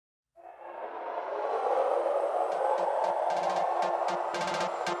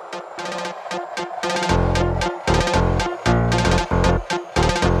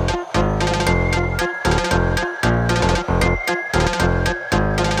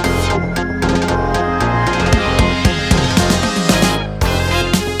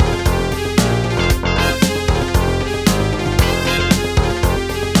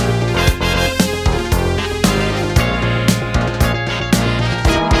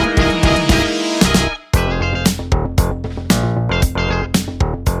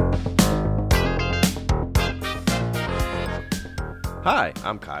Hi,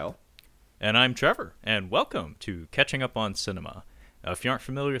 I'm Kyle. And I'm Trevor, and welcome to Catching Up on Cinema. If you aren't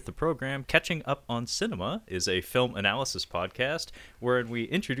familiar with the program, Catching Up on Cinema is a film analysis podcast wherein we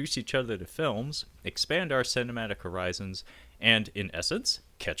introduce each other to films, expand our cinematic horizons, and, in essence,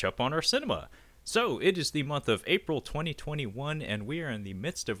 catch up on our cinema. So, it is the month of April 2021, and we are in the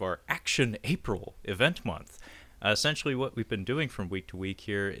midst of our Action April event month. Essentially, what we've been doing from week to week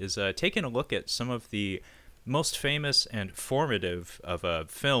here is taking a look at some of the most famous and formative of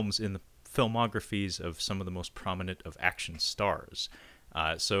films in the filmographies of some of the most prominent of action stars.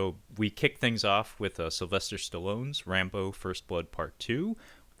 So we kicked things off with Sylvester Stallone's Rambo: First Blood Part 2.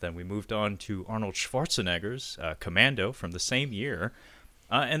 Then we moved on to Arnold Schwarzenegger's Commando from the same year.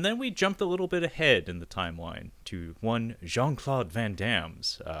 And then we jumped a little bit ahead in the timeline to one Jean-Claude Van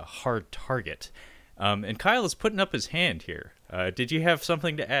Damme's Hard Target. And Kyle is putting up his hand here. Did you have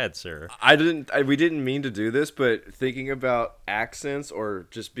something to add, sir? We didn't mean to do this, but thinking about accents or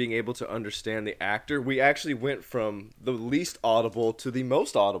just being able to understand the actor, we actually went from the least audible to the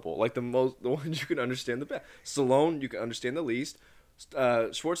most audible, like the ones you can understand the best. Stallone, you can understand the least.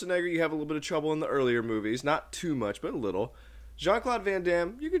 Schwarzenegger, you have a little bit of trouble in the earlier movies, not too much, but a little. Jean-Claude Van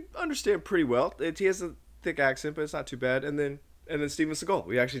Damme, you could understand pretty well. He has a thick accent, but it's not too bad. And then Steven Seagal.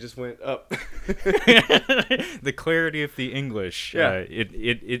 We actually just went up. The clarity of the English, Yeah.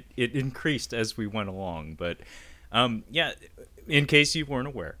 it increased as we went along. But yeah, in case you weren't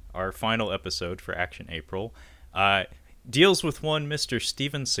aware, our final episode for Action April deals with one Mr.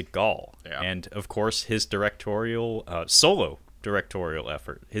 Steven Seagal. Yeah. And, of course, his directorial, solo directorial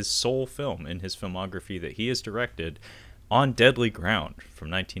effort, his sole film in his filmography that he has directed, On Deadly Ground from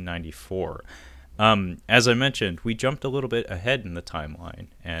 1994. As I mentioned, we jumped a little bit ahead in the timeline,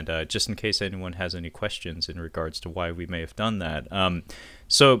 and just in case anyone has any questions in regards to why we may have done that.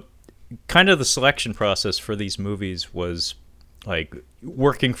 So kind of the selection process for these movies was like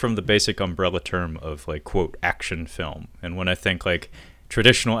working from the basic umbrella term of like, quote, action film. And when I think like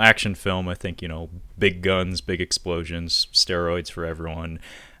traditional action film, I think, big guns, big explosions, steroids for everyone,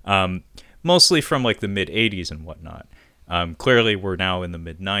 mostly from like the mid 80s and whatnot. Clearly we're now in the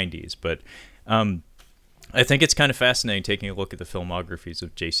mid 90s, but I think it's kind of fascinating taking a look at the filmographies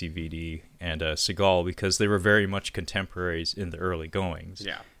of JCVD and Seagal because they were very much contemporaries in the early goings.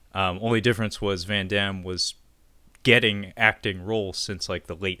 Yeah. Only difference was Van Damme was getting acting roles since like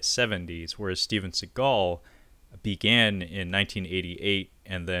the late 70s, whereas Steven Seagal began in 1988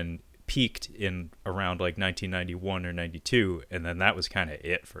 and then peaked in around like 1991 or 92, and then that was kind of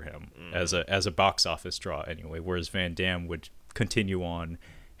it for him as a box office draw anyway, whereas Van Damme would continue on,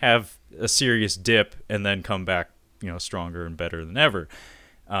 have a serious dip, and then come back, stronger and better than ever.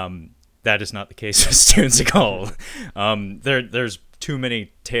 That is not the case with Steven Seagal. There's too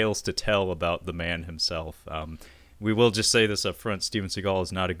many tales to tell about the man himself. We will just say this up front: Steven Seagal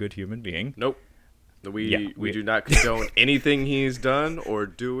is not a good human being. Nope. We do not condone anything he's done or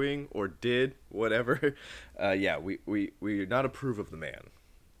doing or did, whatever. We do not approve of the man.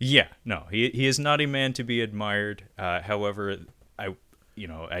 Yeah, no, he is not a man to be admired. However,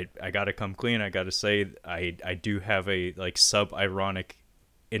 I gotta come clean. I gotta say I do have a like sub-ironic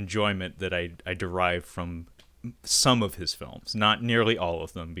enjoyment that I derive from some of his films, not nearly all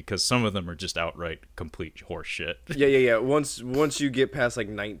of them, because some of them are just outright complete horseshit. Yeah. Once you get past like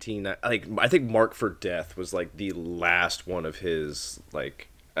 19, like I think Mark for Death was like the last one of his like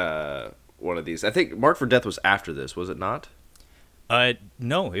one of these. I think Mark for Death was after this, was it not?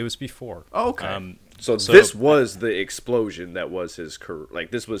 No, it was before. Oh, okay. So this was the explosion that was his career.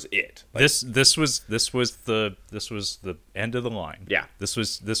 Like this was it. Like, this was the end of the line. Yeah. This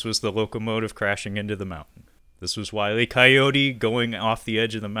was the locomotive crashing into the mountain. This was Wile E. Coyote going off the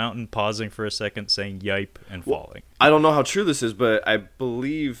edge of the mountain, pausing for a second, saying "yipe" and falling. I don't know how true this is, but I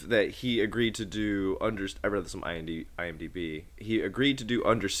believe that he agreed to do I read this on IMDb. He agreed to do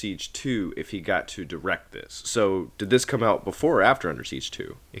Under Siege 2 if he got to direct this. So did this come out before or after Under Siege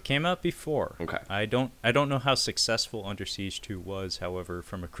 2? It came out before. Okay. I don't know how successful Under Siege 2 was. However,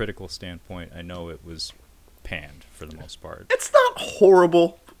 from a critical standpoint, I know it was panned for the most part. It's not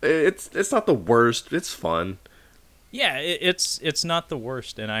horrible. It's not the worst. It's fun. Yeah, it's not the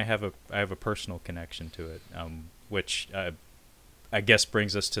worst, and I have a personal connection to it, which I guess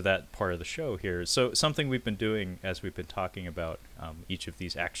brings us to that part of the show here. So something we've been doing as we've been talking about each of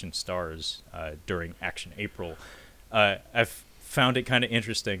these action stars during Action April, I've found it kind of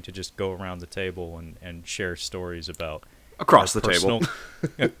interesting to just go around the table and share stories about across the table.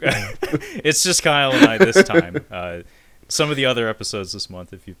 It's just Kyle and I this time. Some of the other episodes this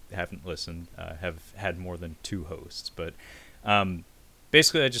month, if you haven't listened, have had more than two hosts. But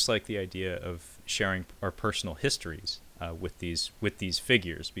basically, I just like the idea of sharing our personal histories with these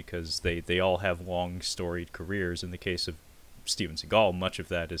figures, because they all have long storied careers. In the case of Steven Seagal, much of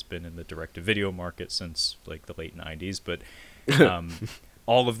that has been in the direct-to-video market since like the late '90s, but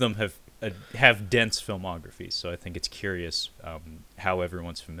all of them have dense filmographies. So I think it's curious how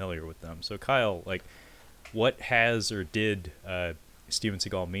everyone's familiar with them. So Kyle, like, what has or did Steven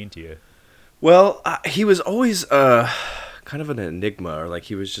Seagal mean to you? Well, he was always kind of an enigma, or like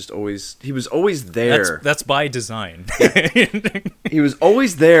he was always there. That's by design. He was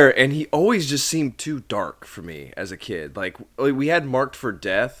always there, and he always just seemed too dark for me as a kid. Like we had Marked for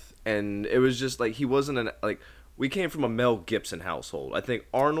Death, and it was just like he wasn't we came from a Mel Gibson household. I think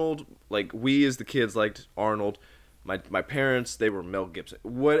Arnold, like we as the kids liked Arnold. My parents, they were Mel Gibson.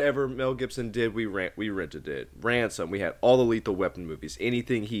 Whatever Mel Gibson did, we rented it. Ransom, we had all the Lethal Weapon movies.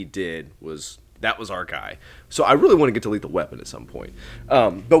 Anything he did that was our guy. So I really want to get to Lethal Weapon at some point.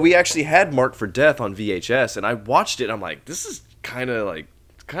 But we actually had Marked for Death on VHS, and I watched it, and I'm like, this is kind of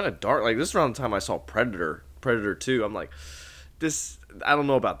dark. Like, this is around the time I saw Predator 2. I'm like, I don't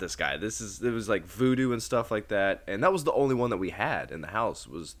know about this guy. It was like voodoo and stuff like that, and that was the only one that we had in the house.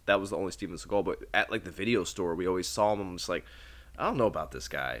 That was the only Steven Seagal. But at like the video store, we always saw him. I'm just like, I don't know about this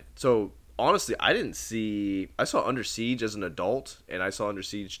guy. So honestly, I saw Under Siege as an adult, and I saw Under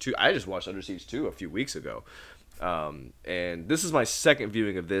Siege 2. I just watched Under Siege 2 a few weeks ago, and this is my second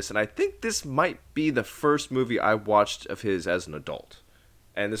viewing of this, and I think this might be the first movie I watched of his as an adult,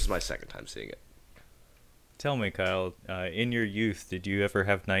 and this is my second time seeing it. Tell me, Kyle, in your youth, did you ever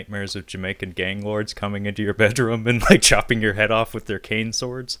have nightmares of Jamaican gang lords coming into your bedroom and like chopping your head off with their cane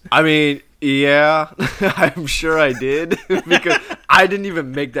swords? I mean, yeah, I'm sure I did, because I didn't even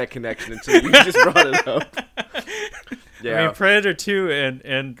make that connection until you just brought it up. Yeah. I mean, Predator 2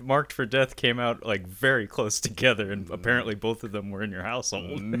 and Marked for Death came out like very close together, and apparently both of them were in your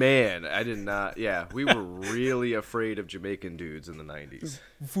household. Man, I did not. Yeah, we were really afraid of Jamaican dudes in the 90s.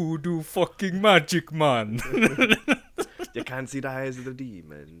 Voodoo fucking magic, man. You can't see the eyes of the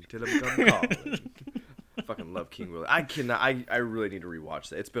demon till it become calling. I fucking love King Willie. I cannot. I really need to rewatch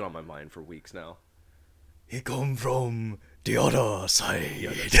that. It's been on my mind for weeks now. He come from the other side.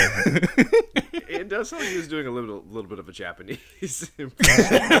 It does sound like he was doing a little bit of a Japanese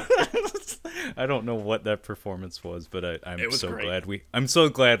I don't know what that performance was, but I'm so great.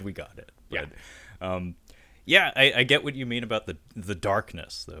 glad we got it. Yeah. But, I get what you mean about the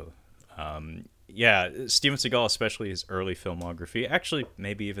darkness, though. Steven Seagal, especially his early filmography, actually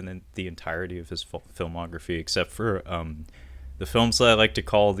maybe even in the entirety of his filmography, except for the films that I like to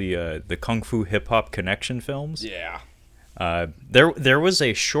call the Kung Fu Hip Hop Connection films. Yeah. There was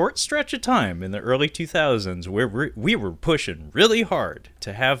a short stretch of time in the early 2000s where we were pushing really hard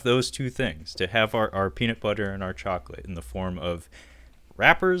to have those two things, to have our peanut butter and our chocolate in the form of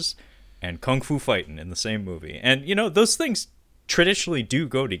rappers and kung fu fighting in the same movie. And, you know, those things traditionally do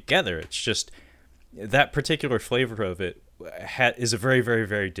go together. It's just that particular flavor of it is a very, very,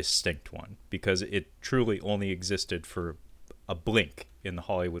 very distinct one, because it truly only existed for a blink in the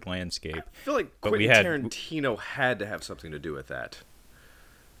Hollywood landscape. I feel like Quentin Tarantino had to have something to do with that.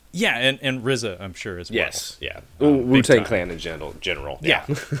 Yeah, and RZA, I'm sure, as well. Yes, yeah. Wu-Tang Clan in general. Yeah.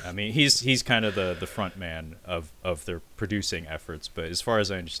 I mean, he's kind of the front man of their producing efforts, but as far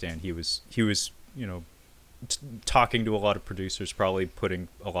as I understand, he was you know, talking to a lot of producers, probably putting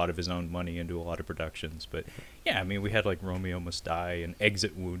a lot of his own money into a lot of productions. But yeah, I mean, we had like Romeo Must Die and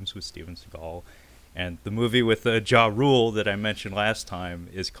Exit Wounds with Steven Seagal. And the movie with Ja Rule that I mentioned last time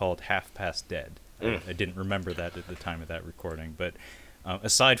is called Half Past Dead. I didn't remember that at the time of that recording. But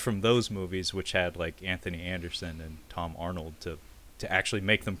aside from those movies, which had like Anthony Anderson and Tom Arnold to actually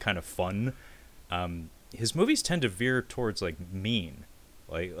make them kind of fun, his movies tend to veer towards like mean.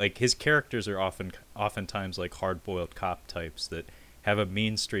 Like his characters are oftentimes like hard-boiled cop types that have a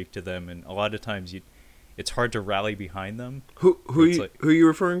mean streak to them, and a lot of times it's hard to rally behind them. Who are you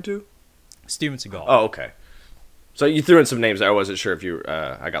referring to? Steven Seagal. Oh, okay. So you threw in some names. I wasn't sure if you.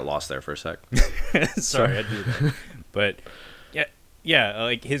 I got lost there for a sec. Sorry, I do that. But yeah,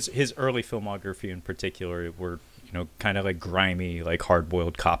 like his early filmography in particular were, you know, kind of like grimy, like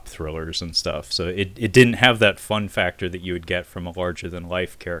hard-boiled cop thrillers and stuff. So it didn't have that fun factor that you would get from a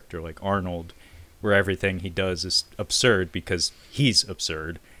larger-than-life character like Arnold, where everything he does is absurd because he's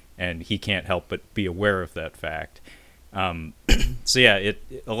absurd, and he can't help but be aware of that fact. So yeah,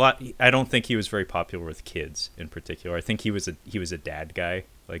 I don't think he was very popular with kids in particular. I think he was a dad guy,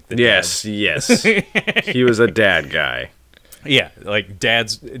 like the yes, he was a dad guy. Yeah, like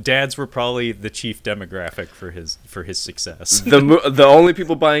dads were probably the chief demographic for his success. The only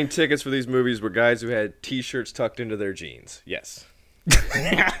people buying tickets for these movies were guys who had T-shirts tucked into their jeans. Yes.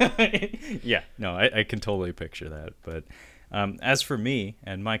 Yeah, no, I can totally picture that. But as for me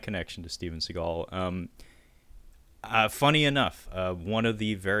and my connection to Steven Seagal, funny enough, one of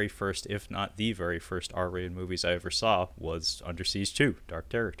the very first, if not the very first R-rated movies I ever saw was Under Siege 2, Dark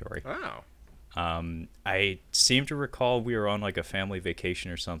Territory. Wow. I seem to recall we were on like a family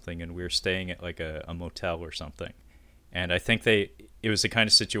vacation or something, and we were staying at like a motel or something. And I think it was the kind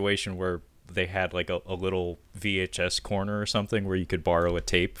of situation where they had like a little VHS corner or something where you could borrow a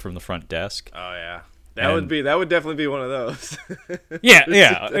tape from the front desk. Oh yeah. That would definitely be one of those.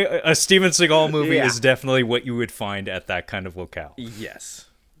 Yeah. A Steven Seagal movie Yeah. is definitely what you would find at that kind of locale. Yes.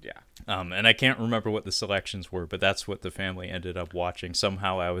 Yeah. And I can't remember what the selections were, but that's what the family ended up watching.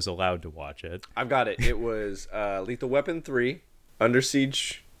 Somehow I was allowed to watch it. I've got it. It was Lethal Weapon 3, Under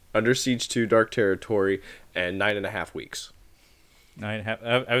Siege 2, Dark Territory, and 9.5 Weeks.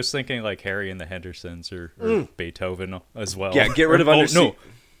 I was thinking like Harry and the Hendersons or Beethoven as well. Yeah, get rid of Under Siege. No,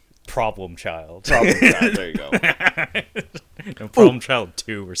 Problem Child. Problem Child. There you go. No, Problem Child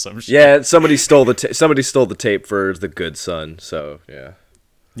 2 or some shit. Yeah, somebody stole the tape for The Good Son. So yeah.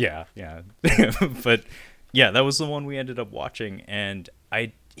 Yeah. But yeah, that was the one we ended up watching, and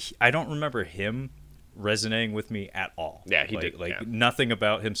I don't remember him resonating with me at all. Yeah, he like, did. Like yeah. Nothing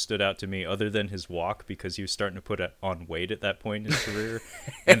about him stood out to me other than his walk, because he was starting to put on weight at that point in his career.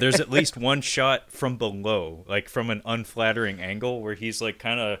 And there's at least one shot from below, like from an unflattering angle, where he's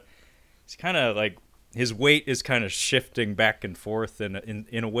kind of like his weight is kind of shifting back and forth in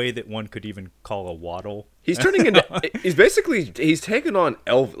a way that one could even call a waddle. He's turning into. He's taken on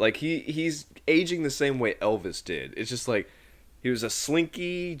Elvis. Like he's aging the same way Elvis did. It's just like he was a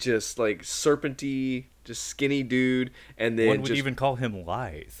slinky, just like serpenty, just skinny dude, and then One would even call him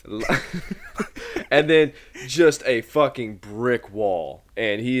lithe. and then just a fucking brick wall.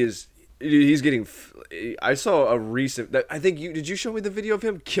 And he's getting. I saw a recent. I think did you show me the video of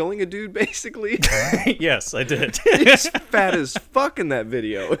him killing a dude basically? Yes, I did. He's fat as fuck in that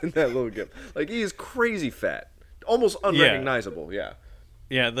video in that little gif. Like he is crazy fat, almost unrecognizable. Yeah.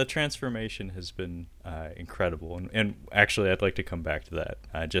 Yeah, the transformation has been incredible, and actually, I'd like to come back to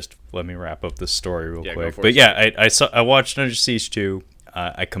that. Just let me wrap up this story real quick. But yeah, I watched Under Siege 2.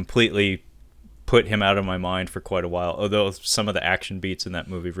 I completely put him out of my mind for quite a while. Although some of the action beats in that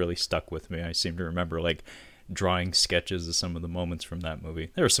movie really stuck with me. I seem to remember like drawing sketches of some of the moments from that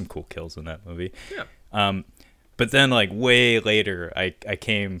movie. There were some cool kills in that movie. Yeah. But then, like, way later, I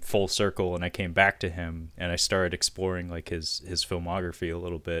came full circle, and I came back to him, and I started exploring, like, his filmography a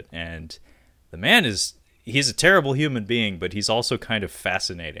little bit, and the man he's a terrible human being, but he's also kind of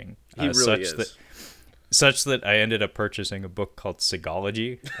fascinating. He really is. Such that I ended up purchasing a book called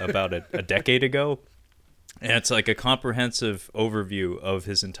Seagology about a decade ago, and it's like a comprehensive overview of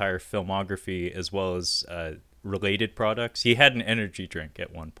his entire filmography as well as related products. He had an energy drink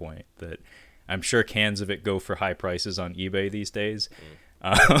at one point that I'm sure cans of it go for high prices on eBay these days.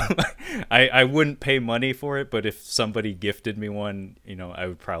 I wouldn't pay money for it, but if somebody gifted me one, I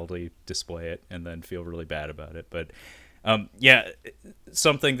would probably display it and then feel really bad about it. But yeah,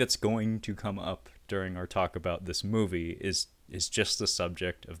 something that's going to come up during our talk about this movie is just the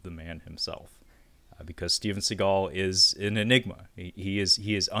subject of the man himself. Because Steven Seagal is an enigma. He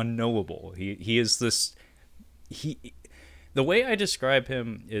is unknowable. He is this. The way I describe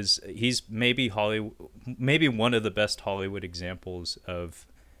him is he's maybe one of the best Hollywood examples of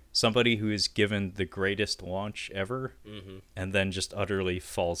somebody who is given the greatest launch ever, and then just utterly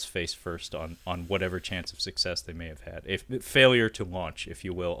falls face first on whatever chance of success they may have had. Failure to launch, if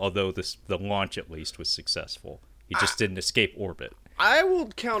you will, although the launch at least was successful. He just didn't escape orbit. I will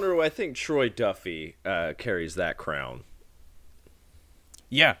counter. I think Troy Duffy carries that crown.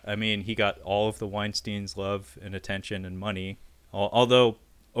 Yeah, I mean, he got all of the Weinstein's love and attention and money. Although,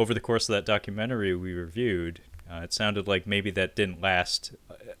 over the course of that documentary we reviewed, it sounded like maybe that didn't last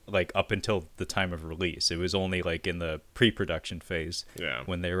like up until the time of release. It was only like in the pre-production phase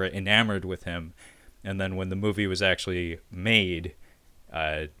when they were enamored with him. And then when the movie was actually made,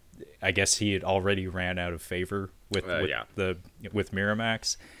 I guess he had already ran out of favor with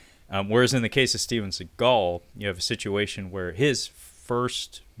Miramax. Whereas in the case of Steven Seagal, you have a situation where his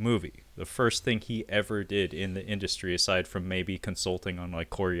first movie, the first thing he ever did in the industry, aside from maybe consulting on like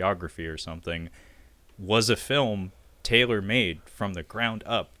choreography or something, was a film tailor-made from the ground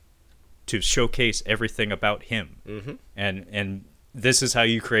up to showcase everything about him. And this is how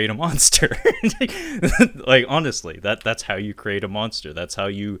you create a monster. Like, honestly, that's how you create a monster. That's how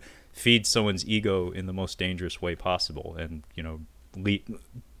you feed someone's ego in the most dangerous way possible, and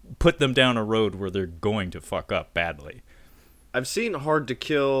put them down a road where they're going to fuck up badly. I've seen Hard to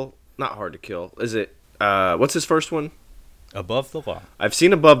Kill. Not Hard to Kill. Is it? What's his first one? Above the Law. I've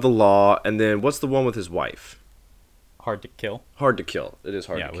seen Above the Law, and then what's the one with his wife? Hard to Kill. Hard to Kill. It is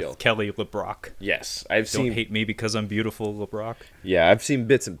Hard Yeah, to Kill. with Kelly LeBrock. Yes, Don't hate me because I'm beautiful, LeBrock. Yeah, I've seen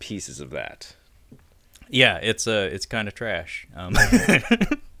bits and pieces of that. Yeah, it's kind of trash.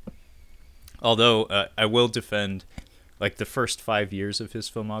 Although I will defend, like, the first 5 years of his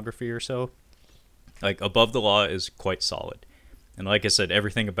filmography or so. Like, Above the Law is quite solid, and like I said,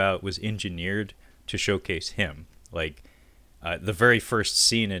 everything about it was engineered to showcase him. Like, the very first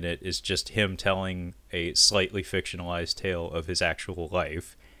scene in it is just him telling a slightly fictionalized tale of his actual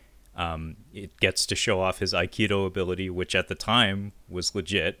life. It gets to show off his Aikido ability, which at the time was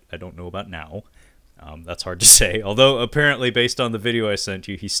legit. I don't know about now. That's hard to say. Although, apparently, based on the video I sent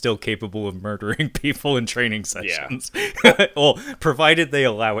you, he's still capable of murdering people in training sessions. Yeah. Well, provided they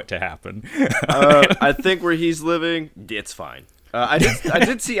allow it to happen. I think where he's living, it's fine. I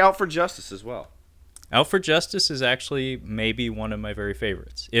did see Out for Justice as well. Out for Justice is actually maybe one of my very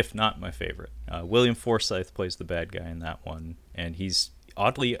favorites, if not my favorite. William Forsythe plays the bad guy in that one, and he's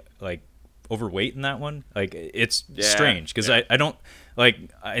oddly, like, overweight in that one. Like, it's strange because I don't like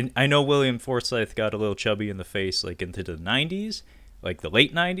I know William Forsythe got a little chubby in the face like into the 90s, like the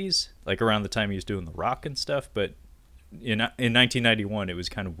late 90s, like around the time he was doing The Rock and stuff, but in 1991 it was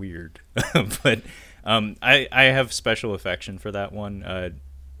kind of weird. But I have special affection for that one,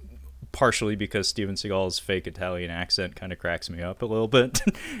 partially because Steven Seagal's fake Italian accent kind of cracks me up a little bit.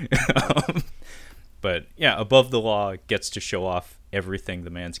 But yeah, Above the Law gets to show off everything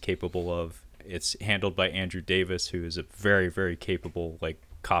the man's capable of. It's handled by Andrew Davis, who is a very, very capable, like,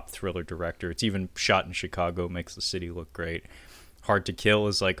 cop thriller director. It's even shot in Chicago, makes the city look great. Hard to Kill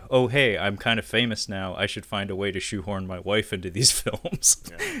is like, oh, hey, I'm kind of famous now. I should find a way to shoehorn my wife into these films.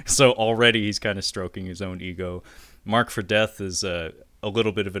 Yeah. So already he's kind of stroking his own ego. Mark for Death is a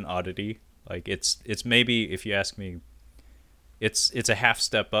little bit of an oddity. Like, it's maybe, if you ask me, it's a half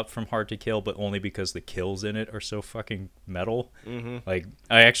step up from Hard to Kill, but only because the kills in it are so fucking metal. Mm-hmm. Like,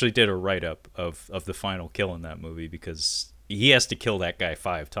 I actually did a write-up of the final kill in that movie because he has to kill that guy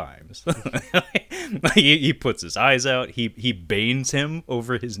 5 times. he puts his eyes out, he banes him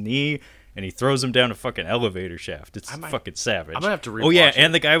over his knee, and he throws him down a fucking elevator shaft. It's fucking savage. I'm gonna have to rewatch yeah, it.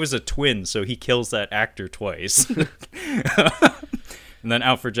 And the guy was a twin, so he kills that actor twice. And then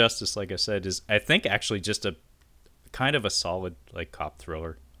Out for Justice, like I said, is, I think, actually just a kind of a solid, like, cop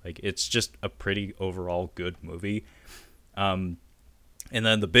thriller. Like, it's just a pretty overall good movie. And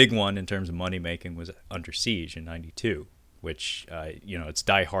then the big one in terms of money making was Under Siege in '92, which it's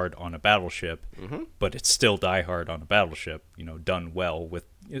Die Hard on a battleship, but it's still Die Hard on a battleship, done well with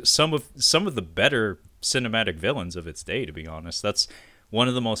some of the better cinematic villains of its day. To be honest, that's one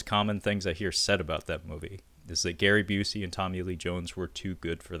of the most common things I hear said about that movie, is that Gary Busey and Tommy Lee Jones were too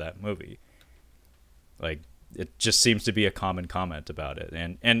good for that movie. Like, it just seems to be a common comment about it,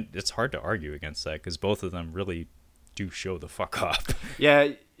 and it's hard to argue against that because both of them really do show the fuck up.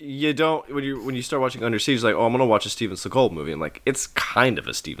 Yeah, you don't when you start watching Under Siege, like, oh, I'm gonna watch a Steven Seagal movie, and like, it's kind of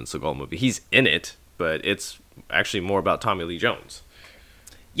a Steven Seagal movie. He's in it, but it's actually more about Tommy Lee Jones.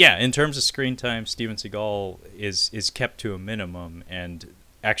 Yeah, in terms of screen time, Steven Seagal is kept to a minimum, and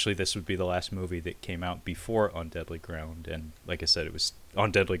actually this would be the last movie that came out before On Deadly Ground, and like I said, it was On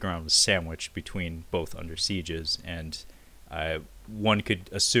Deadly Ground was sandwiched between both Under Sieges, and one could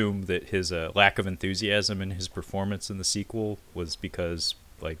assume that his lack of enthusiasm in his performance in the sequel was because,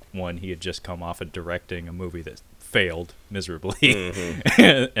 like, one, he had just come off of directing a movie that failed miserably,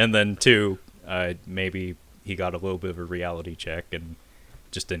 and then 2, maybe he got a little bit of a reality check and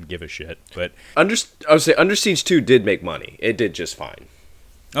just didn't give a shit. But I would say Under Siege 2 did make money. It did just fine.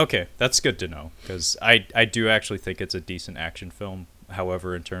 Okay, that's good to know, because I do actually think it's a decent action film.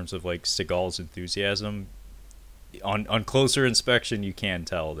 However, in terms of, like, Seagal's enthusiasm, on closer inspection, you can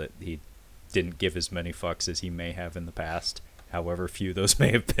tell that he didn't give as many fucks as he may have in the past, however few those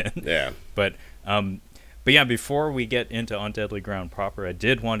may have been. Yeah. But yeah, before we get into On Deadly Ground proper, I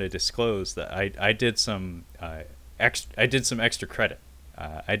did want to disclose that I did some extra credit.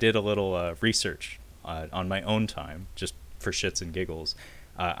 I did a little research on my own time, just for shits and giggles.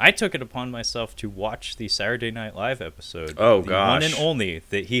 I took it upon myself to watch the Saturday Night Live episode, the one and only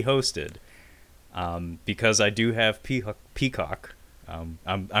that he hosted, because I do have Peacock.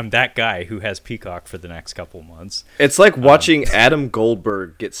 I'm that guy who has Peacock for the next couple months. It's like watching Adam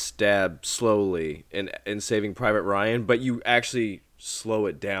Goldberg get stabbed slowly in Saving Private Ryan, but you actually slow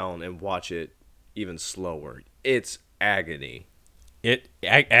it down and watch it even slower. It's agony.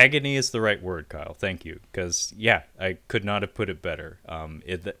 Agony is the right word, Kyle. Thank you, because yeah, I could not have put it better.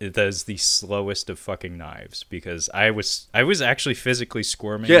 It is the slowest of fucking knives, because I was actually physically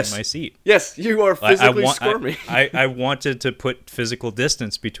squirming in my seat. Yes, you are physically squirming. I wanted to put physical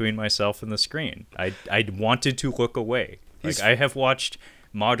distance between myself and the screen. I wanted to look away. I have watched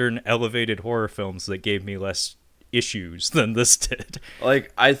modern elevated horror films that gave me less issues than this did.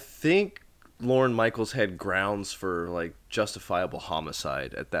 I think Lorne Michaels had grounds for justifiable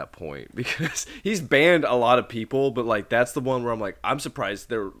homicide at that point, because he's banned a lot of people, but that's the one where I'm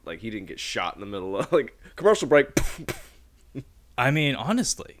surprised he didn't get shot in the middle of commercial break. I mean,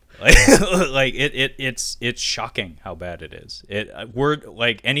 honestly, it's shocking how bad it is.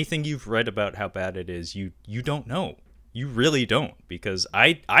 Anything you've read about how bad it is, you don't know. You really don't, because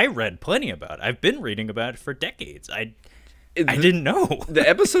I read plenty about it. I've been reading about it for decades. I didn't know. The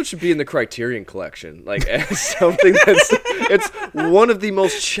episode should be in the Criterion Collection. As something it's one of the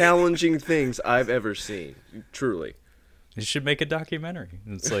most challenging things I've ever seen. Truly. You should make a documentary.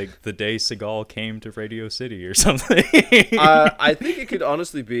 It's like the day Seagal came to Radio City or something. I think it could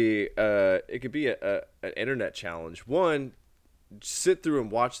honestly be an internet challenge. One, sit through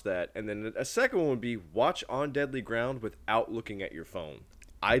and watch that, and then a second one would be watch On Deadly Ground without looking at your phone.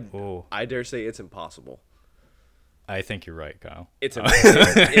 I dare say it's impossible. I think you're right, Kyle. It's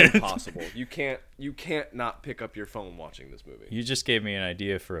impossible. You can't not pick up your phone watching this movie. You just gave me an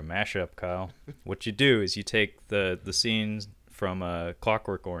idea for a mashup, Kyle. What you do is you take the scenes from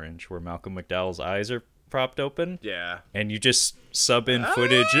Clockwork Orange where Malcolm McDowell's eyes are propped open. Yeah. And you just sub in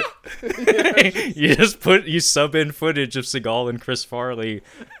footage. You sub in footage of Seagal and Chris Farley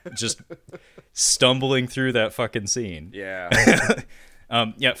just stumbling through that fucking scene. Yeah.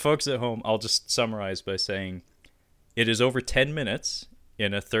 Folks at home, I'll just summarize by saying it is over 10 minutes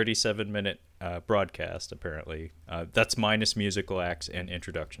in a 37-minute broadcast, apparently. That's minus musical acts and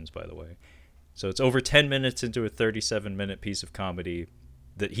introductions, by the way. So it's over 10 minutes into a 37-minute piece of comedy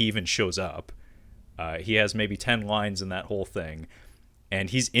that he even shows up. He has maybe 10 lines in that whole thing, and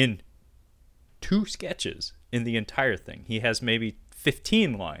he's in 2 sketches in the entire thing. He has maybe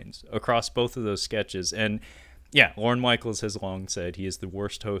 15 lines across both of those sketches, and yeah, Lorne Michaels has long said he is the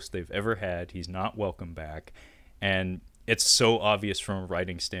worst host they've ever had. He's not welcome back, and it's so obvious from a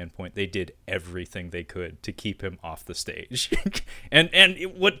writing standpoint. They did everything they could to keep him off the stage. and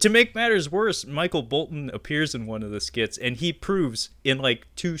what to make matters worse, Michael Bolton appears in one of the skits, and he proves in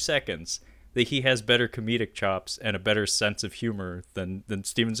 2 seconds that he has better comedic chops and a better sense of humor than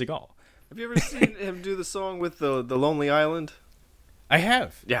Steven Seagal. Have you ever seen him do the song with the Lonely Island? I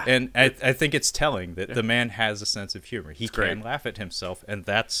have. Yeah. And I think it's telling that the man has a sense of humor. He can great. laugh at himself, and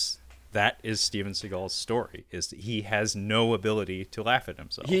that is Steven Seagal's story, is that he has no ability to laugh at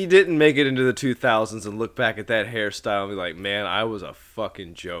himself. He didn't make it into the 2000s and look back at that hairstyle and be like, man, I was a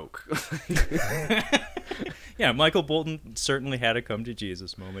fucking joke. Yeah, Michael Bolton certainly had a come to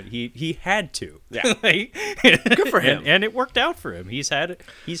Jesus moment. He had to. Yeah. Good for him. And it worked out for him. He's had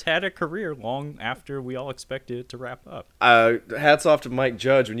a career long after we all expected it to wrap up. Hats off to Mike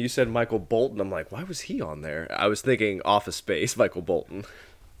Judge. When you said Michael Bolton, I'm like, why was he on there? I was thinking Office Space, Michael Bolton.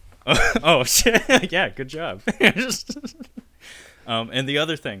 Oh, shit. Yeah, good job. And the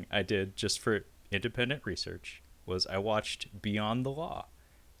other thing I did just for independent research was I watched Beyond the Law,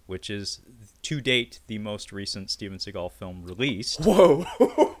 which is, to date, the most recent Steven Seagal film released. Whoa.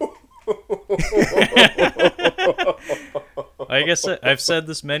 Like I said, I've said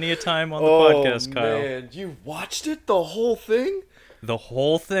this many a time on the podcast, Kyle. Oh, man. You watched it? The whole thing? The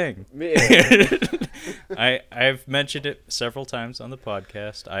whole thing. Man. I've mentioned it several times on the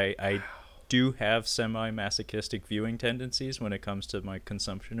podcast. I do have semi-masochistic viewing tendencies when it comes to my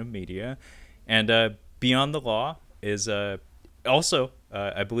consumption of media. And Beyond the Law is also,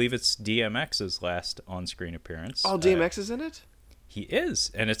 I believe it's DMX's last on-screen appearance. Oh, DMX is in it? He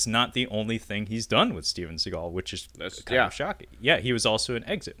is, and it's not the only thing he's done with Steven Seagal, which is kind of shocking. Yeah, he was also in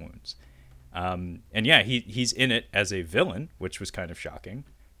Exit Wounds. And yeah, he's in it as a villain, which was kind of shocking.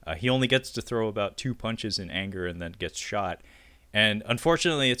 He only gets to throw about 2 punches in anger and then gets shot. And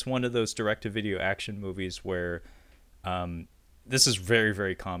unfortunately, it's one of those direct-to-video action movies where this is very,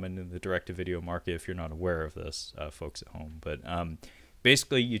 very common in the direct-to-video market if you're not aware of this, folks at home. But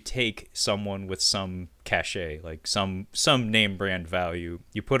basically, you take someone with some cachet, like some name brand value,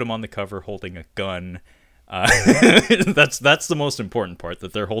 you put them on the cover holding a gun. That's the most important part,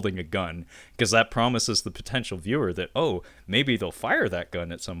 that they're holding a gun, because that promises the potential viewer that, oh, maybe they'll fire that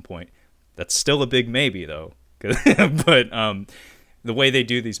gun at some point. That's still a big maybe, though. But the way they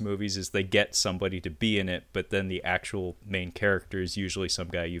do these movies is they get somebody to be in it, but then the actual main character is usually some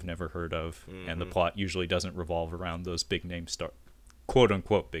guy you've never heard of, and the plot usually doesn't revolve around those big name quote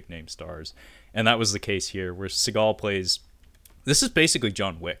unquote big name stars, and that was the case here, where Seagal plays. This is basically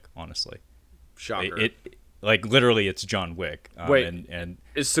John Wick, honestly. Shocker. It like literally, it's John Wick. Wait, and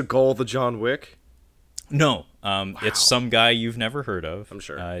is Seagal the John Wick? no, it's some guy you've never heard of. I'm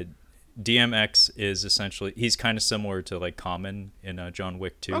sure. DMX is essentially, he's kind of similar to like Common in John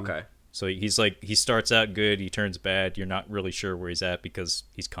Wick 2. Okay. So he's like, he starts out good, he turns bad. You're not really sure where he's at because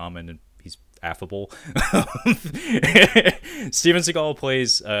he's Common and he's affable. Steven Seagal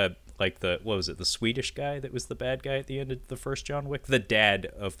plays like the Swedish guy that was the bad guy at the end of the first John Wick, the dad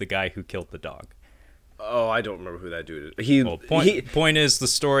of the guy who killed the dog. Oh, I don't remember who that dude is. Point is, the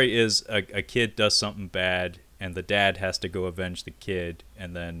story is a kid does something bad, and the dad has to go avenge the kid,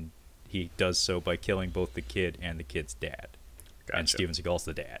 and then he does so by killing both the kid and the kid's dad. Gotcha. And Steven Seagal's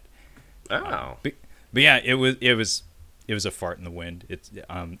the dad. Oh. But yeah, it was a fart in the wind.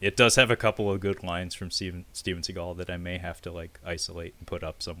 It does have a couple of good lines from Steven Seagal that I may have to like isolate and put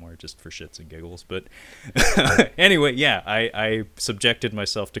up somewhere just for shits and giggles. But anyway, yeah, I subjected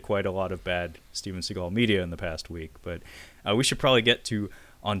myself to quite a lot of bad Steven Seagal media in the past week. But we should probably get to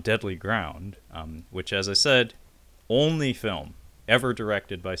On Deadly Ground, which, as I said, only film ever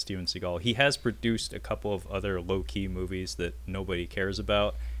directed by Steven Seagal. He has produced a couple of other low-key movies that nobody cares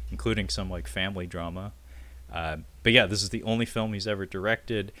about, including some like family drama. But yeah, this is the only film he's ever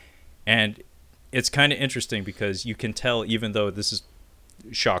directed, and it's kind of interesting because you can tell, even though this is,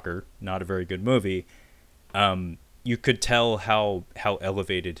 shocker, not a very good movie, you could tell how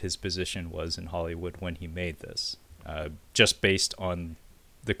elevated his position was in Hollywood when he made this, just based on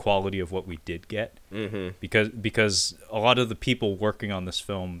the quality of what we did get. Mm-hmm. Because a lot of the people working on this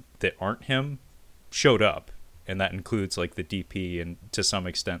film that aren't him showed up, and that includes like the DP and to some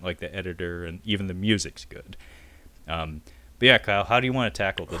extent like the editor, and even the music's good. But yeah, Kyle, how do you want to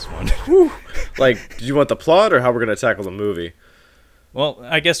tackle this one? Like, do you want the plot or how we're going to tackle the movie? Well,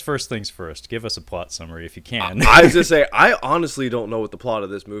 I guess first things first. Give us a plot summary if you can. I was just say, I honestly don't know what the plot of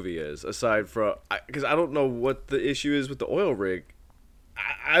this movie is, aside from, because I don't know what the issue is with the oil rig.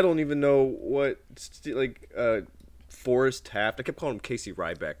 I don't even know what, like, Forrest Taft. I kept calling him Casey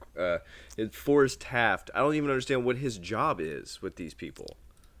Ryback. It's Forrest Taft. I don't even understand what his job is with these people.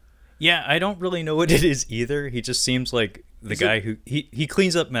 Yeah, I don't really know what it is either. He just seems like the guy who he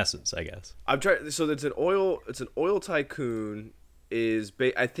cleans up messes, I guess. I'm trying. So it's an oil tycoon.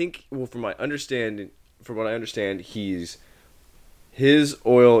 I think, well, from what I understand, his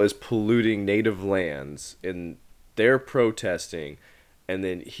oil is polluting native lands, and they're protesting, and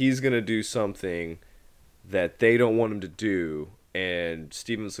then he's gonna do something that they don't want him to do, and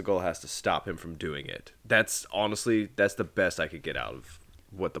Steven Seagal has to stop him from doing it. That's the best I could get out of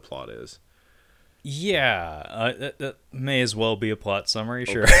what the plot is. Yeah, that may as well be a plot summary,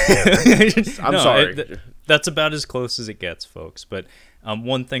 sure. Okay. I'm sorry. That's about as close as it gets, folks. But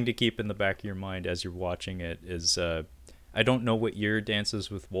one thing to keep in the back of your mind as you're watching it is, I don't know what year Dances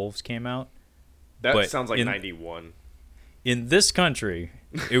with Wolves came out. That sounds like 91. In this country,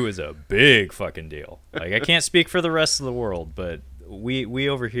 it was a big fucking deal. Like, I can't speak for the rest of the world, but we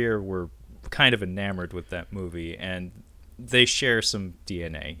over here were kind of enamored with that movie, and they share some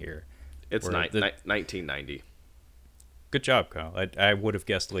DNA here. It's 1990. Good job, Kyle. I would have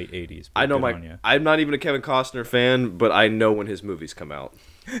guessed late 80s. I know I'm not even a Kevin Costner fan, but I know when his movies come out.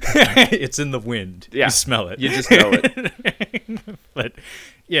 It's in the wind. Yeah, you smell it. You just know it. But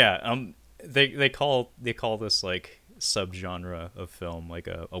yeah, they call this like subgenre of film like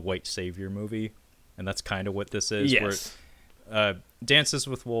a white savior movie, and that's kind of what this is. Yes. Where, Dances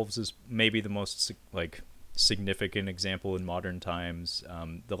with Wolves is maybe the most like significant example in modern times.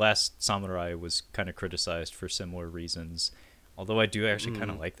 The Last Samurai was kind of criticized for similar reasons, although I do actually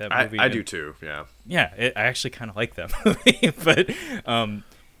kind of like that movie. I do too. Yeah. I actually kind of like that movie. But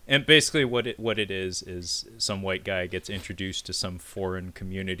and basically what it is some white guy gets introduced to some foreign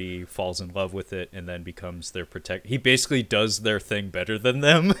community, falls in love with it, and then becomes their protector. He basically does their thing better than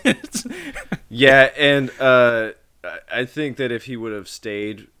them. Yeah, and I think that if he would have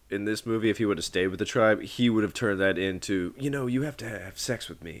stayed in this movie, if he would have stayed with the tribe, he would have turned that into, you have to have sex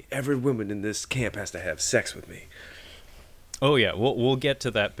with me. Every woman in this camp has to have sex with me. Oh yeah, we'll get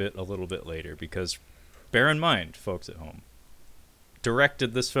to that bit a little bit later, because bear in mind, folks at home,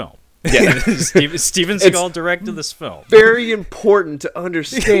 directed this film. Yeah. Steven Seagal directed this film. Very important to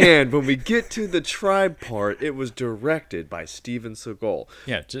understand when we get to the tribe part, it was directed by Steven Seagal.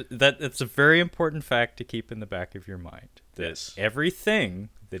 Yeah, that's a very important fact to keep in the back of your mind. That everything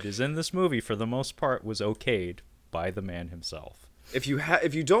that is in this movie, for the most part, was okayed by the man himself. If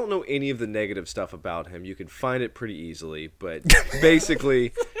you don't know any of the negative stuff about him, you can find it pretty easily. But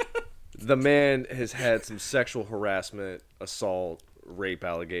basically, the man has had some sexual harassment, assault, rape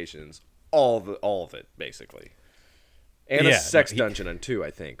allegations, all of it basically, and a sex dungeon and two,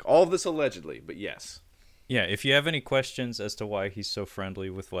 I think. All of this allegedly, but yes. Yeah, if you have any questions as to why he's so friendly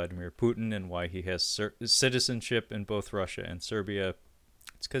with Vladimir Putin and why he has citizenship in both Russia and Serbia,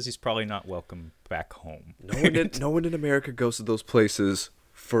 it's because he's probably not welcome back home. No one in America goes to those places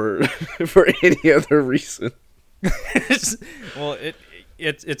for for any other reason. Well,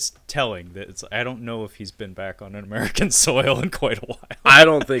 it's telling that I don't know if he's been back on an American soil in quite a while. I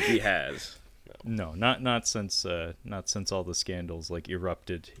don't think he has. No, not since all the scandals like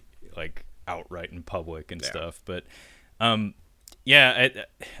erupted like outright in public and stuff. But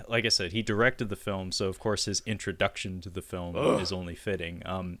like I said, he directed the film, so of course his introduction to the film is only fitting.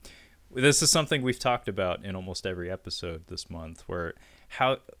 This is something we've talked about in almost every episode this month, where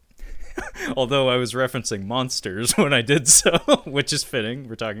how although I was referencing Monsters when I did so, which is fitting,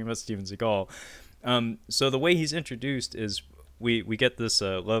 we're talking about Steven Seagal. So the way he's introduced is we get this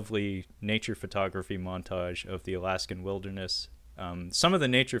lovely nature photography montage of the Alaskan wilderness. Some of the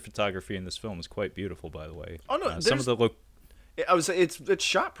nature photography in this film is quite beautiful, by the way. Oh no, some of the I would say it's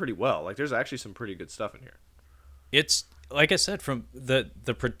shot pretty well. Like there's actually some pretty good stuff in here. It's like I said, from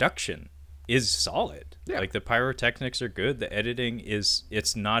the production is solid. Yeah. Like the pyrotechnics are good. The editing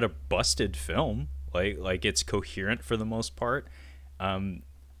it's not a busted film. Like it's coherent for the most part. The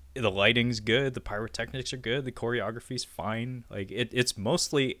lighting's good. The pyrotechnics are good. The choreography's fine. Like it's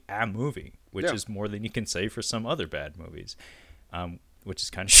mostly a movie, which is more than you can say for some other bad movies. Which is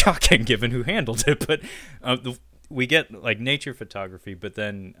kind of shocking given who handled it. But we get like nature photography, but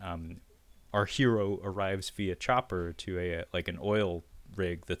then our hero arrives via chopper to an oil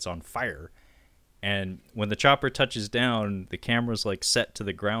rig that's on fire. And when the chopper touches down, the camera's like set to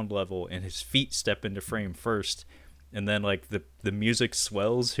the ground level and his feet step into frame first. And then like the music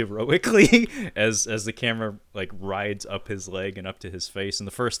swells heroically as the camera like rides up his leg and up to his face. And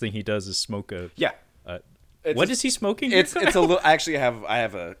the first thing he does is smoke what is he smoking? It's a little. Actually, I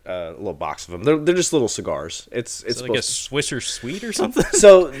have a little box of them. They're just little cigars. It's like a Swisher Sweet or something.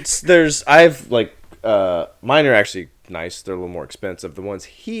 So mine are actually nice. They're a little more expensive. The ones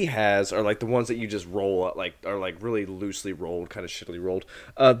he has are like the ones that you just roll up, like are like really loosely rolled, kind of shittily rolled.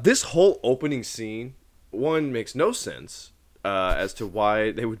 This whole opening scene, one, makes no sense as to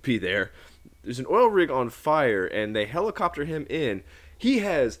why they would be there. There's an oil rig on fire, and they helicopter him in. He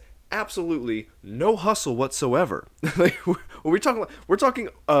has absolutely no hustle whatsoever. Like we're talking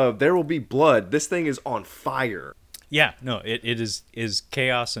there will be blood. This thing is on fire. Yeah, no, it is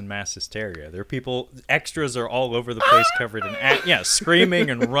chaos and mass hysteria. There are people, extras are all over the place, covered in screaming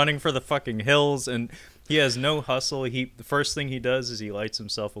and running for the fucking hills, and he has no hustle. The first thing he does is he lights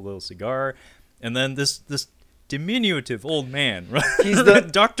himself a little cigar, and then this diminutive old man, he's the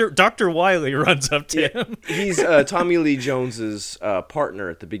Dr. Wiley runs up to him. He's Tommy Lee Jones's partner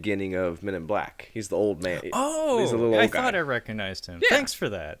at the beginning of Men in Black. He's the old man. Oh, he's a little I old guy. thought I recognized him. Yeah. Thanks for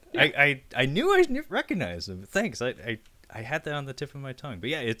that. Yeah. I knew I recognized him. Thanks. I had that on the tip of my tongue. But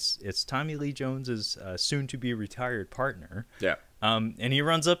yeah, it's Tommy Lee Jones's soon to be retired partner. Yeah. And he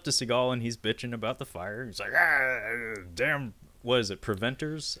runs up to Seagal and he's bitching about the fire. He's like, damn. What is it?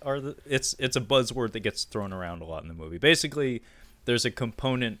 Preventers it's a buzzword that gets thrown around a lot in the movie. Basically, there's a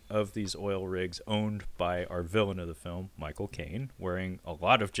component of these oil rigs owned by our villain of the film, Michael Caine, wearing a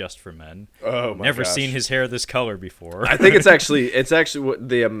lot of Just for Men. Oh my Never gosh. seen his hair this color before. I think it's actually what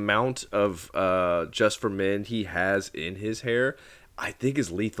the amount of Just for Men he has in his hair, I think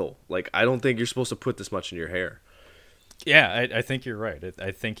is lethal. Like I don't think you're supposed to put this much in your hair. Yeah, I think you're right.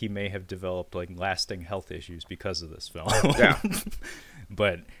 I think he may have developed like lasting health issues because of this film. Yeah.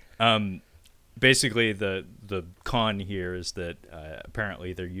 But basically the con here is that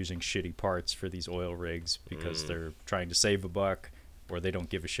apparently they're using shitty parts for these oil rigs because they're trying to save a buck, or they don't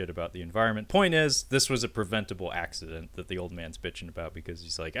give a shit about the environment. Point is, this was a preventable accident that the old man's bitching about because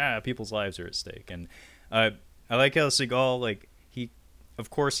he's like, people's lives are at stake. And I like how Seagal,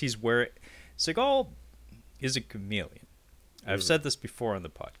 Seagal is a chameleon. I've said this before on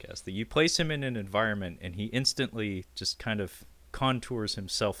the podcast, that you place him in an environment and he instantly just kind of contours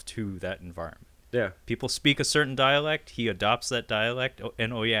himself to that environment. Yeah. People speak a certain dialect, he adopts that dialect,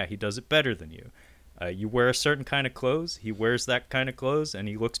 and he does it better than you. You wear a certain kind of clothes, he wears that kind of clothes, and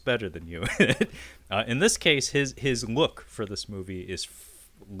he looks better than you. In this case, his look for this movie is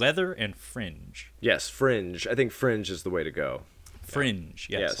leather and fringe. Yes, fringe. I think fringe is the way to go. Fringe,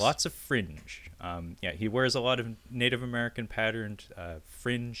 yes. Lots of fringe. He wears a lot of Native American patterned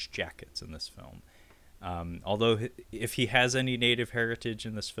fringe jackets in this film. Although if he has any Native heritage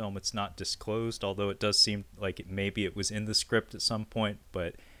in this film, it's not disclosed, although it does seem like maybe it was in the script at some point,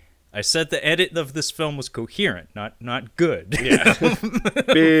 but I said the edit of this film was coherent, not good. Yeah,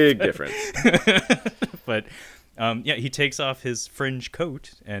 big difference. But yeah, he takes off his fringe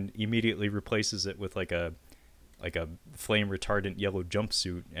coat and immediately replaces it with like a flame retardant yellow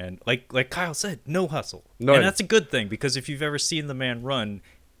jumpsuit, and like Kyle said, no hustle. No, and that's a good thing, because if you've ever seen the man run,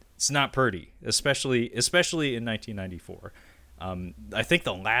 it's not pretty, especially in 1994. I think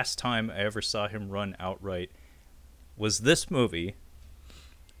the last time I ever saw him run outright was this movie.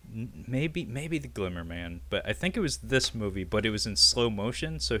 Maybe the Glimmer Man, but I think it was this movie, but it was in slow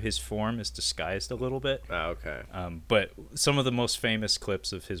motion, so his form is disguised a little bit. Oh, okay. But some of the most famous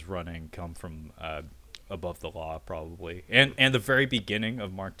clips of his running come from Above the Law, probably, and the very beginning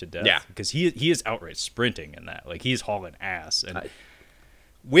of Marked to Death. Yeah, because he is outright sprinting in that. Like, he's hauling ass, and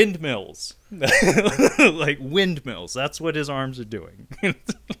windmills, like windmills. That's what his arms are doing.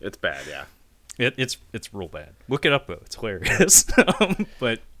 It's bad, yeah. It's real bad. Look it up though; it's hilarious.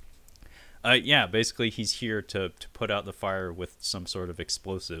 But yeah, basically he's here to put out the fire with some sort of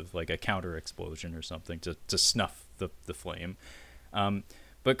explosive, like a counter explosion or something, to snuff the flame.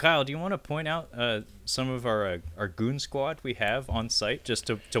 But Kyle, do you want to point out some of our goon squad we have on site just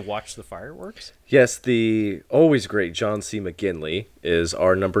to watch the fireworks? Yes, the always great John C. McGinley is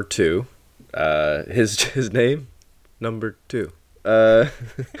our number 2. His name, number 2. John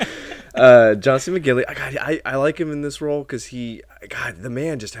C. McGinley. I like him in this role because the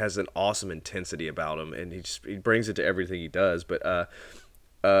man just has an awesome intensity about him, and he brings it to everything he does. But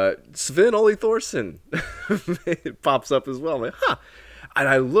Sven Ole Thorsen it pops up as well. I'm like, huh. And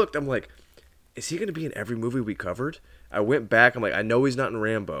I looked, I'm like, is he going to be in every movie we covered? I went back, I'm like, I know he's not in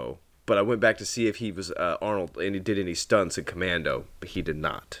Rambo, but I went back to see if he was Arnold and he did any stunts in Commando, but he did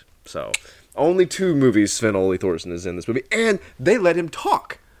not. So, only 2 movies Sven Ole Thorsen is in this movie, and they let him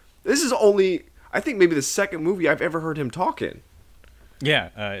talk. This is only, I think, maybe the second movie I've ever heard him talk in.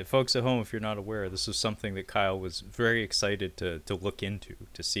 Yeah, folks at home, if you're not aware, this is something that Kyle was very excited to look into,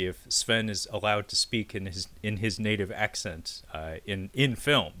 to see if Sven is allowed to speak in his native accent in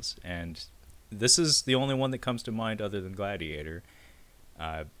films, and this is the only one that comes to mind other than Gladiator.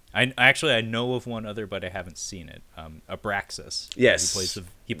 I know of one other, but I haven't seen it. Abraxas. Yes,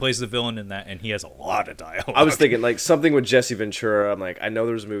 he plays the villain in that, and he has a lot of dialogue. I was thinking like something with Jesse Ventura. I'm like, I know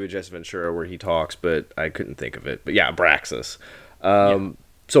there's a movie with Jesse Ventura where he talks, but I couldn't think of it. But yeah, Abraxas.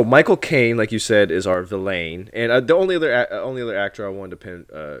 So Michael Caine, like you said, is our villain, and the only other actor I wanted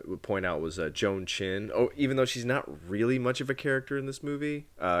to point out was Joan Chin. Oh, even though she's not really much of a character in this movie,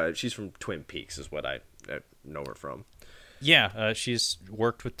 she's from Twin Peaks, is what I know her from. Yeah, she's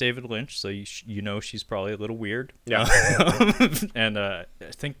worked with David Lynch, so you know she's probably a little weird. Yeah, and I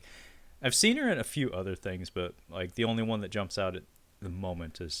think I've seen her in a few other things, but like the only one that jumps out at the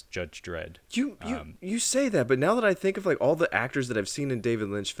moment is Judge Dredd. You say that, but now that I think of like all the actors that I've seen in David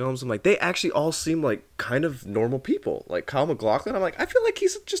Lynch films, I'm like, they actually all seem like kind of normal people. Like Kyle MacLachlan, I'm like, I feel like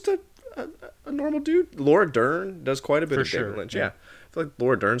he's just a normal dude. Laura Dern does quite a bit of David Lynch. Yeah. I feel like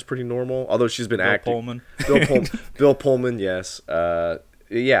Laura Dern's pretty normal, although she's been acting. Bill Pullman, yes.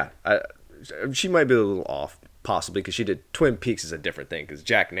 Yeah, she might be a little off, possibly, because she did Twin Peaks is a different thing, because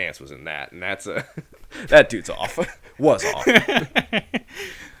Jack Nance was in that, and that's that dude's off. Was off.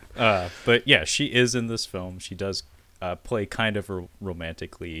 But yeah, she is in this film. She does play kind of a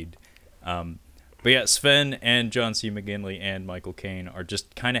romantic lead. But yeah, Sven and John C. McGinley and Michael Caine are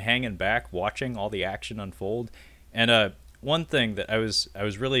just kind of hanging back, watching all the action unfold. And one thing that I was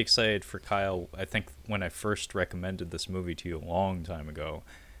really excited for Kyle, I think when I first recommended this movie to you a long time ago,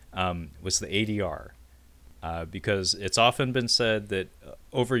 was the ADR. Because it's often been said that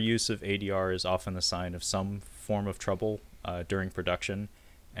overuse of ADR is often a sign of some form of trouble during production.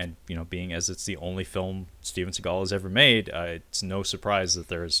 And, you know, being as it's the only film Steven Seagal has ever made, it's no surprise that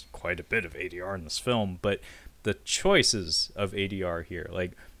there's quite a bit of ADR in this film. But the choices of ADR here,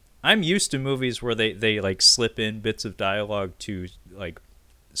 like, I'm used to movies where they like slip in bits of dialogue to like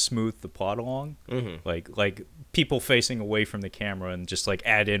smooth the plot along, like people facing away from the camera and just like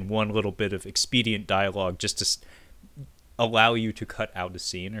add in one little bit of expedient dialogue just to allow you to cut out a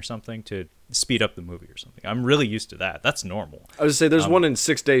scene or something to speed up the movie or something. I'm really used to that. That's normal. I was to say there's one in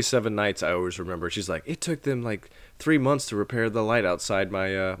 6 Days, 7 Nights. I always remember. She's like, it took them like 3 months to repair the light outside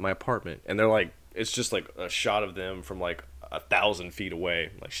my my apartment, and they're like, it's just like a shot of them from like 1,000 feet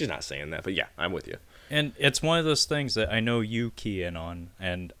away. Like, she's not saying that, but yeah, I'm with you. And it's one of those things that I know you key in on,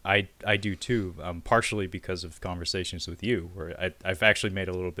 and I do too, partially because of conversations with you, where I've actually made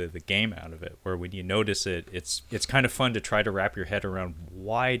a little bit of a game out of it, where when you notice it, it's kind of fun to try to wrap your head around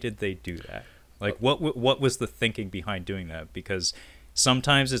why did they do that? Like, what was the thinking behind doing that? Because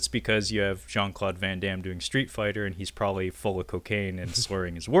Sometimes it's because you have Jean-Claude Van Damme doing Street Fighter, and he's probably full of cocaine and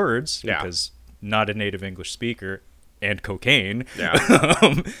slurring his words because not a native English speaker and cocaine.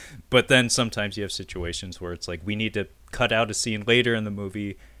 Yeah. But then sometimes you have situations where it's like we need to cut out a scene later in the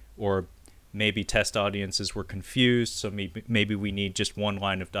movie, or maybe test audiences were confused, so maybe we need just one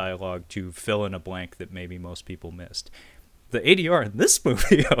line of dialogue to fill in a blank that maybe most people missed. The ADR in this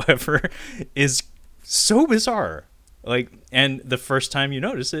movie, however, is so bizarre. Like, and the first time you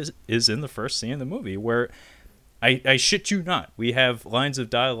notice is in the first scene of the movie, where I shit you not, we have lines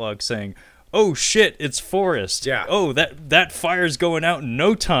of dialogue saying, "Oh shit, it's Forrest. Yeah. Oh, that fire's going out in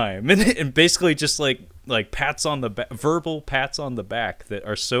no time," and basically just like pats on the verbal pats on the back that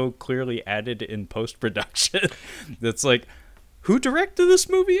are so clearly added in post-production. That's like, who directed this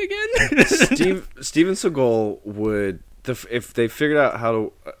movie again? Steven Seagal would, if they figured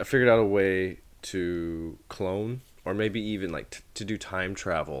out a way to clone, or maybe even like to do time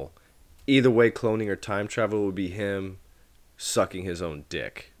travel. Either way, cloning or time travel would be him sucking his own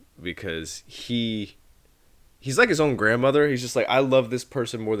dick, because he's like his own grandmother. He's just like, I love this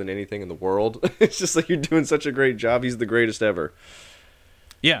person more than anything in the world. It's just like, you're doing such a great job. He's the greatest ever.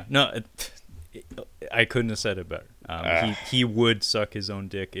 Yeah, no, I couldn't have said it better. He would suck his own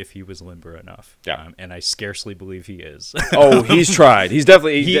dick if he was limber enough. Yeah. And I scarcely believe he is. Oh, he's tried. He's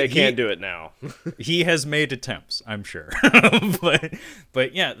definitely he can't do it now. He has made attempts, I'm sure.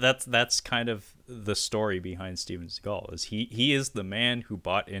 but yeah, that's kind of the story behind Steven Seagal. Is he is the man who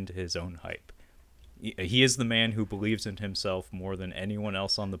bought into his own hype. He is the man who believes in himself more than anyone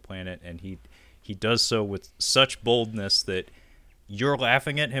else on the planet, and he does so with such boldness that you're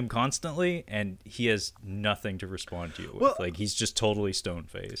laughing at him constantly, and he has nothing to respond to you with. Like, he's just totally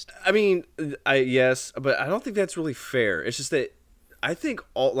stone-faced. I mean, yes, but I don't think that's really fair. It's just that I think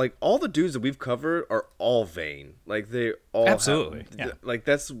all the dudes that we've covered are all vain. Like, they all absolutely, like,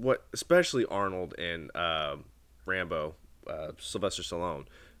 that's what, especially Arnold and Rambo, Sylvester Stallone.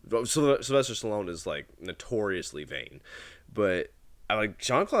 Sylvester Stallone is like notoriously vain, but I like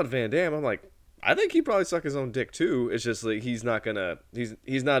Jean-Claude Van Damme. I'm like, I think he probably suck his own dick too. It's just like he's not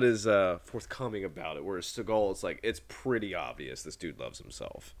as forthcoming about it. Whereas Seagal, it's like, it's pretty obvious this dude loves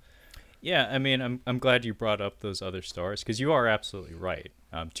himself. Yeah, I mean, I'm glad you brought up those other stars, because you are absolutely right.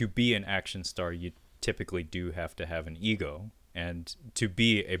 To be an action star, you typically do have to have an ego, and to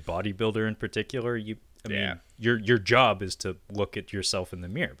be a bodybuilder in particular, I mean, your job is to look at yourself in the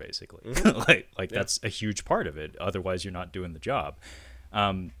mirror, basically. like that's a huge part of it. Otherwise, you're not doing the job.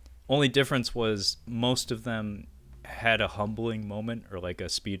 Only difference was most of them had a humbling moment or like a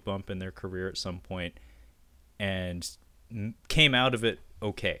speed bump in their career at some point, and came out of it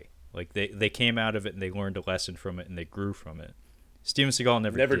okay. Like they came out of it and they learned a lesson from it and they grew from it. Steven Seagal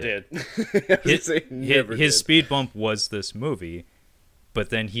never did. His speed bump was this movie, but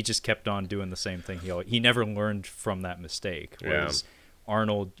then he just kept on doing the same thing. He never learned from that mistake. Whereas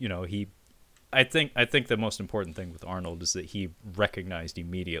Arnold, I think the most important thing with Arnold is that he recognized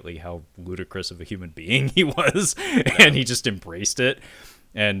immediately how ludicrous of a human being he was, and he just embraced it.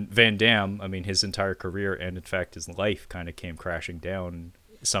 And Van Damme, I mean, his entire career and in fact his life kind of came crashing down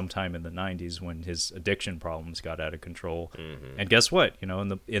sometime in the 90s when his addiction problems got out of control. Mm-hmm. And guess what?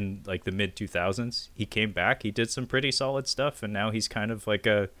 In like the mid 2000s, he came back. He did some pretty solid stuff, and now he's kind of like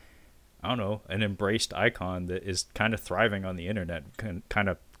an embraced icon that is kind of thriving on the internet, kind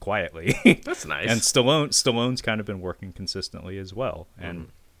of quietly. That's nice. And Stallone's kind of been working consistently as well. And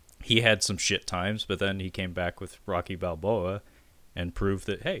he had some shit times, but then he came back with Rocky Balboa and proved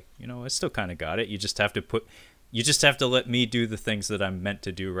that, hey, I still kind of got it. You just have to let me do the things that I'm meant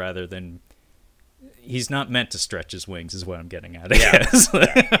to do, rather than he's not meant to stretch his wings, is what I'm getting at, I guess.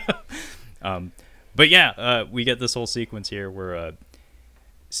 But yeah, we get this whole sequence here where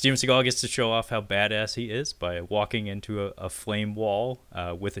Steven Seagal gets to show off how badass he is by walking into a flame wall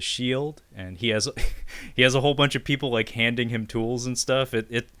with a shield, and he has a whole bunch of people like handing him tools and stuff.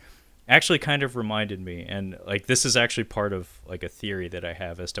 It actually kind of reminded me, and like this is actually part of like a theory that I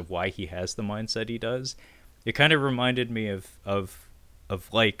have as to why he has the mindset he does. It kind of reminded me of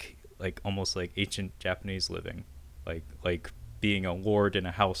like almost like ancient Japanese living, like being a lord in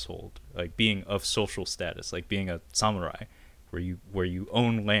a household, like being of social status, like being a samurai, where you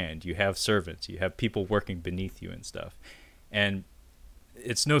own land, you have servants, you have people working beneath you and stuff. And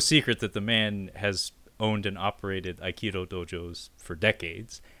it's no secret that the man has owned and operated Aikido dojos for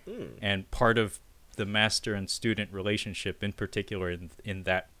decades, and part of the master and student relationship, in particular in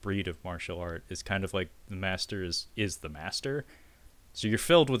that breed of martial art, is kind of like the master is the master. So you're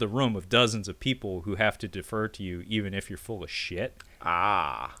filled with a room of dozens of people who have to defer to you even if you're full of shit.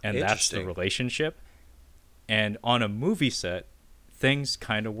 And that's the relationship. And on a movie set, things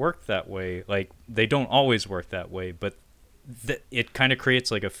kind of work that way. Like, they don't always work that way, but it kind of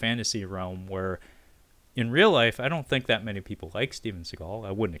creates like a fantasy realm where in real life, I don't think that many people like Steven Seagal.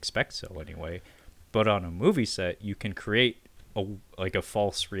 I wouldn't expect so anyway. But on a movie set, you can create a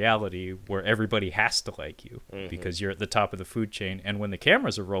false reality where everybody has to like you because you're at the top of the food chain. And when the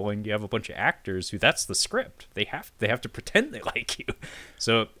cameras are rolling, you have a bunch of actors who that's the script. They have to pretend they like you.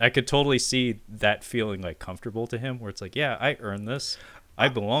 So I could totally see that feeling like comfortable to him, where it's like, yeah, I earned this. I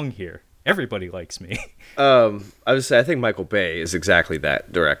belong here. Everybody likes me. I would say I think Michael Bay is exactly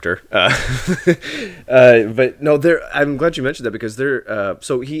that director. But no, I'm glad you mentioned that because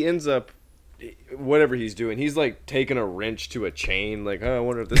so he ends up, whatever he's doing, he's like taking a wrench to a chain, like, oh, I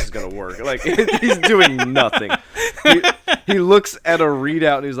wonder if this is gonna work. Like, he's doing nothing. He looks at a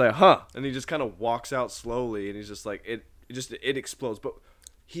readout and he's like, huh, and he just kind of walks out slowly, and he's just like, it explodes. But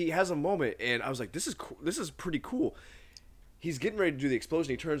he has a moment, and I was like, this is cool. This is pretty cool. He's getting ready to do the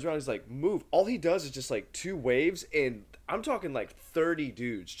explosion. He turns around. He's like, move. All he does is just like 2 waves. And I'm talking like 30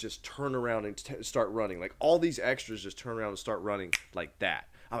 dudes just turn around and start running. Like, all these extras just turn around and start running like that.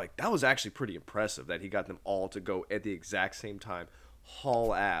 I'm like, that was actually pretty impressive that he got them all to go at the exact same time.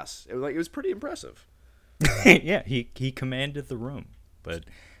 Haul ass. It was pretty impressive. Yeah, he commanded the room. But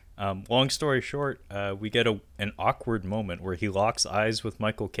long story short, we get an awkward moment where he locks eyes with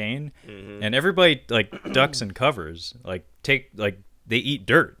Michael Caine, and everybody like ducks and covers, like they eat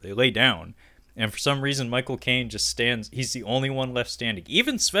dirt, they lay down, and for some reason Michael Caine just stands. He's the only one left standing.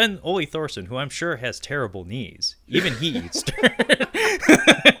 Even Sven Ole Thorsen, who I'm sure has terrible knees, even he eats dirt.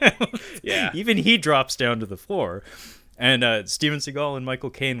 Yeah, even he drops down to the floor. And Steven Seagal and Michael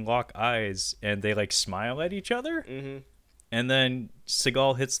Caine lock eyes, and they like smile at each other. And then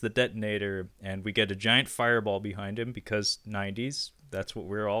Seagal hits the detonator, and we get a giant fireball behind him because 90s, that's what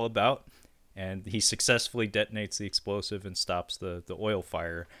we're all about. And he successfully detonates the explosive and stops the oil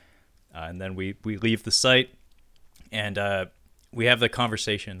fire. And then we leave the site, and we have the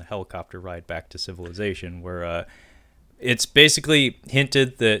conversation, the helicopter ride back to civilization, where it's basically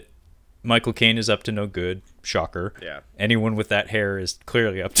hinted that Michael Caine is up to no good. Shocker. Yeah. Anyone with that hair is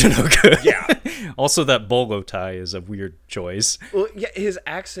clearly up to no good. Yeah. Also, that bolo tie is a weird choice. Well, yeah, his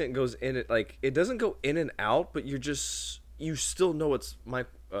accent goes in it, like, it doesn't go in and out, but you still know it's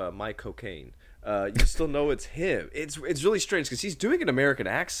my cocaine. You still know it's him. It's really strange because he's doing an American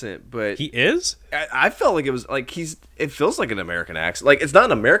accent, but He is? I felt like it was like it feels like an American accent. Like, it's not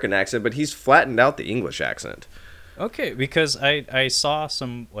an American accent, but he's flattened out the English accent. Okay, because I saw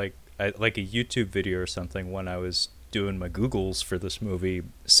some like a YouTube video or something when I was doing my Googles for this movie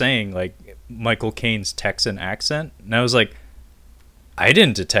saying like Michael Caine's Texan accent, and I was like, I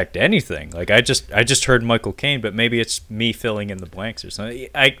didn't detect anything. Like, I just heard Michael Caine, but maybe it's me filling in the blanks or something.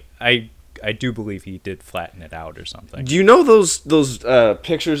 I do believe he did flatten it out or something. Do you know those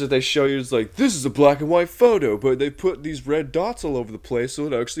pictures that they show you? It's like, this is a black and white photo, but they put these red dots all over the place so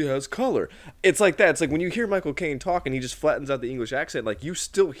it actually has color. It's like that. It's like when you hear Michael Caine talk and he just flattens out the English accent, like, you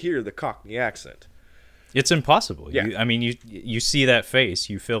still hear the Cockney accent. It's impossible. Yeah. You see that face,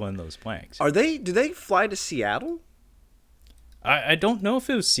 you fill in those blanks. Do they fly to Seattle? I don't know if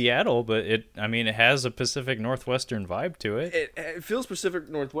it was Seattle, but it has a Pacific Northwestern vibe to it. It feels Pacific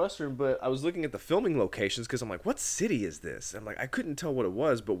Northwestern, but I was looking at the filming locations because I'm like, what city is this? I'm like, I couldn't tell what it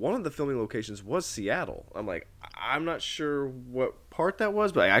was, but one of the filming locations was Seattle. I'm like, I'm not sure what part that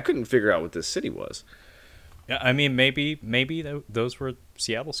was, but I couldn't figure out what this city was. Yeah, I mean, maybe those were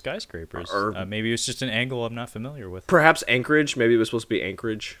Seattle skyscrapers. Or maybe it was just an angle I'm not familiar with. Perhaps Anchorage. Maybe it was supposed to be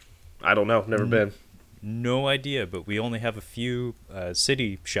Anchorage. I don't know. Never been. No idea, but we only have a few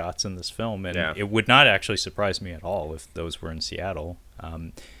city shots in this film, and Yeah. it would not actually surprise me at all if those were in Seattle.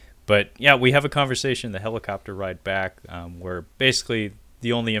 But yeah, we have a conversation, the helicopter ride back, where basically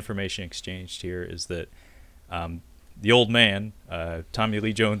the only information exchanged here is that the old man, Tommy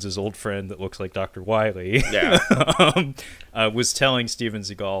Lee Jones's old friend that looks like Dr. Wily, was telling Steven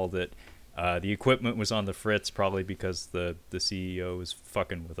Seagal that the equipment was on the fritz, probably because the CEO is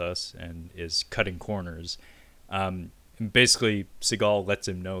fucking with us and is cutting corners. And basically, Seagal lets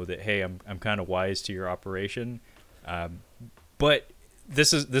him know that, hey, I'm kind of wise to your operation, but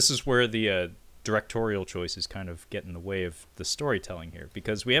this is where the directorial choices kind of get in the way of the storytelling here,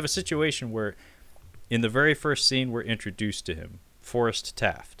 because we have a situation where in the very first scene we're introduced to him, Forrest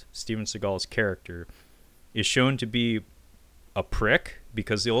Taft, Steven Seagal's character, is shown to be a prick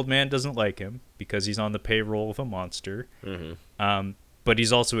because the old man doesn't like him because he's on the payroll of a monster. But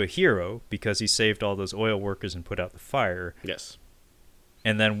he's also a hero because he saved all those oil workers and put out the fire. Yes.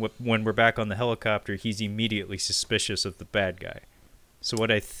 And then when we're back on the helicopter, he's immediately suspicious of the bad guy. So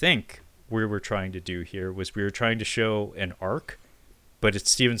what I think we were trying to do here was we were trying to show an arc but it's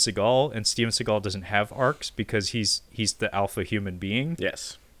Steven Seagal, and Steven Seagal doesn't have arcs because he's the alpha human being.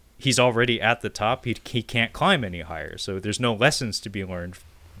 Yes. He's already at the top. He can't climb any higher, so there's no lessons to be learned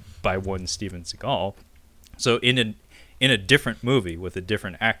by one Steven Seagal. So in a different movie with a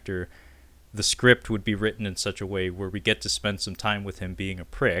different actor, the script would be written in such a way where we get to spend some time with him being a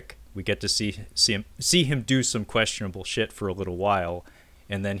prick. We get to see him do some questionable shit for a little while,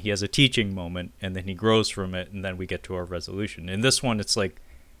 and then he has a teaching moment, and then he grows from it, and then we get to our resolution. In this one, it's like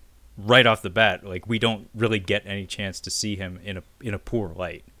right off the bat, like we don't really get any chance to see him in a poor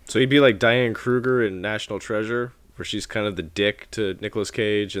light. So he'd be like Diane Kruger in National Treasure, where she's kind of the dick to Nicolas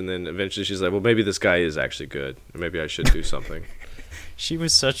Cage, and then eventually she's like, well, maybe this guy is actually good, or maybe I should do something. She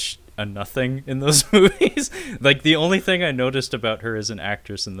was such a nothing in those movies. Like, the only thing I noticed about her as an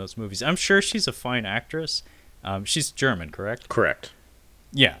actress in those movies, I'm sure she's a fine actress. She's German, correct? Correct.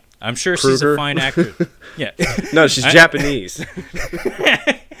 Yeah, I'm sure Kruger? she's a fine actress. Yeah. No, she's Japanese.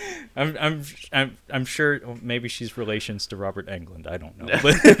 I'm sure maybe she's relations to Robert Englund. I don't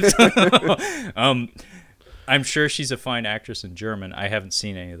know. I'm sure she's a fine actress in German. I haven't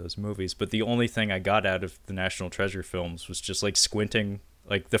seen any of those movies, but the only thing I got out of the National Treasure films was just like squinting.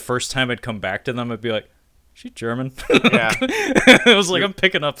 Like the first time I'd come back to them, I'd be like, she's German. Yeah. I was like, I'm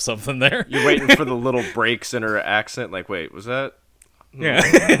picking up something there. You're waiting for the little breaks in her accent. Like, wait, was that? Yeah.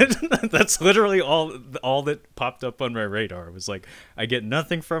 That's literally all that popped up on my radar. It was like, I get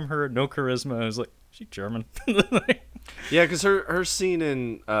nothing from her, no charisma. I was like, she's German. Yeah, because her scene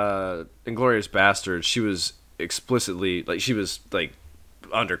in Inglourious Basterds, she was explicitly like she was like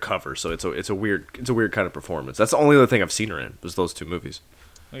undercover, so it's a weird kind of performance. That's the only other thing I've seen her in was those two movies.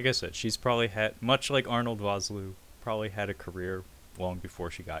 Like I said, she's probably had, much like Arnold Vosloo, probably had a career long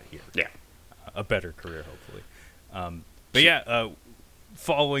before she got here. Yeah, a better career, hopefully. But yeah,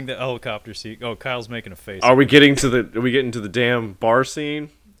 following the helicopter scene. Oh, Kyle's making a face. Are we getting to the damn bar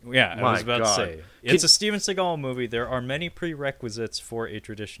scene? Yeah, I was about to say. Can- It's a Steven Seagal movie. There are many prerequisites for a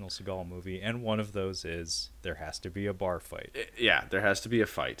traditional Seagal movie, and one of those is there has to be a bar fight. Yeah, there has to be a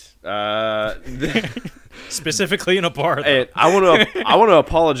fight. Specifically in a bar, though. And I want to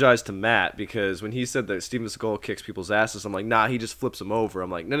apologize to Matt, because when he said that Steven Seagal kicks people's asses, I'm like, nah, he just flips them over. I'm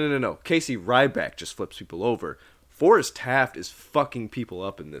like, no. Casey Ryback just flips people over. Forrest Taft is fucking people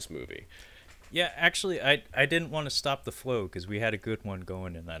up in this movie. Yeah, actually, I didn't want to stop the flow because we had a good one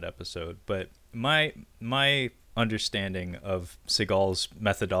going in that episode. But my understanding of Seagal's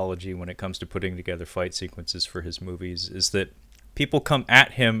methodology when it comes to putting together fight sequences for his movies is that people come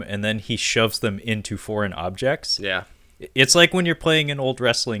at him and then he shoves them into foreign objects. Yeah. It's like when you're playing an old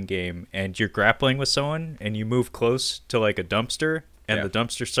wrestling game and you're grappling with someone and you move close to like a dumpster and the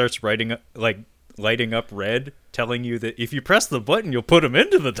dumpster starts lighting up red, telling you that if you press the button, you'll put him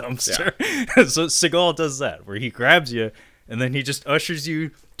into the dumpster. Yeah. So Seagal does that, where he grabs you, and then he just ushers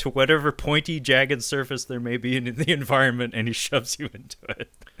you to whatever pointy, jagged surface there may be in the environment, and he shoves you into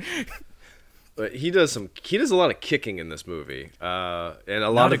it. But he does a lot of kicking in this movie, and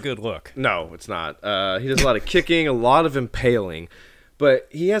Not a good look. No, it's not. He does a lot of kicking, a lot of impaling. But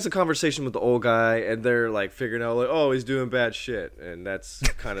he has a conversation with the old guy, and they're like figuring out, like, oh, he's doing bad shit, and that's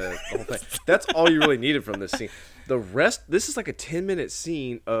kind of the whole thing. That's all you really needed from this scene. The rest, this is like a 10-minute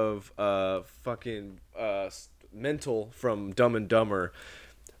scene of fucking Mental from Dumb and Dumber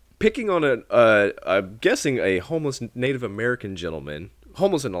picking on I'm guessing a homeless Native American gentleman.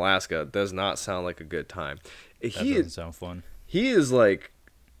 Homeless in Alaska does not sound like a good time. That doesn't sound fun. He is like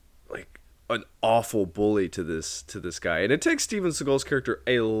an awful bully to this guy, and it takes Steven Seagal's character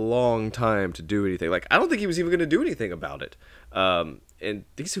a long time to do anything. Like, I don't think he was even going to do anything about it, and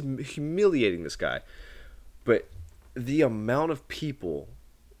he's humiliating this guy. But the amount of people,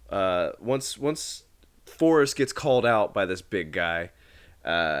 once Forrest gets called out by this big guy,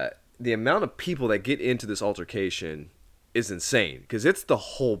 the amount of people that get into this altercation is insane, because it's the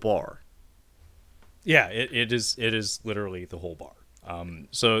whole bar. Yeah, it is literally the whole bar.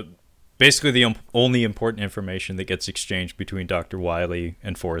 So basically, the only important information that gets exchanged between Dr. Wiley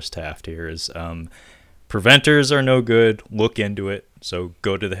and Forrest Taft here is preventers are no good. Look into it. So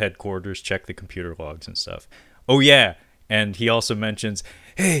go to the headquarters, check the computer logs and stuff. Oh, yeah. And he also mentions,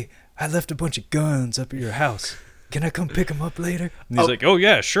 hey, I left a bunch of guns up at your house. Can I come pick them up later? And he's like, oh,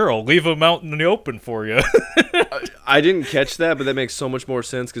 yeah, sure. I'll leave them out in the open for you. I didn't catch that, but that makes so much more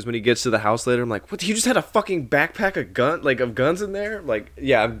sense, because when he gets to the house later, I'm like, what? You just had a fucking backpack of guns in there? Like,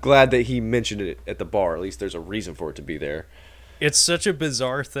 yeah, I'm glad that he mentioned it at the bar. At least there's a reason for it to be there. It's such a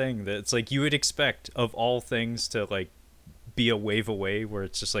bizarre thing that it's like you would expect, of all things, to like be a wave away where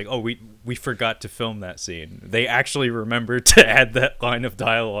it's just like, oh, we forgot to film that scene. They actually remembered to add that line of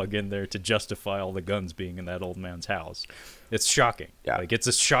dialogue in there to justify all the guns being in that old man's house. It's shocking. Yeah. Like, it's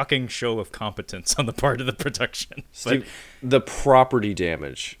a shocking show of competence on the part of the production. Steve, the property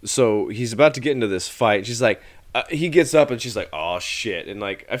damage. So he's about to get into this fight. She's like, he gets up and she's like, oh shit. And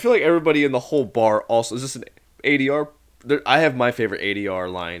like, I feel like everybody in the whole bar also, is this an ADR? I have my favorite ADR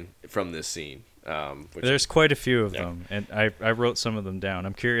line from this scene. There's quite a few of them, and I wrote some of them down.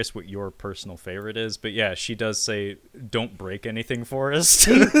 I'm curious what your personal favorite is, but yeah, she does say, "Don't break anything for us."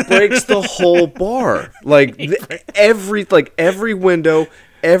 He breaks the whole bar, like every window,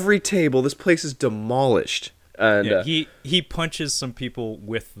 every table. This place is demolished. And yeah, he punches some people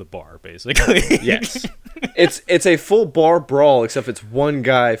with the bar, basically. Yes, it's a full bar brawl, except it's one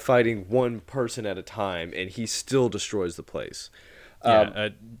guy fighting one person at a time, and he still destroys the place. Yeah,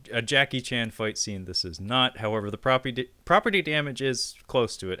 a Jackie Chan fight scene this is not. However, the property damage is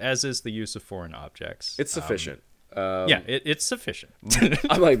close to it, as is the use of foreign objects. It's sufficient. Yeah, it's sufficient.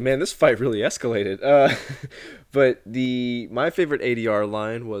 I'm like, man, this fight really escalated. But my favorite ADR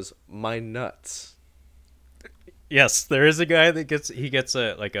line was "my nuts." Yes, there is a guy that gets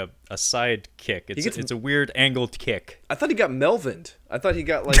a side kick. It's a weird angled kick. I thought he got Melvined. I thought he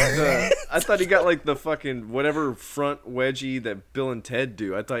got like the fucking whatever front wedgie that Bill and Ted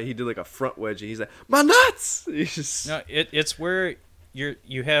do. I thought he did like a front wedgie. He's like, my nuts. No, it's where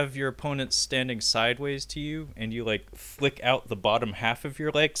you have your opponent standing sideways to you, and you like flick out the bottom half of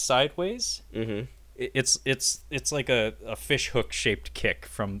your leg sideways. Mm-hmm. It's like a fish hook shaped kick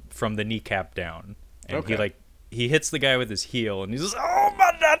from the kneecap down, and Okay. he hits the guy with his heel, and he's just, oh,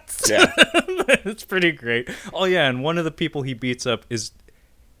 my nuts! Yeah. It's pretty great. Oh, yeah, and one of the people he beats up is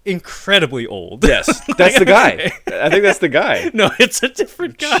incredibly old. Yes, that's the guy. I think that's the guy. No, it's a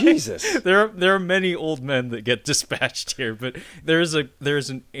different guy. Jesus. There are many old men that get dispatched here, but there's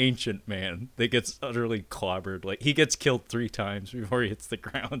an ancient man that gets utterly clobbered. Like, he gets killed 3 times before he hits the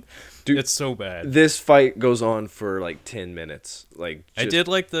ground. Dude, it's so bad. This fight goes on for like 10 minutes. Like I did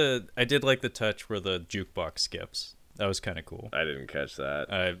like the touch where the jukebox skips. That was kind of cool. I didn't catch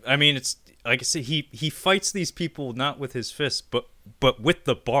that. I mean, it's like I say, he fights these people not with his fists, but with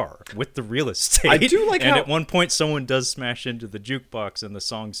the bar, with the real estate. I do like and how at one point someone does smash into the jukebox and the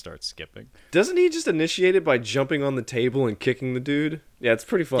song starts skipping. Doesn't he just initiate it by jumping on the table and kicking the dude? Yeah, it's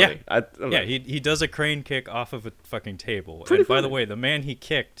pretty funny. Yeah, he does a crane kick off of a fucking table. Pretty and by the funny. way, the man he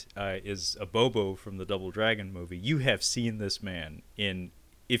kicked is a Bobo from the Double Dragon movie. You have seen this man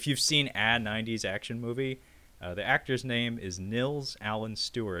if you've seen a 90s action movie. The actor's name is Nils Allen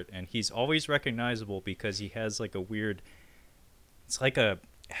Stewart, and he's always recognizable because he has like a weird. It's like a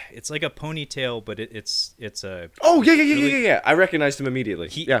ponytail, but it's a. Oh yeah. I recognized him immediately.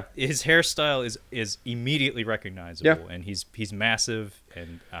 His hairstyle is immediately recognizable, and he's massive,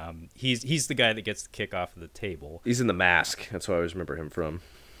 and he's the guy that gets the kick off of the table. He's in The Mask. That's what I always remember him from.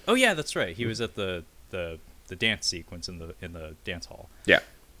 Oh yeah, that's right. He was at the dance sequence in the dance hall. Yeah.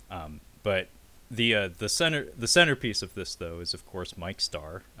 But the centerpiece of this though is of course Mike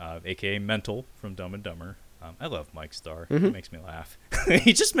Starr, aka Mental from Dumb and Dumber. I love Mike Starr. Mm-hmm. He makes me laugh.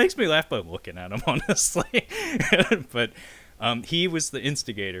 He just makes me laugh by looking at him, honestly. But he was the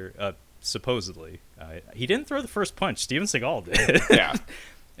instigator, supposedly. He didn't throw the first punch. Steven Seagal did. Yeah.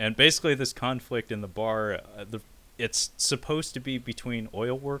 And basically this conflict in the bar, it's supposed to be between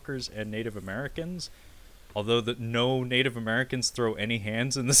oil workers and Native Americans, although no Native Americans throw any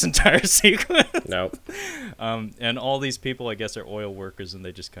hands in this entire sequence. No. And all these people, I guess, are oil workers, and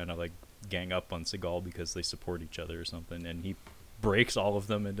they just kind of like gang up on Seagal because they support each other or something. And he breaks all of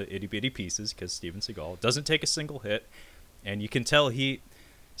them into itty bitty pieces because Steven Seagal doesn't take a single hit. And you can tell Steven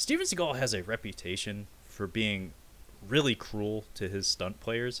Seagal has a reputation for being really cruel to his stunt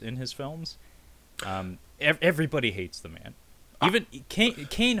players in his films. Everybody hates the man. Even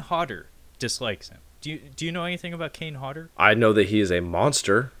Kane Hodder dislikes him. Do you know anything about Kane Hodder? I know that he is a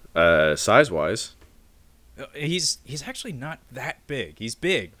monster, size-wise. He's actually not that big. He's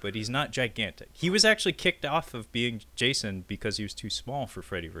big, but he's not gigantic. He was actually kicked off of being Jason because he was too small for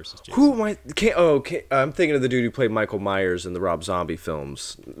Freddy vs. Jason. Who am I? I'm thinking of the dude who played Michael Myers in the Rob Zombie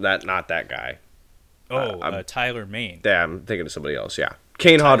films. Not that guy. Tyler Mane. Yeah, I'm thinking of somebody else. Yeah,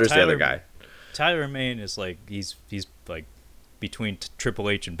 Kane Hodder's the other guy. Tyler Mane is like he's like between Triple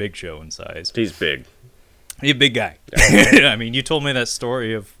H and Big Show in size. He's big. He's a big guy. Yeah. I mean, you told me that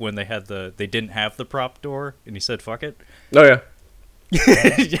story of when they didn't have the prop door, and he said, "Fuck it." Oh yeah.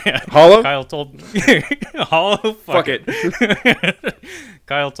 Yeah. Hollow? Kyle told Hollow. Fuck it.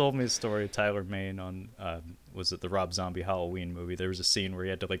 Kyle told me the story of Tyler Mane on was it the Rob Zombie Halloween movie? There was a scene where he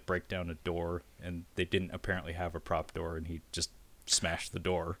had to like break down a door, and they didn't apparently have a prop door, and he just smashed the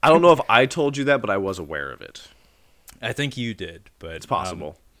door. I don't know if I told you that, but I was aware of it. I think you did, but It's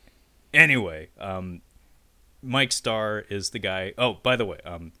possible. Anyway, Mike Starr is the guy. Oh, by the way,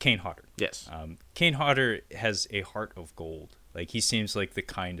 Kane Hodder. Yes. Kane Hodder has a heart of gold. Like, he seems like the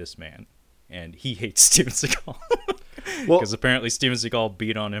kindest man, and he hates Steven Seagal. Well, Because apparently Steven Seagal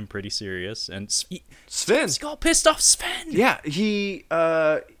beat on him pretty serious, and Sven. Seagal pissed off Sven. Yeah, he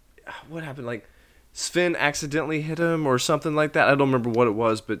what happened? Like Sven accidentally hit him or something like that. I don't remember what it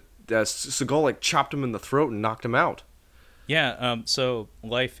was, but Seagal like chopped him in the throat and knocked him out. Yeah. So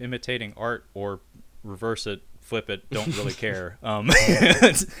life imitating art, or reverse it, flip it, don't really care.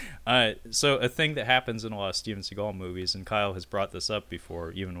 So a thing that happens in a lot of Steven Seagal movies, and Kyle has brought this up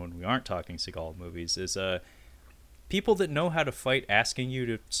before, even when we aren't talking Seagal movies, is people that know how to fight asking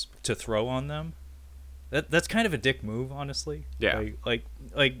you to throw on them. That's kind of a dick move, honestly. Yeah. Like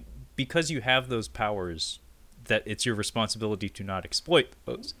because you have those powers, that it's your responsibility to not exploit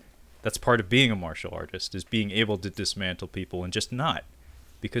those. That's part of being a martial artist, is being able to dismantle people and just not.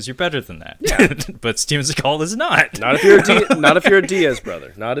 Because you're better than that. Yeah. But Steven Seagal is not. Not if you're not if you're a Diaz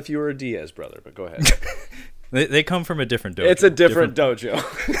brother. Not if you were a Diaz brother. But go ahead. They come from a different dojo. It's a different dojo.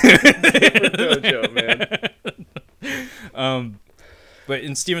 Different dojo, man. But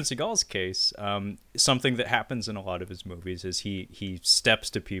in Steven Seagal's case, something that happens in a lot of his movies is he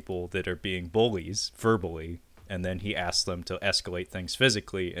steps to people that are being bullies verbally, and then he asks them to escalate things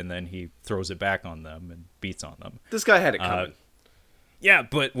physically, and then he throws it back on them and beats on them. This guy had it coming. Yeah,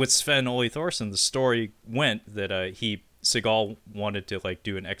 but with Sven Ole Thorsen, the story went that Seagal wanted to like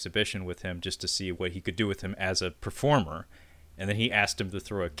do an exhibition with him just to see what he could do with him as a performer, and then he asked him to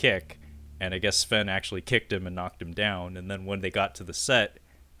throw a kick, and I guess Sven actually kicked him and knocked him down, and then when they got to the set,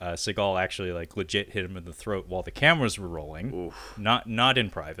 Seagal actually like legit hit him in the throat while the cameras were rolling. Oof. Not in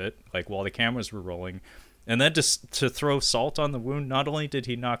private, like while the cameras were rolling. And then just to throw salt on the wound, not only did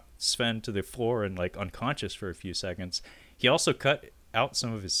he knock Sven to the floor and like unconscious for a few seconds, he also cut out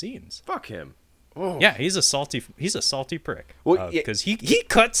some of his scenes. Fuck him. Oh. Yeah, he's a salty prick. Well, because he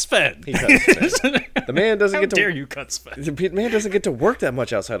cut Sven. He cuts Sven. The man doesn't How get to. dare you cut Sven? The man doesn't get to work that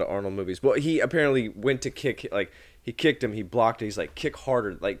much outside of Arnold movies. Well, he apparently went to kick, like, he kicked him, he blocked it, he's like, kick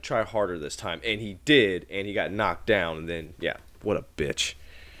harder, like, try harder this time. And he did, and he got knocked down, and then, yeah, what a bitch.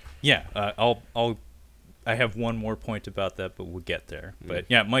 Yeah, I have one more point about that, but we'll get there. But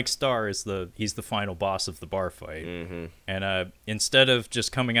yeah, Mike Starr is he's the final boss of the bar fight. Mm-hmm. And instead of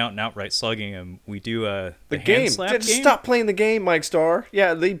just coming out and outright slugging him, we do the game. hand slap Just game. stop playing the game, Mike Starr.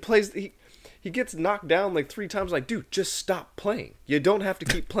 Yeah, he gets knocked down like 3 times. Like, dude, just stop playing. You don't have to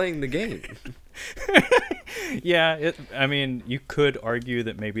keep playing the game. Yeah, I mean, you could argue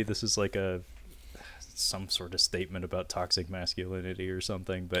that maybe this is like some sort of statement about toxic masculinity or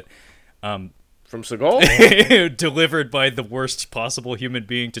something, but From Seagal? delivered by the worst possible human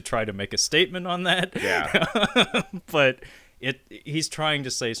being to try to make a statement on that. Yeah. But he's trying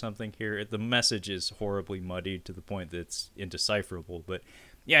to say something here. The message is horribly muddied to the point that it's indecipherable. But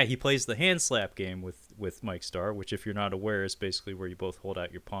yeah, he plays the hand slap game with Mike Starr, which, if you're not aware, is basically where you both hold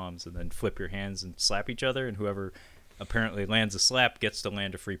out your palms and then flip your hands and slap each other, and whoever apparently lands a slap gets to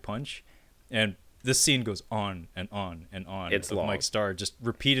land a free punch. And this scene goes on and on and on. It's of long. Mike Starr just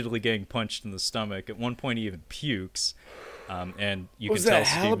repeatedly getting punched in the stomach. At one point, he even pukes. And you Was can that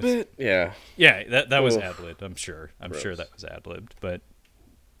tell halibut? Yeah. Yeah, that was Oof. ad-libbed, I'm sure. I'm Gross. sure that was ad-libbed. But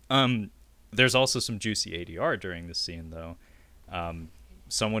there's also some juicy ADR during this scene, though.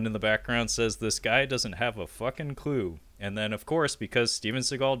 Someone in the background says, "This guy doesn't have a fucking clue." And then, of course, because Steven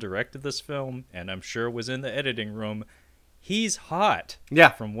Seagal directed this film, and I'm sure was in the editing room, he's hot. Yeah.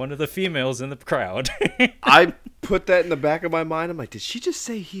 From one of the females in the crowd. I put that in the back of my mind. I'm like, did she just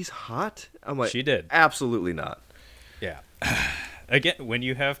say he's hot? I'm like, She did. Absolutely not. Yeah. Again, when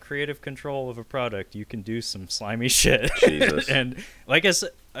you have creative control of a product, you can do some slimy shit. Jesus. And like I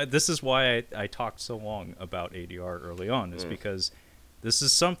said, this is why I talked so long about ADR early on, is because this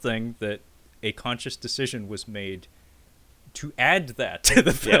is something that a conscious decision was made to add that to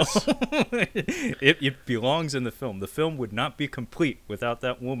the film. Yes. It belongs in the film. The film would not be complete without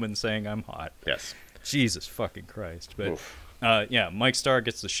that woman saying, "I'm hot." Yes. Jesus fucking Christ. But yeah, Mike Starr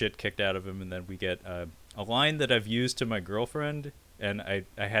gets the shit kicked out of him, and then we get a line that I've used to my girlfriend, and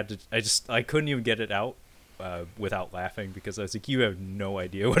I couldn't even get it out without laughing, because I was like, you have no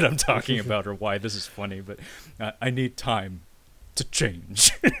idea what I'm talking about or why this is funny, but I need time to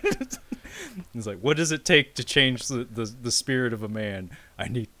change. It's like, what does it take to change the spirit of a man? I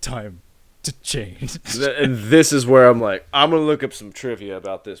need time to change. And this is where I'm like, I'm gonna look up some trivia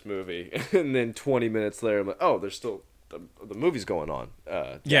about this movie, and then 20 minutes later, I'm like, oh, there's still the movie's going on.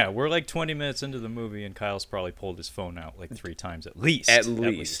 Yeah, we're like 20 minutes into the movie, and Kyle's probably pulled his phone out like 3 times at least. At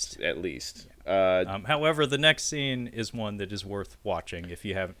least. However, the next scene is one that is worth watching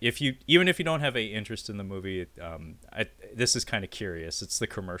even if you don't have a interest in the movie. This is kind of curious. It's the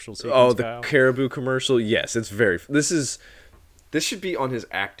commercial sequence. Oh, the Kyle. Caribou commercial. Yes, it's very. This should be on his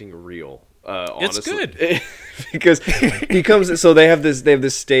acting reel. It's Honestly. good because he comes. So they have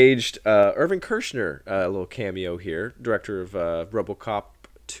this staged Irvin Kershner little cameo here, director of RoboCop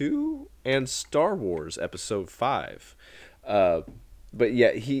 2 and Star Wars Episode 5. But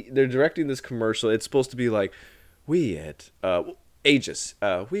yeah, they're directing this commercial. It's supposed to be like, we at Aegis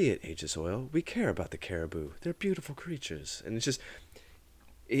Oil, we care about the caribou. They're beautiful creatures, and it's just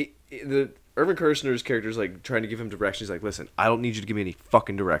the Irvin Kershner's character is like trying to give him direction. He's like, listen, I don't need you to give me any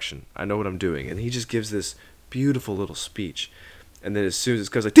fucking direction. I know what I'm doing. And he just gives this beautiful little speech. And then as soon as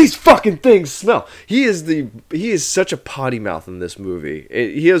it goes like, these fucking things smell. He is such a potty mouth in this movie.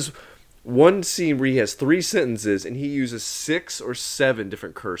 He has one scene where he has 3 sentences and he uses 6 or 7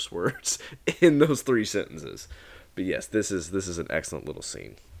 different curse words in those 3 sentences. But yes, this is an excellent little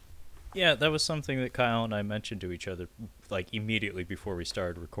scene. Yeah, that was something that Kyle and I mentioned to each other like immediately before we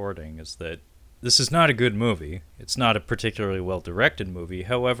started recording, is that this is not a good movie. It's not a particularly well-directed movie.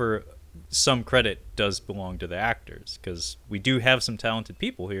 However, some credit does belong to the actors, because we do have some talented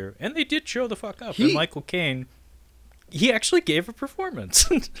people here, and they did show the fuck up. And Michael Caine, he actually gave a performance.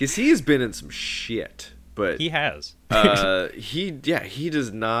 Because he has been in some shit, but he has. he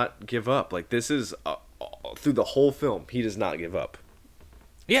does not give up. Like, this is through the whole film, he does not give up.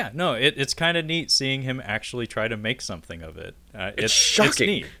 Yeah, no, it's kind of neat seeing him actually try to make something of it. It's shocking. It's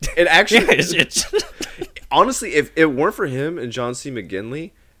neat. It actually, it's honestly, if it weren't for him and John C.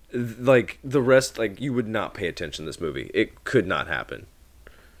 McGinley, like the rest, like you would not pay attention to this movie. It could not happen.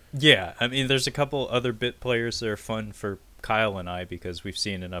 Yeah, I mean, there's a couple other bit players that are fun for Kyle and I, because we've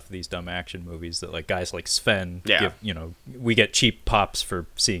seen enough of these dumb action movies that like guys like Sven, we get cheap pops for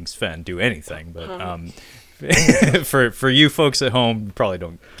seeing Sven do anything, but for you folks at home, you probably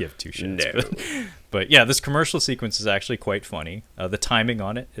don't give 2 shits. No. But yeah, this commercial sequence is actually quite funny. The timing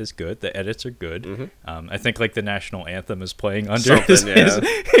on it is good. The edits are good. Mm-hmm. I think like the national anthem is playing under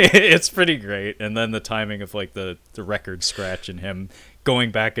it's pretty great. And then the timing of like the record scratch and him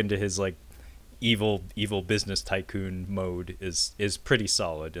going back into his like evil business tycoon mode is pretty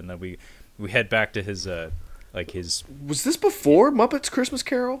solid. And then we head back to his Was this before Muppets Christmas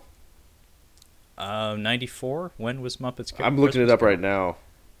Carol? 94. When was Muppets? I'm looking it up right now.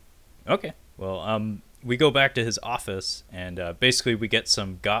 Okay. Well, we go back to his office, and basically we get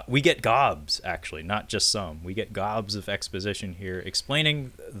we get gobs, actually, not just some. We get gobs of exposition here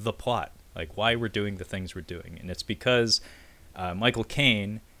explaining the plot, like why we're doing the things we're doing. And it's because Michael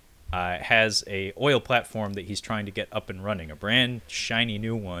Caine has a oil platform that he's trying to get up and running, a brand shiny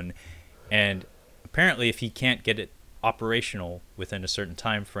new one. And apparently if he can't get it operational within a certain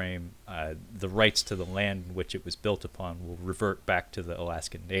time frame, the rights to the land in which it was built upon will revert back to the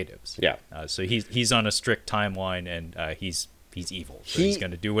Alaskan natives. Yeah. So he's on a strict timeline, and he's evil. So he's going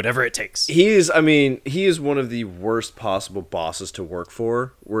to do whatever it takes. He is one of the worst possible bosses to work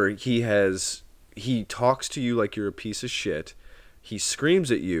for, where he talks to you like you're a piece of shit. He screams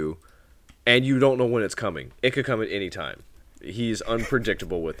at you, and you don't know when it's coming. It could come at any time. He's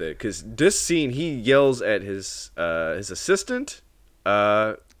unpredictable with it, because this scene, he yells at his assistant,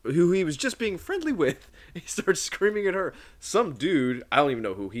 who he was just being friendly with. He starts screaming at her. Some dude, I don't even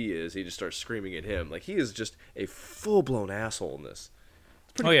know who he is. He just starts screaming at him. Like, he is just a full-blown asshole in this.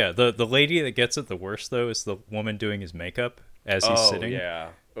 Oh yeah, the lady that gets it the worst though is the woman doing his makeup as he's sitting. Yeah.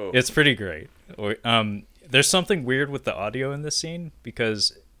 Oh. It's pretty great. There's something weird with the audio in this scene,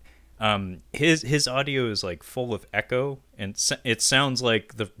 because his audio is like full of echo, and it sounds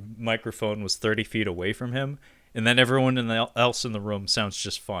like the microphone was 30 feet away from him, and then everyone else in the room sounds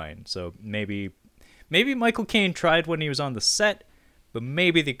just fine. So maybe Michael Caine tried when he was on the set, but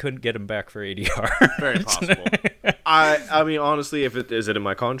maybe they couldn't get him back for ADR. Very possible. I mean, honestly, is it in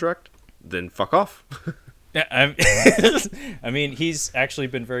my contract? Then fuck off. Yeah, I mean, he's actually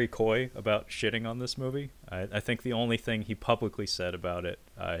been very coy about shitting on this movie. I think the only thing he publicly said about it,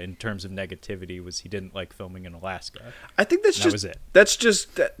 in terms of negativity, was he didn't like filming in Alaska. I think that was it. That's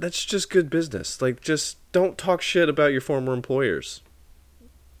just good business. Like, just don't talk shit about your former employers.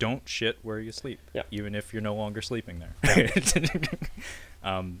 Don't shit where you sleep, even if you're no longer sleeping there.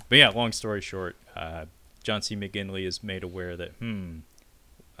 Yeah. But yeah, long story short, John C. McGinley is made aware that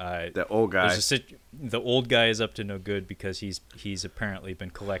That old guy. The old guy is up to no good because he's apparently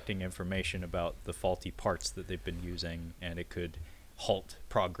been collecting information about the faulty parts that they've been using, and it could halt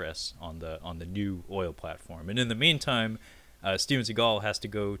progress on the new oil platform. And in the meantime, Steven Seagal has to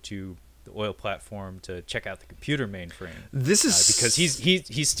go to the oil platform to check out the computer mainframe. This is because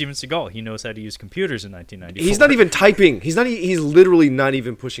he's Steven Seagal. He knows how to use computers in 1994. He's not even typing. He's literally not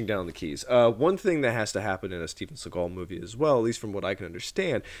even pushing down the keys. One thing that has to happen in a Steven Seagal movie as well, at least from what I can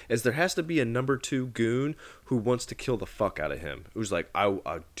understand, is there has to be a number 2 goon who wants to kill the fuck out of him. Who's like,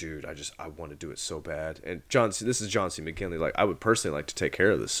 dude, I want to do it so bad. And this is John C. McGinley. Like, I would personally like to take care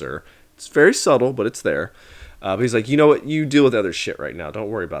of this, sir. It's very subtle, but it's there. But he's like, you know what? You deal with other shit right now. Don't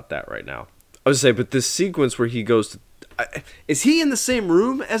worry about that right now. I was saying, but this sequence where he goes to... is he in the same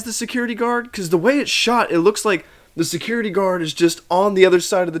room as the security guard? Because the way it's shot, it looks like the security guard is just on the other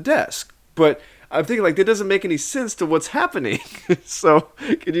side of the desk. But I'm thinking, like, that doesn't make any sense to what's happening. So,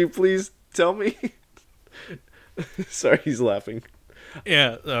 can you please tell me? Sorry, he's laughing.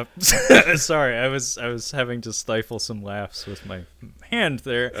 Yeah, sorry. I was having to stifle some laughs with my hand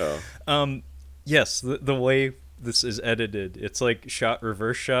there. Oh. Yes, the way this is edited, it's like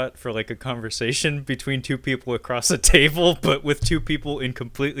reverse shot for like a conversation between 2 people across a table, but with 2 people in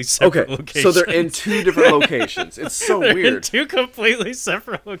completely separate locations. So they're in 2 different locations. It's so they're weird. In 2 completely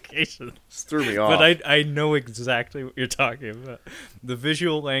separate locations. This threw me off. But I know exactly what you're talking about. The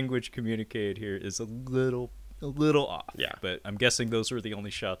visual language communicated here is a little off. Yeah. But I'm guessing those were the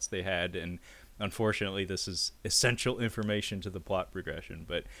only shots they had, and unfortunately this is essential information to the plot progression.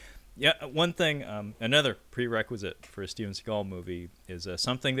 But yeah, one thing, another prerequisite for a Steven Seagal movie is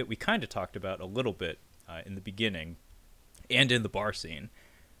something that we kind of talked about a little bit in the beginning and in the bar scene,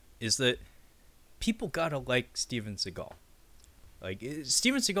 is that people gotta like Steven Seagal. Like,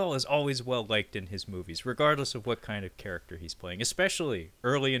 Steven Seagal is always well liked in his movies, regardless of what kind of character he's playing, especially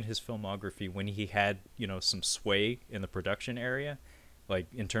early in his filmography when he had, some sway in the production area, like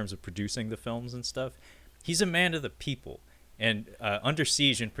in terms of producing the films and stuff. He's a man of the people. And Under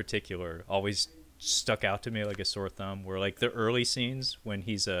Siege in particular always stuck out to me like a sore thumb, where like the early scenes when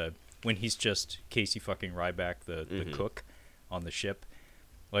he's just Casey fucking Ryback, the cook on the ship,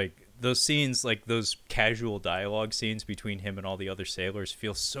 like those scenes, like those casual dialogue scenes between him and all the other sailors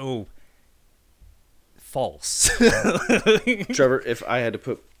feel so false. Trevor, if I had to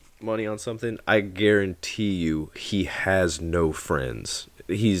put money on something, I guarantee you he has no friends.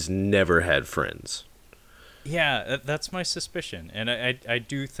 He's never had friends. Yeah, that's my suspicion, and I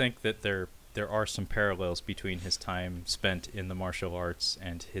do think that there are some parallels between his time spent in the martial arts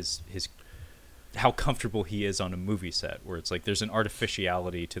and his how comfortable he is on a movie set, where it's like there's an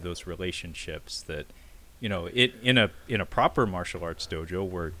artificiality to those relationships that, it in a proper martial arts dojo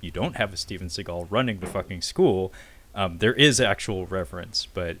where you don't have a Steven Seagal running the fucking school, there is actual reverence,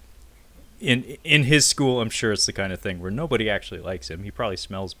 but in his school, I'm sure it's the kind of thing where nobody actually likes him. He probably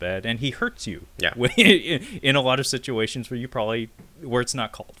smells bad, and he hurts you. Yeah. In a lot of situations where it's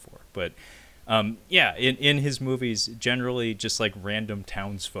not called for. But in his movies, generally just like random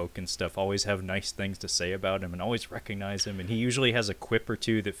townsfolk and stuff always have nice things to say about him and always recognize him. And he usually has a quip or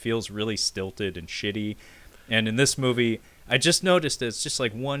two that feels really stilted and shitty. And in this movie, I just noticed it's just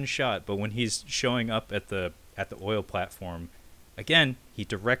like one shot, but when he's showing up at the oil platform. Again, he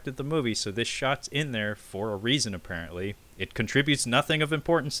directed the movie, so this shot's in there for a reason, apparently. It contributes nothing of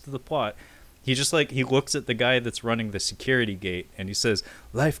importance to the plot. He just, he looks at the guy that's running the security gate, and he says,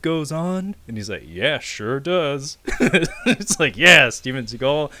 "Life goes on?" And he's like, "Yeah, sure does." It's like, yeah, Steven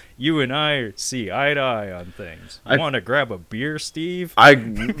Seagal, you and I see eye to eye on things. You want to grab a beer, Steve?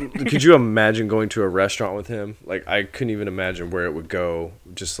 Could you imagine going to a restaurant with him? Like, I couldn't even imagine where it would go.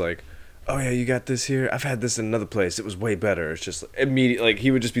 Just like, "Oh yeah, you got this here. I've had this in another place. It was way better." It's just immediate. Like, he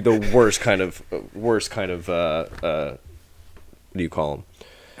would just be the worst kind of what do you call him?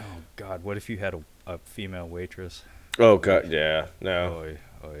 Oh God, what if you had a female waitress? Oh God, yeah, no,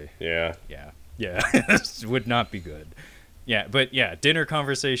 Oy. yeah. This would not be good. Yeah, but yeah, dinner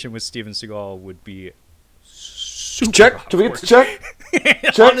conversation with Steven Seagal would be super Check. awkward. Can we get the check?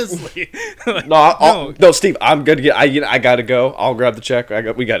 Check? Honestly, No, Steve, I'm gonna get. I gotta go. I'll grab the check.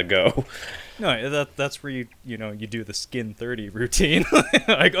 We gotta go. No, that's where you do the Skin 30 routine.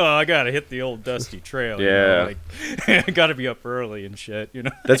 Like, oh, I gotta hit the old dusty trail. Yeah, I gotta be up early and shit.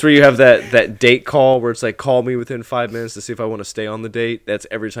 That's where you have that date call where it's like, call me within 5 minutes to see if I want to stay on the date. That's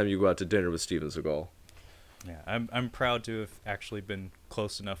every time you go out to dinner with Steven Seagal. Yeah, I'm proud to have actually been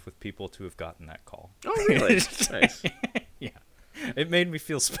close enough with people to have gotten that call. Oh, really? Nice. Yeah, it made me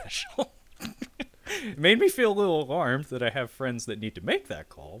feel special. It made me feel a little alarmed that I have friends that need to make that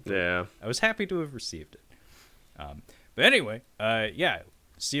call. Yeah. I was happy to have received it. But anyway,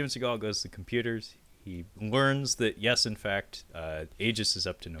 Steven Seagal goes to the computers. He learns that yes, in fact, Aegis is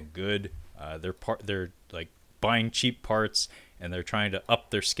up to no good. They're like buying cheap parts, and they're trying to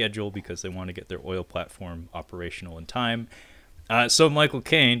up their schedule because they want to get their oil platform operational in time. So Michael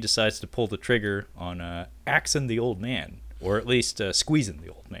Caine decides to pull the trigger on axing the old man, or at least squeezing the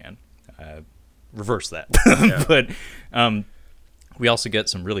old man. Reverse that. Yeah. But we also get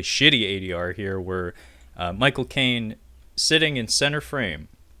some really shitty ADR here where Michael Caine, sitting in center frame,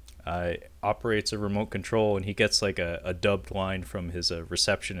 operates a remote control, and he gets like a dubbed line from his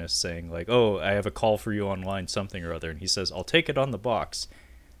receptionist saying like, "Oh, I have a call for you on line something or other," and he says, "I'll take it on the box."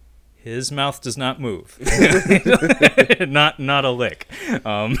 His mouth does not move. not a lick.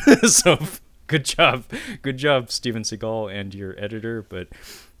 So good job, Steven Seagal and your editor. But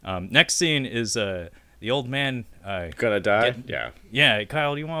next scene is the old man Gonna die? Yeah,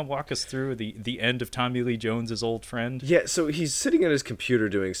 Kyle, do you want to walk us through the end of Tommy Lee Jones's old friend? Yeah, so he's sitting at his computer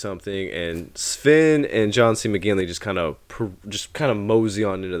doing something, and Sven and John C. McGinley just kind of mosey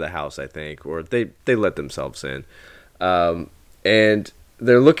on into the house, I think, or they let themselves in, and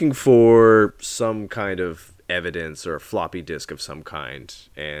they're looking for some kind of evidence or a floppy disk of some kind,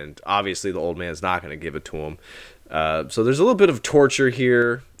 and obviously the old man's not going to give it to him. So there's a little bit of torture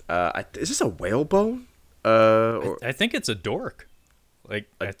here. Is this a whalebone? I think it's a dork. Like,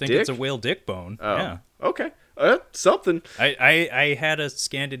 I think it's a whale dick bone. Oh, yeah. Okay. Something. I had a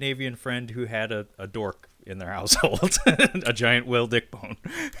Scandinavian friend who had a dork in their household, a giant whale dick bone.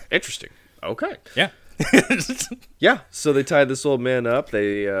 Interesting. Okay. Yeah. Yeah. So they tied this old man up.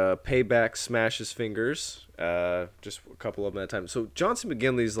 They Payback smash his fingers. Just a couple of them at a time. So John C.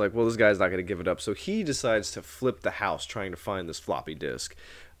 McGinley's like, well, this guy's not going to give it up. So he decides to flip the house trying to find this floppy disk.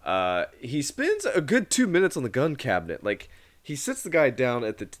 He spends a good 2 minutes on the gun cabinet. Like, he sits the guy down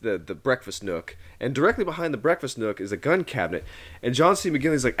at the breakfast nook, and directly behind the breakfast nook is a gun cabinet. And John C.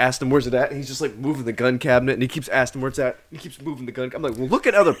 McGinley's like, asked him, where's it at? And he's just like moving the gun cabinet, and he keeps asking him where it's at. And he keeps moving the gun. I'm like, well, look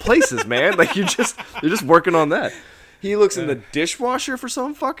at other places, man. Like, you're just working on that. He looks in the dishwasher for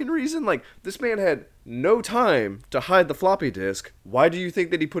some fucking reason. Like, this man had no time to hide the floppy disk. Why do you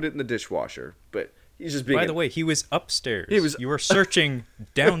think that he put it in the dishwasher? But he's just being. By the way, he was upstairs. You were searching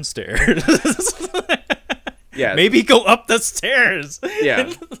downstairs. Yeah. Maybe go up the stairs.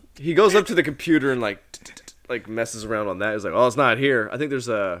 Yeah. He goes up to the computer and like messes around on that. He's like, oh, it's not here. I think there's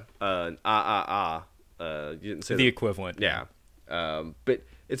an you didn't say the equivalent. Yeah. But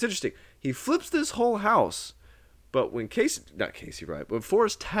it's interesting. He flips this whole house, but when when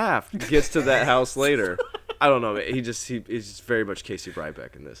Forrest Taft gets to that house later, I don't know. He's just very much Casey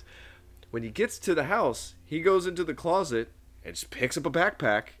Ryback in this. When he gets to the house, he goes into the closet and just picks up a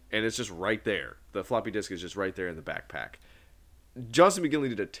backpack, and it's just right there. The floppy disk is just right there in the backpack. John C. McGinley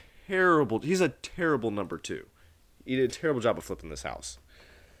he's a terrible number two. He did a terrible job of flipping this house.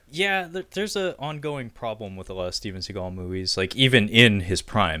 Yeah, there's an ongoing problem with a lot of Steven Seagal movies, like even in his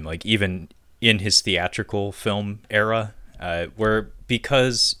prime, like even in his theatrical film era, where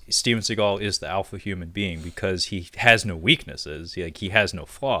because Steven Seagal is the alpha human being, because he has no weaknesses, he has no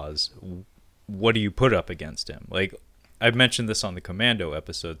flaws, what do you put up against him? Like, I've mentioned this on the Commando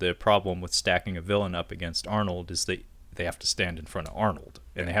episode. The problem with stacking a villain up against Arnold is that they have to stand in front of Arnold,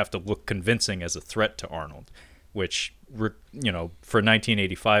 and they have to look convincing as a threat to Arnold, which, for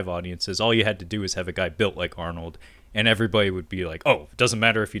 1985 audiences, all you had to do is have a guy built like Arnold, and everybody would be like, oh, it doesn't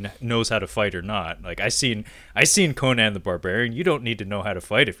matter if he knows how to fight or not. Like, I seen Conan the Barbarian. You don't need to know how to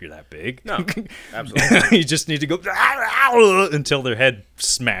fight if you're that big. No, absolutely. You just need to go until their head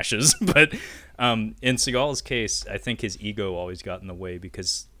smashes. But in Seagal's case, I think his ego always got in the way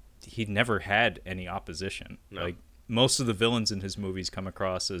because he never had any opposition. No. Like, most of the villains in his movies come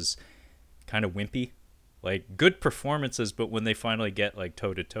across as kind of wimpy. Like, good performances, but when they finally get like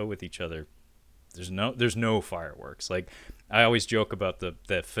toe to toe with each other, there's no fireworks. Like, I always joke about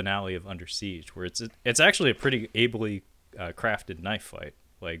the finale of Under Siege, where it's actually a pretty ably crafted knife fight.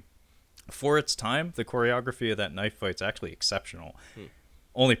 Like, for its time, the choreography of that knife fight's actually exceptional.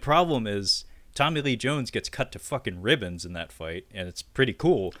 Only problem is Tommy Lee Jones gets cut to fucking ribbons in that fight, and it's pretty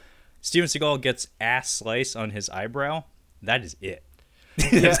cool. Steven Seagal gets ass slice on his eyebrow. That is it.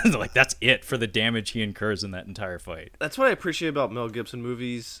 Yeah. Like, that's it for the damage he incurs in that entire fight. That's what I appreciate about Mel Gibson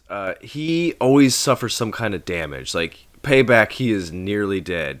movies. He always suffers some kind of damage. Like, Payback, he is nearly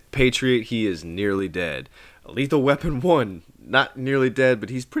dead. Patriot, he is nearly dead. Lethal Weapon 1, not nearly dead, but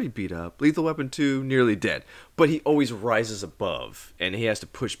he's pretty beat up. Lethal Weapon 2, nearly dead. But he always rises above, and he has to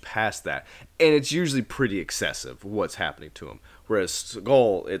push past that. And it's usually pretty excessive, what's happening to him. Whereas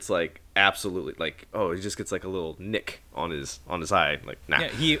Skull, it's like absolutely like, oh, he just gets like a little nick on his eye. Like, nah. Yeah,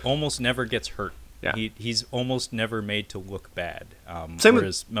 he almost never gets hurt. Yeah. He's almost never made to look bad. Same with-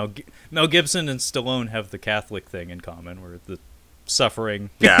 whereas Mel Gibson and Stallone have the Catholic thing in common, where the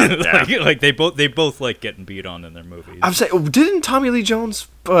suffering. Yeah, like they both like getting beat on in their movies. I'm saying, didn't Tommy Lee Jones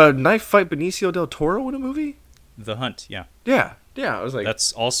knife fight Benicio del Toro in a movie? The Hunt, yeah. Yeah, I was like,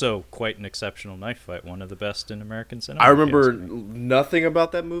 That's also quite an exceptional knife fight, one of the best in American cinema. I remember nothing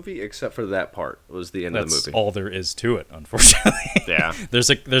about that movie except for that part. Was the end of the That's movie. all there is to it, unfortunately. Yeah. There's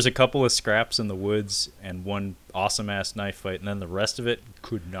a couple of scraps in the woods and one awesome ass knife fight, and then the rest of it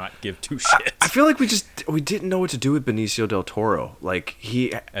could not give two shits. I feel like we didn't know what to do with Benicio del Toro. Like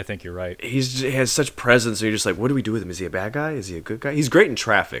I think you're right. he has such presence, and you're just like, what do we do with him? Is he a bad guy? Is he a good guy? He's great in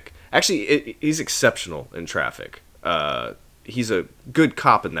Traffic. Actually, he's exceptional in Traffic. He's a good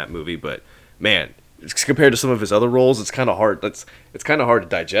cop in that movie, but man, compared to some of his other roles, it's kind of hard. It's kind of hard to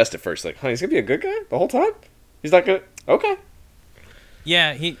digest at first. Like, he's gonna be a good guy the whole time. He's not gonna. Okay.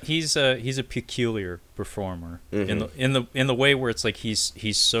 Yeah, he's a peculiar performer in the way where it's like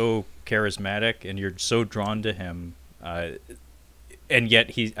he's so charismatic and you're so drawn to him, and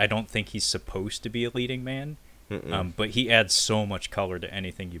yet I don't think he's supposed to be a leading man. But he adds so much color to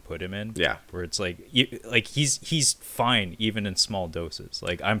anything you put him in. Yeah. Where it's like he's fine even in small doses.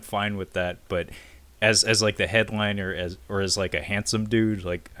 Like I'm fine with that, but as like the headliner as like a handsome dude,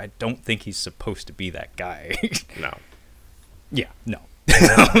 like I don't think he's supposed to be that guy. No. Yeah, no.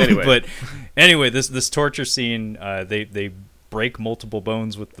 Anyway. But anyway, this torture scene, they break multiple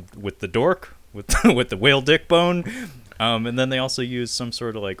bones with the dork, with the whale dick bone, and then they also use some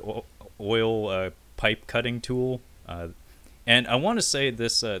sort of like oil pipe cutting tool, and I want to say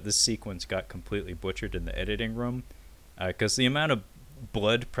this sequence got completely butchered in the editing room, because the amount of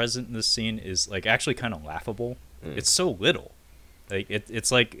blood present in this scene is like actually kind of laughable. It's so little, like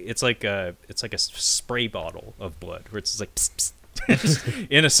it's like a spray bottle of blood where it's just like psst, psst,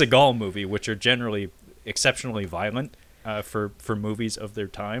 in a Seagal movie, which are generally exceptionally violent for movies of their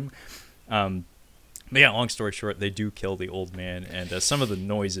time. But yeah, long story short, they do kill the old man, and some of the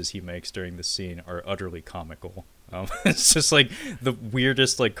noises he makes during the scene are utterly comical. It's just like the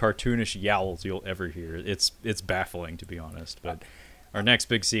weirdest, like cartoonish yowls you'll ever hear. It's baffling, to be honest. But our next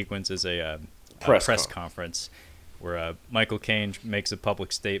big sequence is a press conference where Michael Caine makes a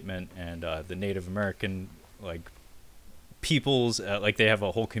public statement, and the Native American like peoples, like they have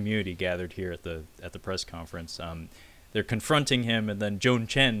a whole community gathered here at the press conference. They're confronting him, and then Joan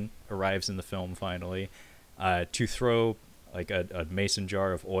Chen arrives in the film finally to throw like a mason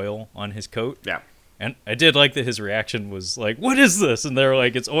jar of oil on his coat. Yeah. And I did like that his reaction was like, "What is this?" And they're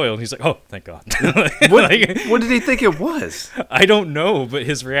like, "It's oil." And he's like, "Oh, thank God." What did he think it was? I don't know, but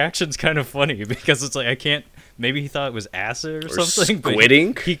his reaction's kind of funny because it's like I can't. Maybe he thought it was acid or something. Squid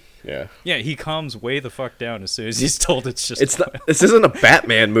ink? Yeah, he calms way the fuck down as soon as he's told it's just. It's not. This isn't a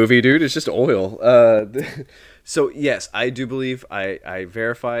Batman movie, dude. It's just oil. So yes, I do believe I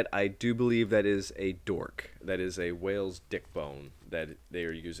verified. I do believe that is a dork. That is a whale's dick bone that they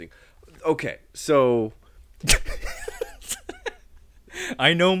are using. Okay, so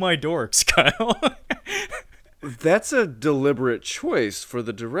I know my dorks, Kyle. that's a deliberate choice for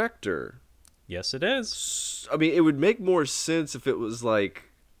the director. Yes, it is. I mean, it would make more sense if it was like,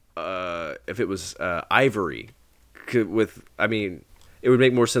 ivory. It would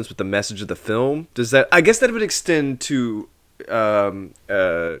make more sense with the message of the film. I guess that would extend to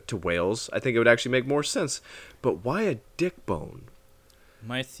whales. I think it would actually make more sense. But why a dick bone?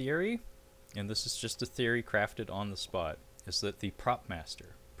 My theory, and this is just a theory crafted on the spot, is that the prop master,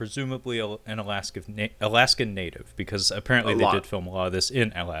 presumably an Alaskan native, because apparently they did film a lot of this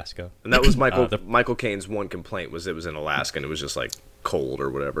in Alaska. And that was Michael Caine's one complaint, was it was in Alaska and it was just like cold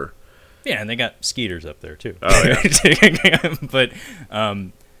or whatever. Yeah, and they got skeeters up there too. Oh yeah. But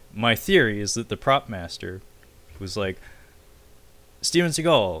my theory is that the prop master was like, Steven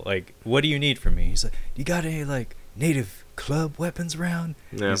Seagal, like, what do you need from me? He's like, you got any like native club weapons around?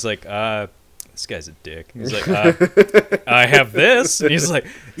 Yeah. He's like, this guy's a dick. He's like, I have this, and he's like,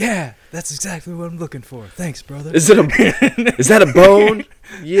 yeah, that's exactly what I'm looking for. Thanks, brother. Is that a bone?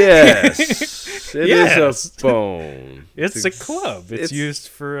 Yes. It is a bone. It's a club. It's used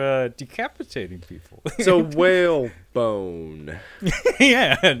for decapitating people. It's a whale bone.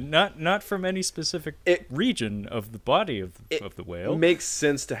 Yeah, not from any specific region of the body of the whale. It makes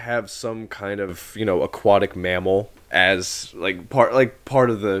sense to have some kind of, aquatic mammal as part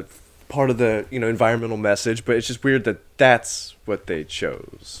of the environmental message, but it's just weird that that's what they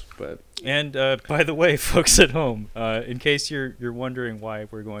chose. But and by the way, folks at home, in case you're wondering why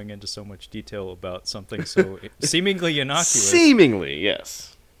we're going into so much detail about something so seemingly innocuous,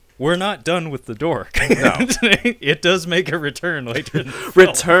 yes, we're not done with the dork. No. It does make a return later in the film.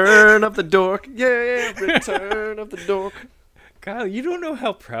 Return of the dork. Yeah, return of the dork. Kyle, you don't know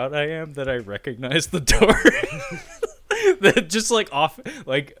how proud I am that I recognize the dork. That just like off,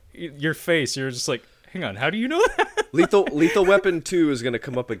 like your face, you're just like, hang on, how do you know that? Lethal Weapon 2 is going to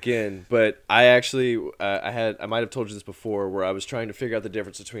come up again, but I actually, I might have told you this before, where I was trying to figure out the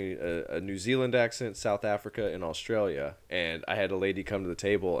difference between a New Zealand accent, South Africa, and Australia, and I had a lady come to the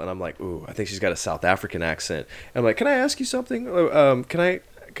table, and I'm like, ooh, I think she's got a South African accent. And I'm like, can I ask you something? Can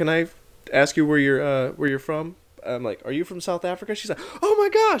I ask you where you're from? I'm like, are you from South Africa? She's like, oh my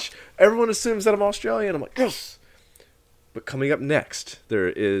gosh, everyone assumes that I'm Australian. I'm like, yes. But coming up next, there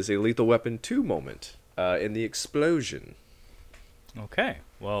is a Lethal Weapon 2 moment. In the explosion. Okay.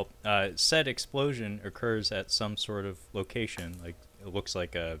 Well, said explosion occurs at some sort of location. Like, it looks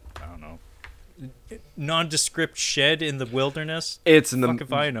like a, I don't know, nondescript shed in the wilderness. It's in the. Fuck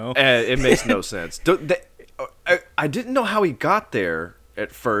if I know. It makes no sense. I didn't know how he got there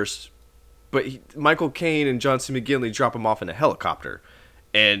at first, but Michael Caine and John C. McGinley drop him off in a helicopter,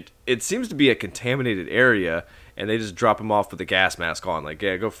 and it seems to be a contaminated area, and they just drop him off with a gas mask on. Like,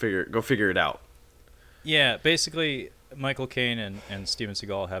 yeah, go figure it out. Yeah, basically, Michael Caine and Steven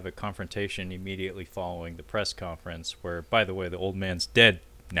Seagal have a confrontation immediately following the press conference, where, by the way, the old man's dead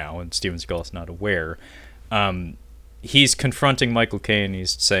now, and Steven Seagal is not aware. He's confronting Michael Caine.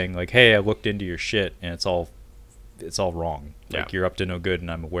 He's saying, like, hey, I looked into your shit, and it's all wrong. Like, you're up to no good,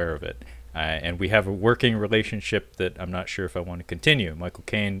 and I'm aware of it. And we have a working relationship that I'm not sure if I want to continue. Michael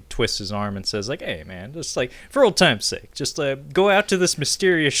Caine twists his arm and says, like, hey, man, just, like, for old time's sake, just go out to this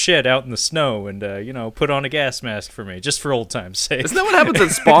mysterious shed out in the snow and, put on a gas mask for me, just for old time's sake. Isn't that what happens in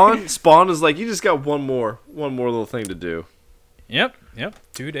Spawn? Spawn is like, you just got one more little thing to do. Yep.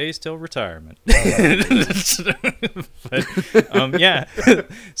 2 days till retirement. But,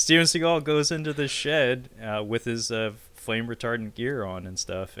 Steven Seagal goes into the shed with his flame retardant gear on and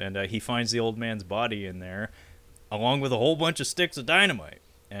stuff, and he finds the old man's body in there, along with a whole bunch of sticks of dynamite.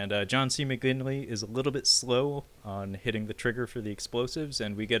 And John C. McGinley is a little bit slow on hitting the trigger for the explosives,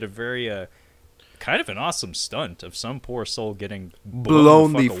 and we get a very kind of an awesome stunt of some poor soul getting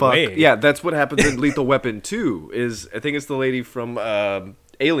blown the fuck away. Yeah, that's what happens in Lethal Weapon 2. I think it's the lady from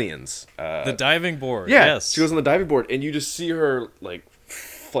Aliens. The diving board. Yeah, yes. she goes on the diving board, and you just see her like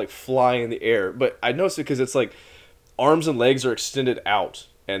fly in the air. But I noticed it because it's like arms and legs are extended out,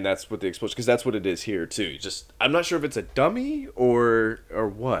 and that's what the explosion, because that's what it is here too. I'm not sure if it's a dummy or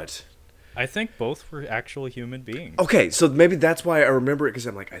what. I think both were actual human beings. Okay, so maybe that's why I remember it, because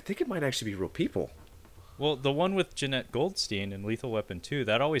I'm like, I think it might actually be real people. Well, the one with Jeanette Goldstein in Lethal Weapon 2,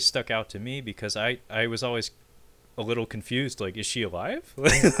 that always stuck out to me because I was always a little confused. Like, is she alive?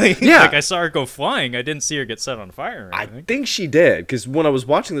 Yeah. Like, I saw her go flying. I didn't see her get set on fire or anything. I think she did, because when I was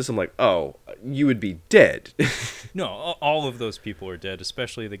watching this, I'm like, oh, you would be dead. No, all of those people are dead,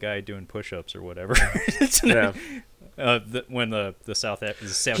 especially the guy doing push-ups or whatever. Yeah. When the South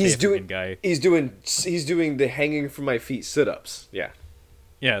African guy, he's doing the hanging from my feet sit-ups.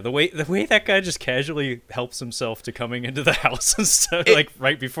 Yeah, the way that guy just casually helps himself to coming into the house and stuff, like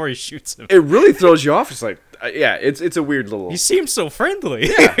right before he shoots him. It really throws you off. It's like, it's a weird little. He seems so friendly.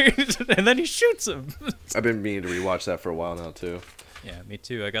 Yeah. And then he shoots him. I've been meaning to rewatch that for a while now too. Yeah, me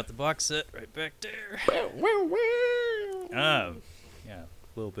too. I got the box set right back there. Yeah,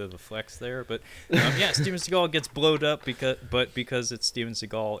 a little bit of a flex there, but Steven Seagal gets blowed up because it's Steven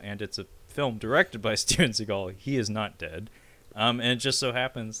Seagal and it's a film directed by Steven Seagal, he is not dead. And it just so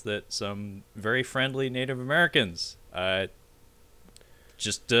happens that some very friendly Native Americans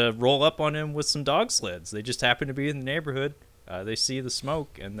just roll up on him with some dog sleds. They just happen to be in the neighborhood. They see the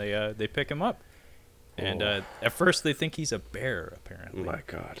smoke and they pick him up. And at first they think he's a bear, apparently. Oh my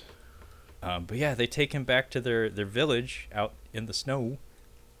God. But yeah, they take him back to their village out in the snow.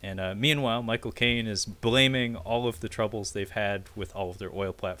 And meanwhile, Michael Caine is blaming all of the troubles they've had with all of their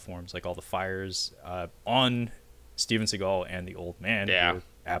oil platforms, like all the fires, on Steven Seagal and the old man who are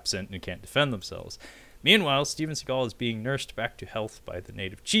absent and can't defend themselves. Meanwhile, Steven Seagal is being nursed back to health by the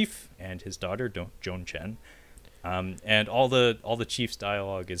native chief and his daughter, Joan Chen. And all the chief's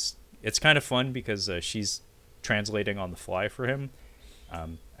dialogue it's kind of fun because she's translating on the fly for him.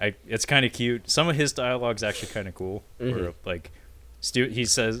 It's kind of cute. Some of his dialogue's actually kind of cool. Mm-hmm. Where, like, he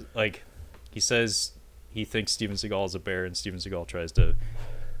says he thinks Steven Seagal is a bear, and Steven Seagal tries to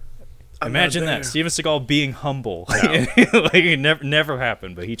imagine that Steven Seagal being humble. No. Like it never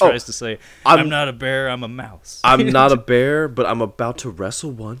happened, but he tries to say, "I'm not a bear, I'm a mouse." I'm not a bear, but I'm about to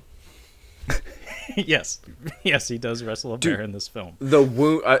wrestle one. Yes, he does wrestle a bear in this film. The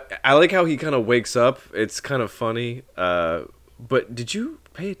wound. I like how he kind of wakes up. It's kind of funny. But did you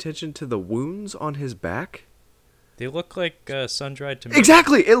pay attention to the wounds on his back? They look like sun-dried tomatoes.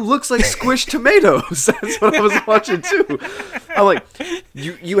 Exactly. It looks like squished tomatoes. That's what I was watching too. I'm like,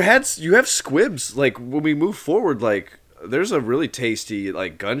 you have squibs. Like when we move forward, like there's a really tasty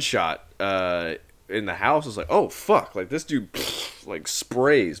like gunshot in the house. It's like, oh fuck, like this dude like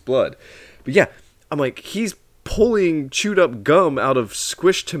sprays blood. But yeah, I'm like, he's pulling chewed up gum out of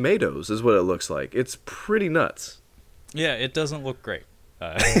squished tomatoes is what it looks like. It's pretty nuts. Yeah, it doesn't look great.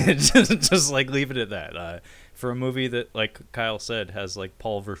 Just like leave it at that. For a movie that, like Kyle said, has like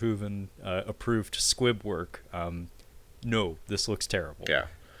Paul Verhoeven approved squib work, no, this looks terrible. Yeah.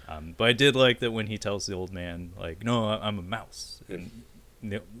 But I did like that when he tells the old man, like, no, I'm a mouse. And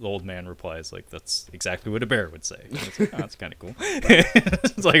the old man replies, like, that's exactly what a bear would say. It's like, oh, that's kind of cool.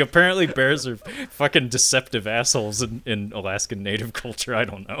 It's like, apparently bears are fucking deceptive assholes in Alaskan Native culture. I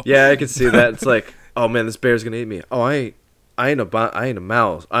don't know. Yeah, I can see that. It's like, oh man, this bear's gonna eat me. Oh, I ain't a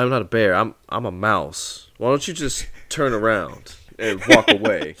mouse. I'm not a bear. I'm a mouse. Why don't you just turn around and walk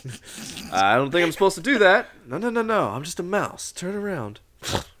away? I don't think I'm supposed to do that. No. I'm just a mouse. Turn around.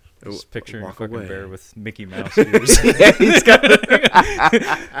 Just picturing a fucking away. bear with Mickey Mouse ears. Yeah, he's got.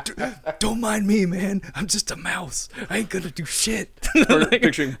 Don't mind me, man. I'm just a mouse. I ain't gonna do shit.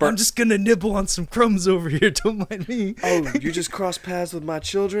 Picturing I'm just gonna nibble on some crumbs over here. Don't mind me. Oh, you just crossed paths with my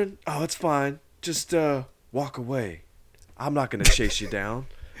children? Oh, it's fine. Just walk away. I'm not gonna chase you down.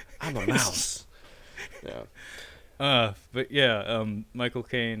 I'm a mouse. Yeah. But yeah, Michael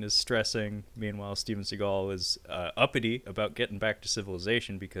Caine is stressing. Meanwhile, Steven Seagal is uppity about getting back to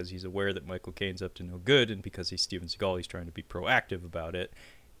civilization because he's aware that Michael Caine's up to no good, and because he's Steven Seagal, he's trying to be proactive about it.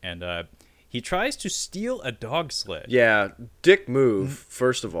 And he tries to steal a dog sled. Yeah, dick move,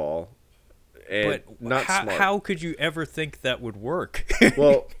 first of all. And But not smart. how could you ever think that would work?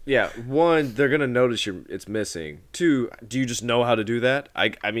 Well, yeah. One, they're gonna notice it's missing. Two, do you just know how to do that?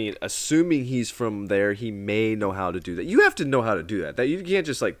 I mean, assuming he's from there, he may know how to do that. You have to know how to do that. That you can't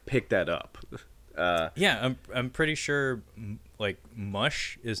just like pick that up. Yeah, I'm pretty sure like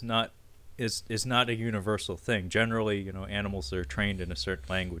mush is not a universal thing. Generally, animals that are trained in a certain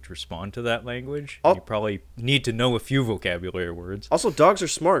language respond to that language. You probably need to know a few vocabulary words. Also, dogs are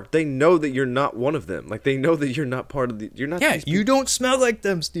smart. They know that you're not one of them. Like they know that you're not part of the. You're not. Yeah, these you don't smell like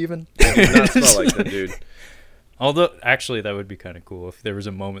them, Steven. You do not smell like them, dude. Although, actually, that would be kind of cool if there was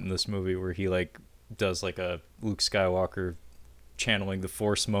a moment in this movie where he like does like a Luke Skywalker channeling the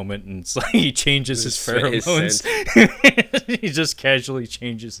Force moment, and it's like he changes his pheromones. He just casually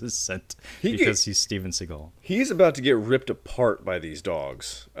changes his scent because he's Steven Seagal. He's about to get ripped apart by these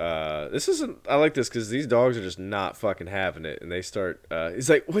dogs. This isn't. I like this because these dogs are just not fucking having it, and they start. He's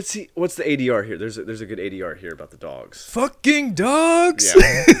like, "What's the ADR here?" There's a good ADR here about the dogs. Fucking dogs!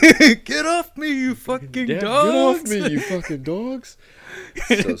 Yeah. Get off me, you fucking Yeah, dogs! get off me, you fucking dogs!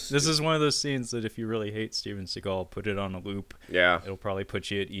 This is one of those scenes that if you really hate Steven Seagal, put it on a loop. Yeah. It'll probably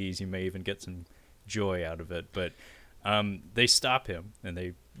put you at ease. You may even get some joy out of it. But they stop him and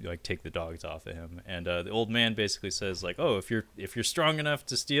they like take the dogs off of him. And the old man basically says like, "Oh, if you're strong enough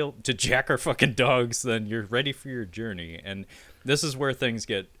to jack our fucking dogs, then you're ready for your journey." And this is where things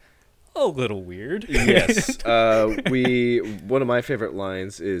get a little weird. Yes. One of my favorite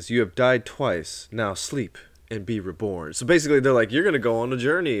lines is, "You have died twice. Now sleep and be reborn." So basically they're like, you're going to go on a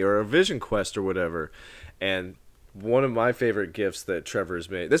journey or a vision quest or whatever. And one of my favorite gifts that Trevor's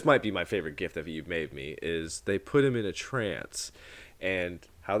made, this might be my favorite gift that you've made me, is they put him in a trance. And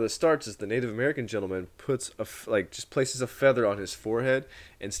how this starts is the Native American gentleman just places a feather on his forehead,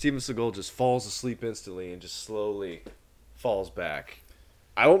 and Steven Seagal just falls asleep instantly and just slowly falls back.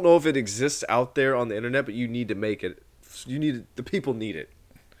 I don't know if it exists out there on the internet, but you need to make it. The people need it.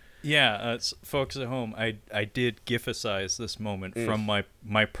 Yeah, folks at home, I did gificize this moment from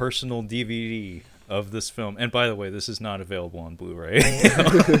my personal DVD of this film. And by the way, this is not available on Blu-ray.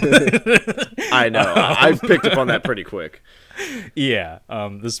 I know. I've picked up on that pretty quick. Yeah,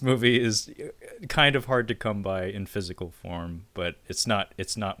 this movie is kind of hard to come by in physical form, but it's not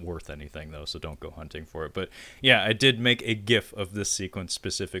worth anything though, so don't go hunting for it. But yeah, I did make a GIF of this sequence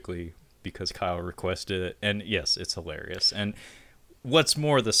specifically because Kyle requested it, and yes, it's hilarious. And what's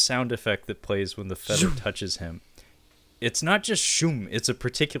more, the sound effect that plays when the feather touches him, it's not just shoom, it's a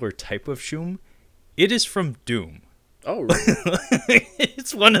particular type of shoom. It is from Doom. Oh, really?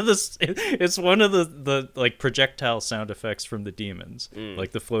 It's one of the like projectile sound effects from the demons,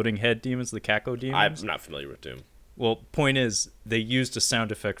 like the floating head demons, the Kako demons. I'm not familiar with Doom. Well, point is, they used a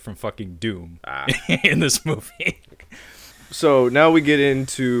sound effect from fucking Doom in this movie. So now we get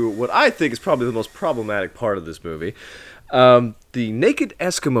into what I think is probably the most problematic part of this movie. The naked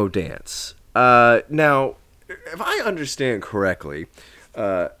Eskimo dance. Now, if I understand correctly,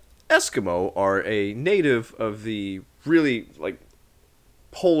 Eskimo are a native of the really like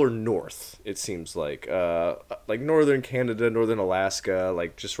polar north. It seems like northern Canada, northern Alaska,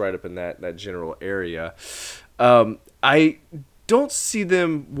 like just right up in that general area. I don't see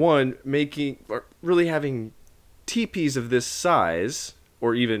them making or really having teepees of this size,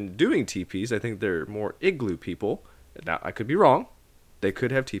 or even doing teepees. I think they're more igloo people. Now I could be wrong. They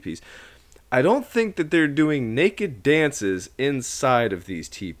could have teepees. I don't think that they're doing naked dances inside of these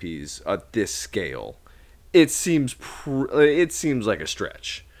teepees at this scale. It seems like a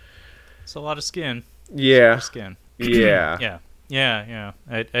stretch. It's a lot of skin. Yeah. Skin. Yeah. Yeah.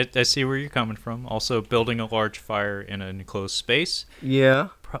 I see where you're coming from. Also, building a large fire in an enclosed space. Yeah.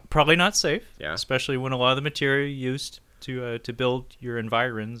 Probably not safe. Yeah. Especially when a lot of the material used to build your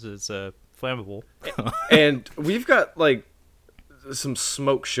environs is flammable. And we've got like some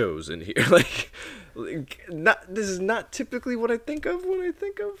smoke shows in here. This is not typically what I think of when I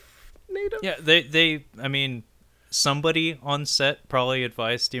think of native. Yeah, they I mean, somebody on set probably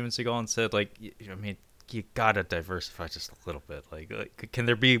advised Steven Seagal and said, like, I mean, you gotta diversify just a little bit. Like can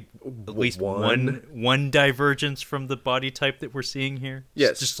there be at least one divergence from the body type that we're seeing here?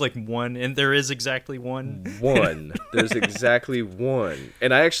 Yes, just like one, and there is exactly one. There's exactly one.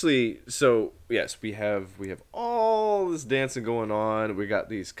 And I actually, so yes, we have all this dancing going on. We got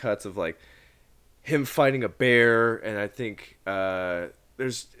these cuts of like him fighting a bear, and I think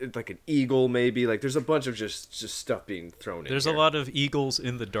there's like an eagle, maybe. Like there's a bunch of just stuff being thrown in. There's a lot of eagles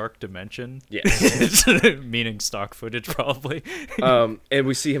in the dark dimension. Yes. Meaning stock footage, probably. And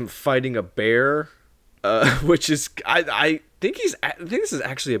we see him fighting a bear, which is I think this is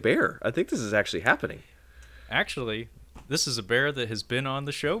actually a bear. I think this is actually happening. Actually, this is a bear that has been on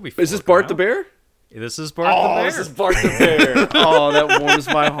the show before. Is this Bart the bear? This is Bart the bear. This is Bart the bear. Oh, that warms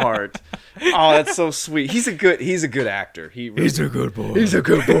my heart. Oh, that's so sweet. He's a good actor. He's a good boy. He's a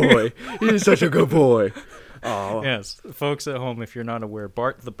good boy. He's such a good boy. Oh. Yes, folks at home, if you're not aware,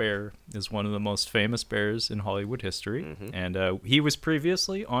 Bart the bear is one of the most famous bears in Hollywood history, and he was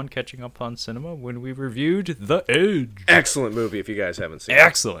previously on Catching Up on Cinema when we reviewed The Edge. Excellent movie if you guys haven't seen it.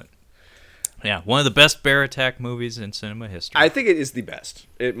 Excellent. Yeah, one of the best bear attack movies in cinema history. I think it is the best.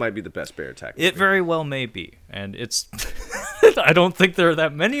 It might be the best bear attack movie. It very well may be, and it's. I don't think there are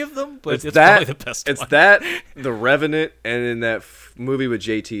that many of them, but it's probably the best. It's one. that, The Revenant, and in that movie with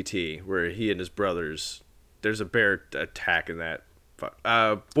JTT where he and his brothers. There's a bear attack in that.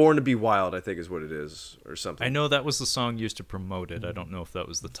 Born to Be Wild, I think, is what it is, or something. I know that was the song used to promote it. I don't know if that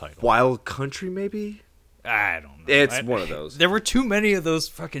was the title. Wild Country, maybe. I don't know. It's one of those. There were too many of those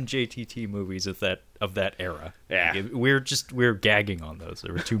fucking JTT movies of that era. Yeah, like, we're gagging on those.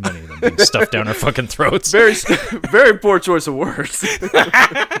 There were too many of them being stuffed down our fucking throats. Very poor choice of words.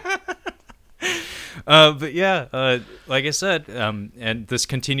 But yeah, like I said, and this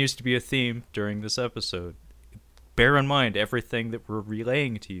continues to be a theme during this episode. Bear in mind everything that we're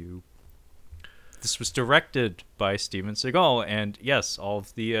relaying to you. This was directed by Steven Seagal, and yes, all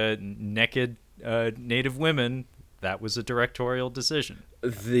of the naked native women, that was a directorial decision.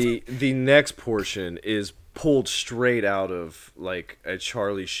 The next portion is pulled straight out of like a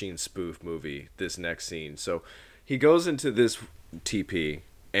Charlie Sheen spoof movie. This next scene, so he goes into this TP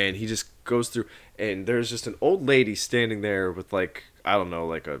and he just goes through, and there's just an old lady standing there with like, I don't know,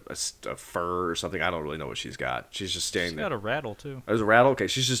 like a fur or something. I don't really know what she's got. She's just standing there. She's got a rattle too. There's a rattle. Okay,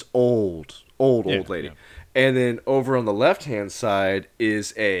 she's just old lady. Yeah. And then over on the left hand side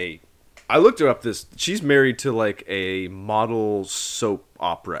is I looked her up. She's married to like a model soap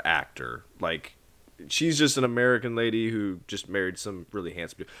opera actor. Like, she's just an American lady who just married some really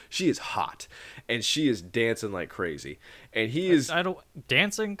handsome dude. She is hot, and she is dancing like crazy. And he is. I don't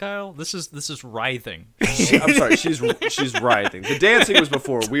dancing, Kyle. This is writhing. I'm sorry. She's writhing. The dancing was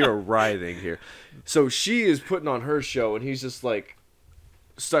before. We are writhing here. So she is putting on her show, and he's just like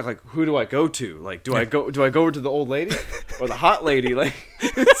stuck. Like, who do I go to? Like, do I go over to the old lady or the hot lady? Like.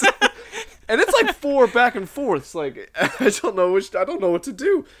 And it's like 4 back and forths. Like, I don't know what to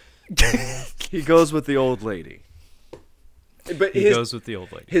do. He goes with the old lady. But he goes with the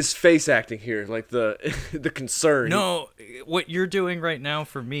old lady. His face acting here, like the concern. No, what you're doing right now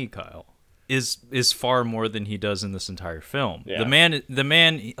for me, Kyle, is far more than he does in this entire film. Yeah. The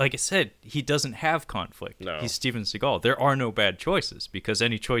man, like I said, he doesn't have conflict. No. He's Steven Seagal. There are no bad choices because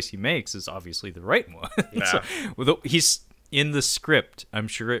any choice he makes is obviously the right one. Nah. So, he's in the script. I'm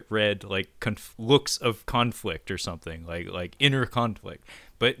sure it read like looks of conflict or something, like inner conflict.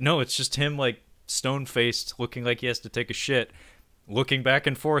 But no, it's just him like stone-faced, looking like he has to take a shit, looking back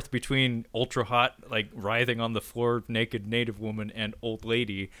and forth between ultra hot, like writhing on the floor, naked native woman and old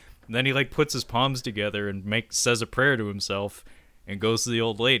lady, And then he like puts his palms together and says a prayer to himself, and goes to the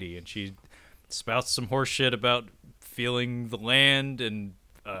old lady, and she spouts some horse shit about feeling the land and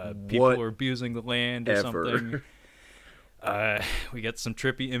people are abusing the land or something. We get some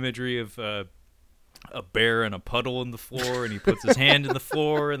trippy imagery of a bear in a puddle in the floor, and he puts his hand in the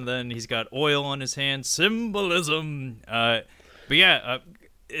floor, and then he's got oil on his hand. Symbolism. But yeah,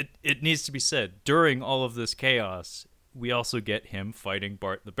 it needs to be said, during all of this chaos, we also get him fighting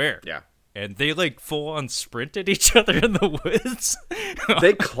Bart the bear. Yeah. And they like full on sprint at each other in the woods.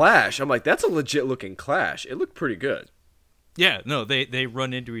 They clash. I'm like, that's a legit looking clash. It looked pretty good. Yeah, no, they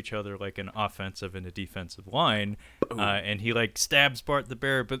run into each other like an offensive and a defensive line, and he like stabs Bart the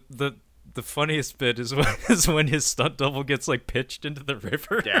bear. But the funniest bit is when his stunt double gets like pitched into the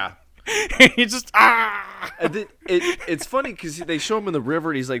river. Yeah. He just And then it's funny because they show him in the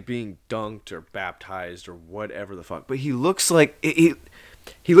river and he's like being dunked or baptized or whatever the fuck. But he looks like he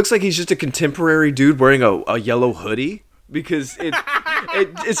looks like he's just a contemporary dude wearing a yellow hoodie, because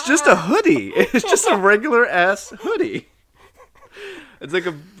it's just a hoodie. It's just a regular ass hoodie. It's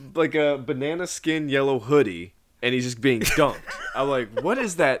like a banana skin yellow hoodie, and he's just being dunked. I'm like, what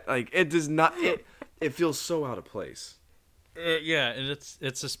is that? Like, it does not. It feels so out of place. Yeah, and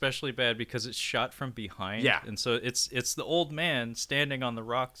it's especially bad because it's shot from behind. Yeah. And so it's the old man standing on the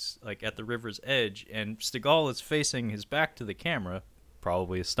rocks, like at the river's edge, and Stegall is facing his back to the camera,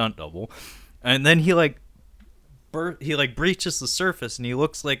 probably a stunt double, and then he breaches the surface, and he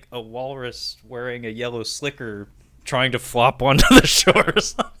looks like a walrus wearing a yellow slicker trying to flop onto the shore or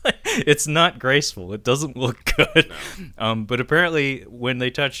something. It's not graceful. It doesn't look good. No. But apparently when they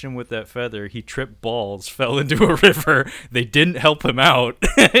touched him with that feather, he tripped balls, fell into a river. They didn't help him out.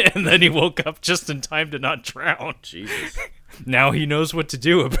 And then he woke up just in time to not drown. Jesus. Now he knows what to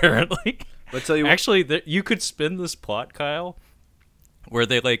do, apparently. But tell you what, actually, you could spin this plot, Kyle, where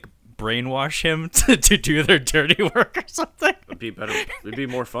they like brainwash him to do their dirty work or something. it'd be better. It'd be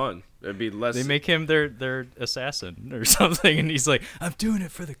more fun. It'd be less. They make him their assassin or something, and he's like, "I'm doing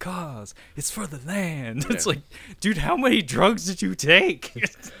it for the cause. It's for the land." Yeah. It's like, dude, how many drugs did you take?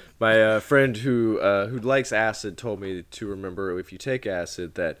 My friend who likes acid told me to remember, if you take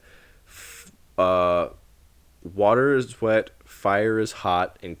acid, that water is wet, fire is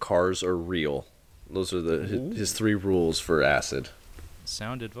hot, and cars are real. Those are his 3 rules for acid.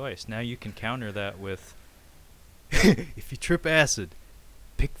 Sound advice. Now you can counter that with, if you trip acid,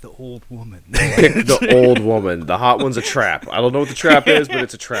 pick the old woman. Pick the old woman. The hot one's a trap. I don't know what the trap is, but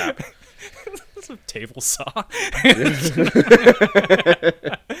it's a trap. It's a table saw.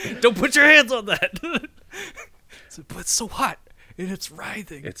 Don't put your hands on that. But it's so hot, and it's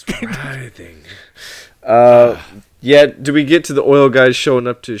writhing. It's writhing. Yeah, do we get to the oil guys showing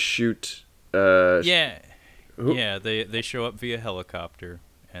up to shoot? Yeah. Yeah, they show up via helicopter,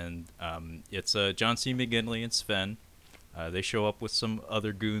 and it's John C. McGinley and Sven. They show up with some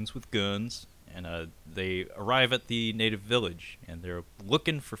other goons with guns, and they arrive at the native village, and they're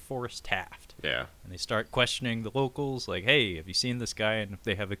looking for Forrest Taft. Yeah. And they start questioning the locals, like, hey, have you seen this guy? And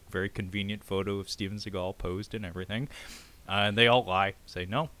they have a very convenient photo of Steven Seagal posed and everything. And they all lie, say,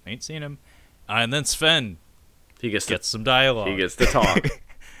 no, ain't seen him. And then Sven gets some dialogue. He gets to talk.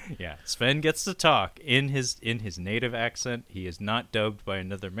 Yeah, Sven gets to talk in his native accent. He is not dubbed by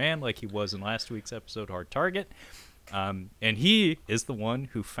another man like he was in last week's episode, Hard Target. And he is the one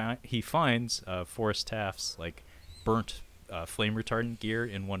who finds Forrest Taft's like burnt flame retardant gear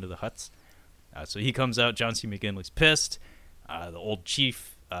in one of the huts. So he comes out. John C. McGinley's pissed. The old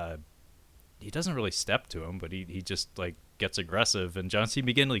chief, he doesn't really step to him, but he just like gets aggressive, and John C.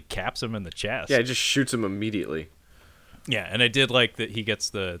 McGinley caps him in the chest. Yeah, he just shoots him immediately. Yeah, and I did like that he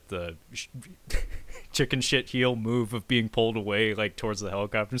gets the chicken shit heel move of being pulled away like towards the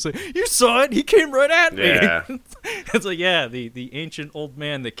helicopter. It's like, you saw it, he came right at me. Yeah. It's like, yeah, the ancient old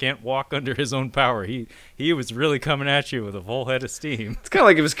man that can't walk under his own power. He was really coming at you with a full head of steam. It's kind of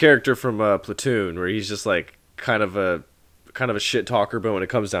like his character from Platoon, where he's just like kind of a shit talker, but when it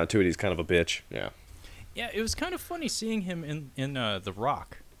comes down to it, he's kind of a bitch. Yeah. Yeah, it was kind of funny seeing him in The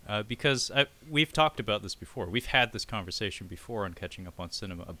Rock. Because we've talked about this before. We've had this conversation before on Catching Up on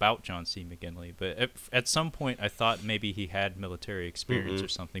Cinema about John C. McGinley. But at some point, I thought maybe he had military experience or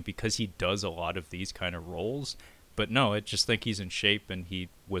something, because he does a lot of these kind of roles. But no, I just think he's in shape, and he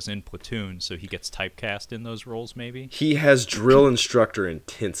was in Platoon, so he gets typecast in those roles maybe. He has drill instructor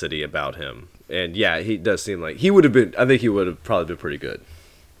intensity about him. And yeah, he does seem like he would have been. I think he would have probably been pretty good.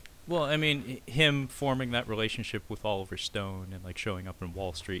 Well, I mean, him forming that relationship with Oliver Stone and like showing up in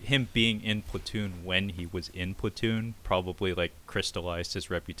Wall Street, him being in Platoon when he was in Platoon, probably like crystallized his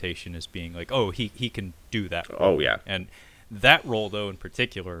reputation as being like, oh, he can do that role. Oh yeah. And That role, though, in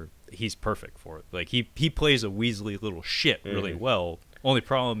particular, he's perfect for it. Like, he plays a Weasley little shit really well. Only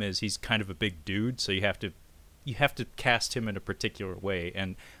problem is he's kind of a big dude, so you have to cast him in a particular way.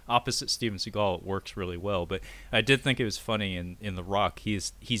 And opposite Steven Seagal, it works really well. But I did think it was funny in The Rock.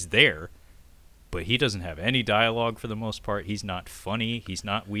 He's there, but he doesn't have any dialogue for the most part. He's not funny. He's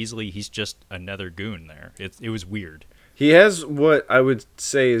not Weasley. He's just another goon there. It was weird. He has what I would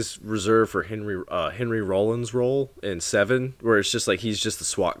say is reserved for Henry Rollins' role in Seven, where it's just like he's just the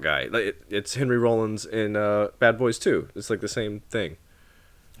SWAT guy. Like it's Henry Rollins in Bad Boys 2. It's like the same thing.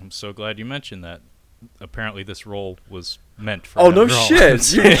 I'm so glad you mentioned that. Apparently, this role was meant for. Oh, no Henry shit!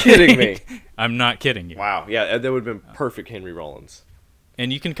 Rollins. You're kidding me. I'm not kidding you. Wow. Yeah, that would have been perfect Henry Rollins.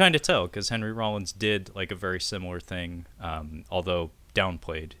 And you can kind of tell because Henry Rollins did like a very similar thing, although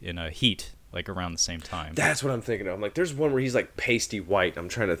downplayed in Heat, like around the same time. That's what I'm thinking of. I'm like, there's one where he's like pasty white. I'm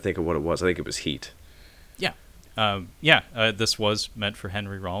trying to think of what it was. I think it was Heat. Yeah. This was meant for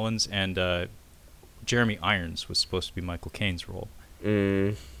Henry Rollins, and Jeremy Irons was supposed to be Michael Caine's role.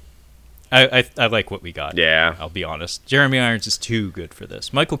 I like what we got. Yeah. I'll be honest. Jeremy Irons is too good for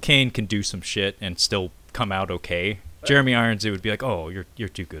this. Michael Caine can do some shit and still come out okay. Jeremy Irons, it would be like, oh, you're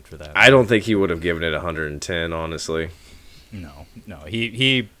too good for that. I don't think he would have given it 110, honestly. No.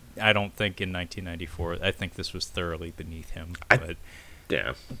 He I don't think in 1994. I think this was thoroughly beneath him.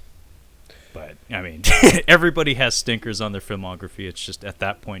 Yeah. But I mean, everybody has stinkers on their filmography. It's just at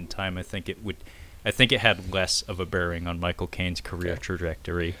that point in time, I think it had less of a bearing on Michael Caine's career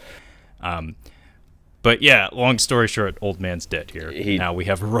trajectory. But yeah, long story short, old man's dead here. Now we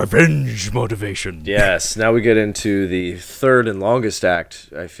have revenge motivation. Yes, now we get into the third and longest act,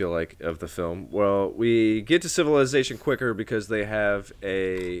 I feel like, of the film. Well, we get to civilization quicker because they have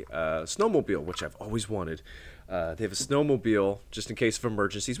a snowmobile, which I've always wanted. They have a snowmobile just in case of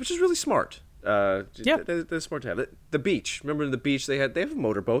emergencies, which is really smart. They're smart to have it. The beach. Remember the beach they have a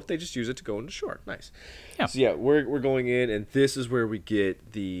motorboat. They just use it to go into shore. Nice. Yeah. So yeah, we're going in, and this is where we get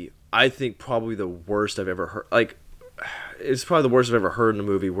I think probably the worst I've ever heard. Like, it's probably the worst I've ever heard in a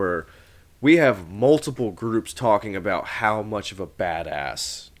movie where we have multiple groups talking about how much of a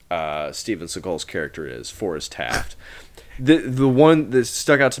badass Steven Seagal's character is, Forrest Taft. The one that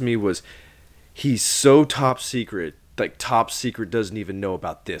stuck out to me was he's so top secret. Like, top secret doesn't even know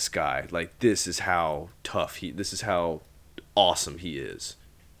about this guy. Like, this is how tough this is how awesome he is.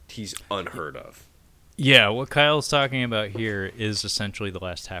 He's unheard of. Yeah, what Kyle's talking about here is essentially the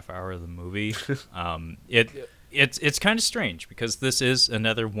last half hour of the movie. It's kind of strange because this is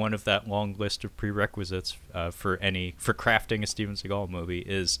another one of that long list of prerequisites for crafting a Steven Seagal movie.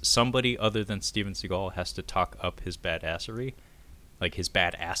 Is somebody other than Steven Seagal has to talk up his badassery, like his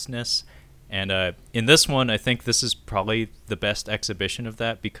badassness. And in this one, I think this is probably the best exhibition of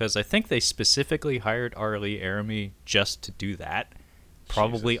that because I think they specifically hired R. Lee Ermey just to do that,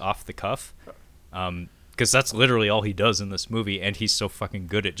 probably off the cuff. Because that's literally all he does in this movie, and he's so fucking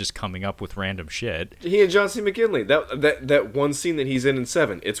good at just coming up with random shit. He and John C. McGinley. That one scene that he's in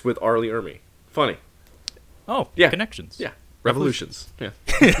 7, it's with R. Lee Ermey. Funny. Oh, yeah. Connections. Yeah. Revolutions. Yeah.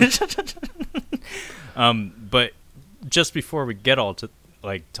 But just before we get to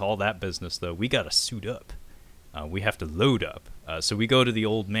all that business, though, we gotta suit up. We have to load up. So we go to the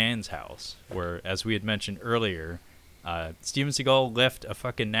old man's house, where, as we had mentioned earlier, Steven Seagal left a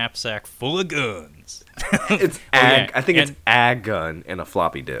fucking knapsack full of guns. It's I think it's a gun and a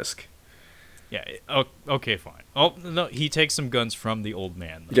floppy disk. Yeah. Okay. Fine. Oh no, he takes some guns from the old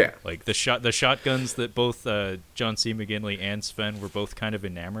man. Though. Yeah. Like the shotguns that both John C. McGinley and Sven were both kind of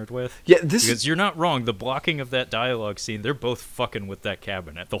enamored with. Yeah. Because you're not wrong. The blocking of that dialogue scene, they're both fucking with that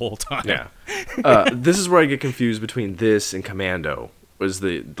cabinet the whole time. Yeah. This is where I get confused between this and Commando. Was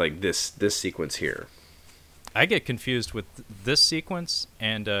this sequence here? I get confused with this sequence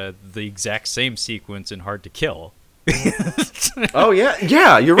and the exact same sequence in Hard to Kill. Oh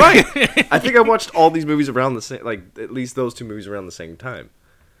yeah, you're right. I think I watched all these movies around the same, like at least those two movies around the same time.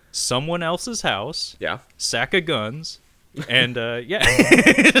 Someone else's house. Yeah. Sack of guns. And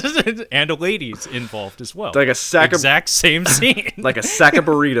and a lady's involved as well. Like a sack exact same scene. Like a sack of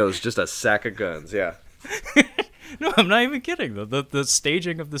burritos, just a sack of guns. Yeah. No, I'm not even kidding. The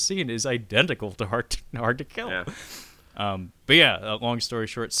staging of the scene is identical to Hard to Kill. Yeah. But yeah, long story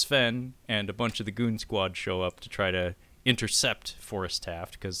short, Sven and a bunch of the goon squad show up to try to intercept Forrest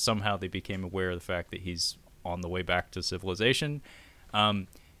Taft because somehow they became aware of the fact that he's on the way back to civilization. And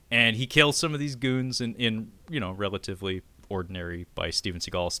he kills some of these goons in relatively ordinary, by Steven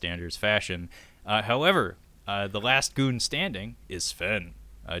Seagal standards, fashion. However, the last goon standing is Sven.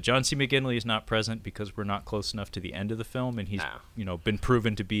 John C. McGinley is not present because we're not close enough to the end of the film, and he's been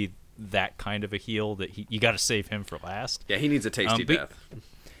proven to be that kind of a heel that you got to save him for last. Yeah, he needs a tasty death.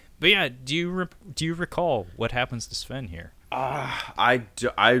 But yeah, do you recall what happens to Sven here? I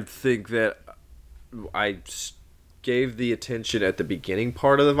think that I gave the attention at the beginning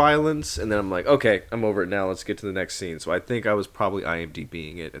part of the violence, and then I'm like, okay, I'm over it now. Let's get to the next scene. So I think I was probably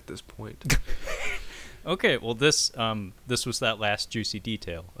IMDbing it at this point. Okay, well this was that last juicy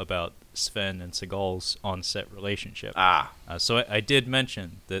detail about Sven and Seagal's on-set relationship. So I did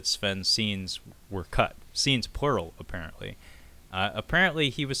mention that Sven's scenes were cut. Scenes plural, apparently. Apparently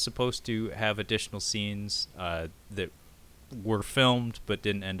he was supposed to have additional scenes that were filmed but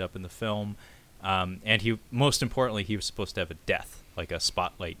didn't end up in the film. And most importantly, he was supposed to have a death, like a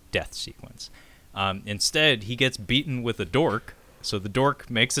spotlight death sequence. Instead, he gets beaten with a dork, so the dork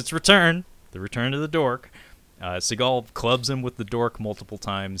makes its return. The return of the dork. Seagal clubs him with the dork multiple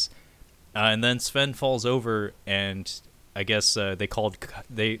times, and then Sven falls over, and I guess they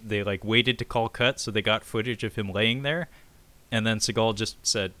waited to call cut, so they got footage of him laying there, and then Seagal just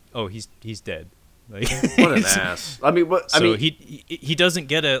said, "Oh, he's dead." Like, what an ass! I mean, he doesn't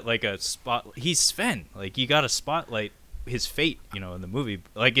get a spot. He's Sven. Like, you got to spotlight his fate, in the movie.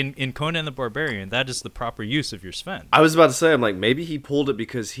 Like in Conan the Barbarian, that is the proper use of your Sven. I was about to say, I'm like, maybe he pulled it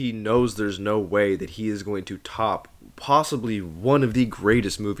because he knows there's no way that he is going to top possibly one of the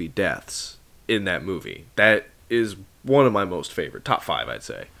greatest movie deaths in that movie. That is one of my most favorite, top 5, I'd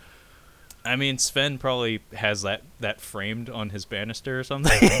say. I mean, Sven probably has that framed on his banister or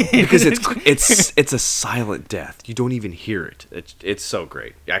something. Because it's a silent death. You don't even hear it. It's so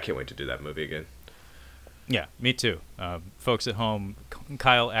great. I can't wait to do that movie again. Yeah, me too. Folks at home,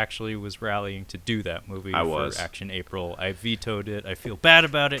 Kyle actually was rallying to do that movie for Action April. I vetoed it. I feel bad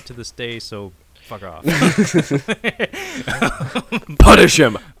about it to this day, so fuck off. Punish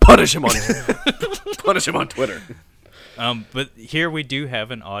him. Punish him on Twitter. But here we do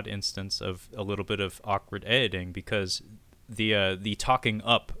have an odd instance of a little bit of awkward editing, because the talking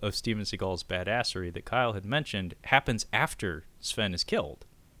up of Steven Seagal's badassery that Kyle had mentioned happens after Sven is killed.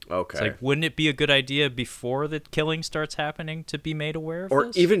 Okay. It's like, wouldn't it be a good idea before the killing starts happening to be made aware of this?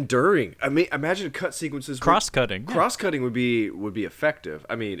 Or even during. I mean, imagine cut sequences. Cross-cutting. Cross-cutting would be effective.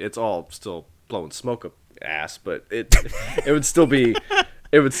 I mean, it's all still blowing smoke up ass, but it would still be.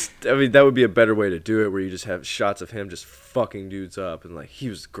 That would be a better way to do it, where you just have shots of him just fucking dudes up, and like, he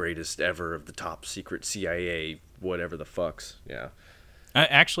was the greatest ever of the top secret CIA, whatever the fucks. Yeah.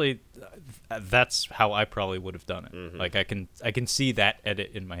 Actually, that's how I probably would have done it. Mm-hmm. Like, I can see that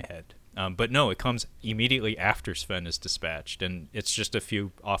edit in my head. But no, it comes immediately after Sven is dispatched, and it's just a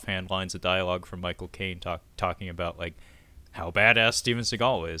few offhand lines of dialogue from Michael Caine talking about like how badass Steven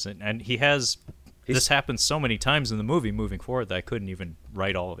Seagal is, and this happens so many times in the movie moving forward that I couldn't even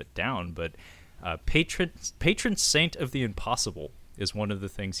write all of it down. But patron saint of the impossible is one of the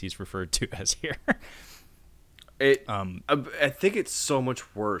things he's referred to as here. I think it's so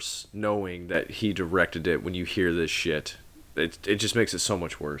much worse knowing that he directed it when you hear this shit. It just makes it so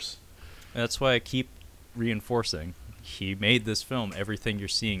much worse. That's why I keep reinforcing. He made this film. Everything you're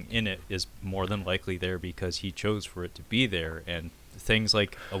seeing in it is more than likely there because he chose for it to be there. And things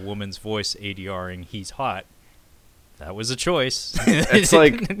like a woman's voice ADRing "he's hot," that was a choice. It's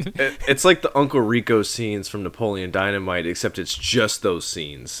like the Uncle Rico scenes from Napoleon Dynamite, except it's just those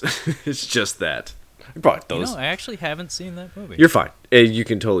scenes. It's just that. Probably those. I actually haven't seen that movie. You're fine. You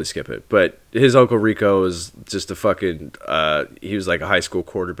can totally skip it. But his Uncle Rico is just a fucking... he was like a high school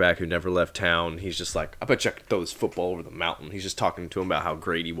quarterback who never left town. He's just like, I bet you I could throw this football over the mountain. He's just talking to him about how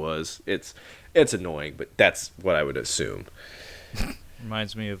great he was. It's annoying, but that's what I would assume.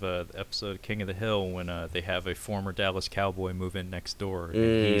 Reminds me of the episode of King of the Hill when they have a former Dallas Cowboy move in next door.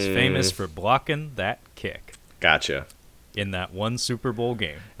 And he's famous for blocking that kick. Gotcha. In that one Super Bowl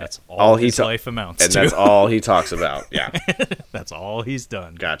game. That's all his life amounts and to. And that's all he talks about. Yeah. That's all he's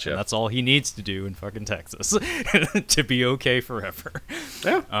done. Gotcha. And that's all he needs to do in fucking Texas to be okay forever.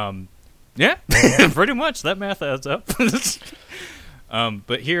 Yeah. Yeah, pretty much. That math adds up.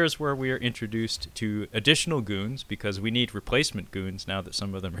 But here's where we are introduced to additional goons, because we need replacement goons now that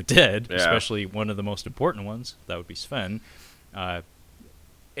some of them are dead, especially one of the most important ones. That would be Sven.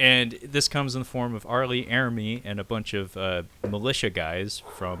 And this comes in the form of Arlie Army and a bunch of militia guys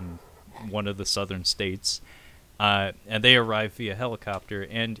from one of the southern states. And they arrive via helicopter.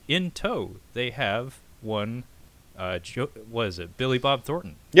 And in tow, they have one, what is it, Billy Bob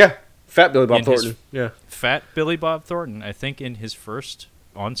Thornton. Yeah, Fat Billy Bob Thornton. Yeah, Fat Billy Bob Thornton, I think in his first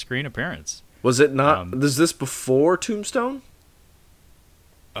on-screen appearance. Was it not? Was this before Tombstone?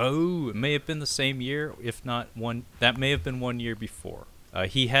 Oh, it may have been the same year, if not one. That may have been 1 year before.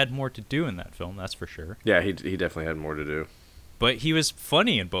 He had more to do in that film, that's for sure. Yeah, he definitely had more to do. but he was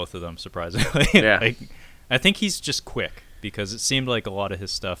funny in both of them, surprisingly. Yeah. Like, I think he's just quick because it seemed like a lot of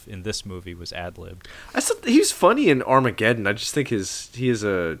his stuff in this movie was ad-libbed. He's funny in Armageddon. I just think he has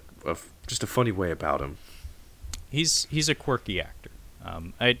just a funny way about him. He's a quirky actor.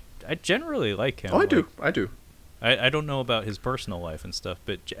 I generally like him. Oh, I do. I don't know about his personal life and stuff,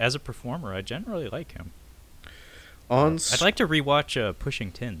 but as a performer, I generally like him. I'd like to rewatch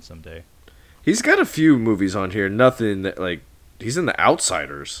Pushing Tin someday. He's got a few movies on here. Nothing that, like, he's in The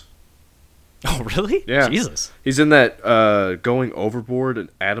Outsiders. Oh, really? Yeah. Jesus. He's in that Going Overboard, an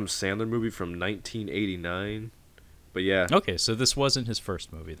Adam Sandler movie from 1989. But yeah. Okay, so this wasn't his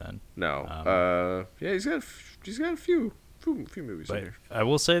first movie then. No. Yeah, he's got a few movies But in here. I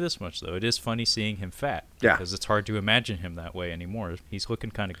will say this much though: it is funny seeing him fat. Yeah. Because it's hard to imagine him that way anymore. He's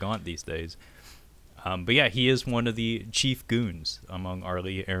looking kind of gaunt these days. But yeah, he is one of the chief goons among R.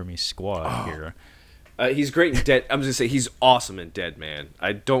 Lee Ermey's squad here. He's great in Dead. I'm just gonna say he's awesome in Dead Man.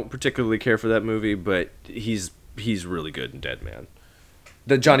 I don't particularly care for that movie, but he's really good in Dead Man.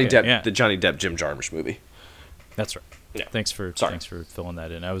 The Johnny Depp Jim Jarmusch movie. That's right. Yeah. Thanks for filling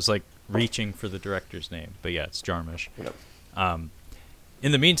that in. I was like reaching for the director's name, but yeah, it's Jarmusch. Yep.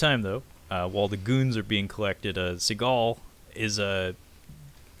 In the meantime, though, while the goons are being collected, Seagal is I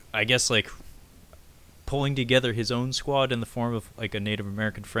guess like pulling together his own squad in the form of like a Native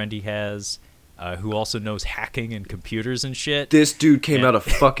American friend he has, who also knows hacking and computers and shit. This dude came out of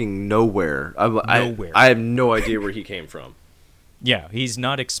fucking nowhere. Nowhere. I have no idea where he came from. Yeah, he's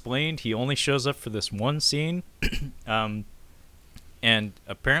not explained. He only shows up for this one scene. And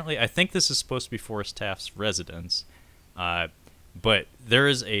apparently, I think this is supposed to be Forrest Taft's residence. But there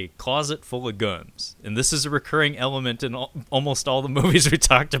is a closet full of guns. And this is a recurring element in almost all the movies we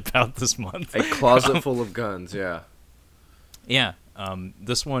talked about this month. A closet full of guns, yeah. Yeah.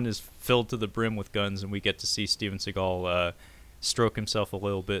 This one is filled to the brim with guns, and we get to see Steven Seagal stroke himself a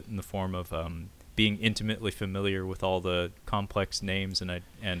little bit in the form of being intimately familiar with all the complex names and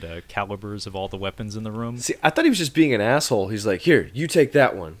calibers of all the weapons in the room. See, I thought he was just being an asshole. He's like, here, you take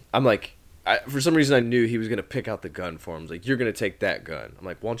that one. I'm like, for some reason I knew he was going to pick out the gun for him. He's like, you're going to take that gun. I'm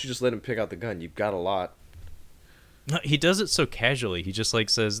like, why don't you just let him pick out the gun? You've got a lot. No, he does it so casually. He just like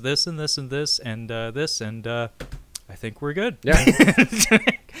says this and this and this and this and I think we're good. Yeah.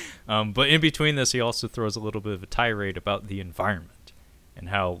 But in between this, he also throws a little bit of a tirade about the environment and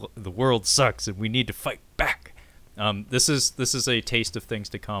how the world sucks and we need to fight back. This is a taste of things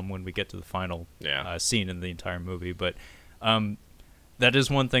to come when we get to the final scene in the entire movie. But that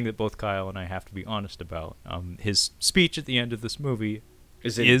is one thing that both Kyle and I have to be honest about. His speech at the end of this movie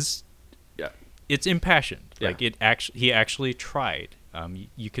is it's impassioned. Yeah. Like he actually tried.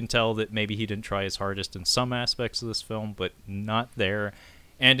 You can tell that maybe he didn't try his hardest in some aspects of this film, but not there,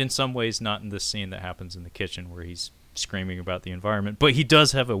 and in some ways not in this scene that happens in the kitchen where he's screaming about the environment. But he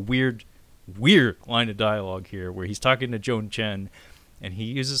does have a weird line of dialogue here where he's talking to Joan Chen, and he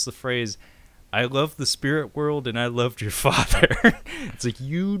uses the phrase, "I love the spirit world and I loved your father." It's like,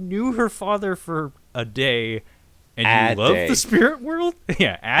 you knew her father for a day and you love the spirit world?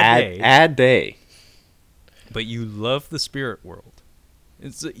 Yeah, a day. But you love the spirit world.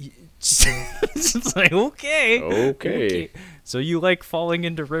 It's like, okay. So you like falling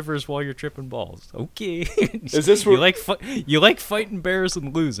into rivers while you're tripping balls? Okay. Is this where you like fighting bears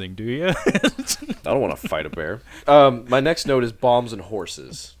and losing? Do you? I don't want to fight a bear. My next note is bombs and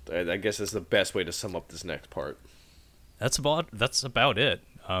horses. I guess that's the best way to sum up this next part. That's about it.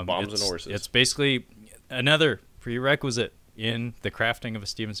 Bombs and horses. It's basically another prerequisite in the crafting of a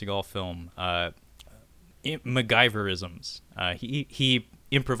Steven Seagal film. MacGyverisms. He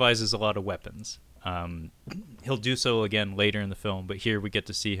improvises a lot of weapons. He'll do so again later in the film, but here we get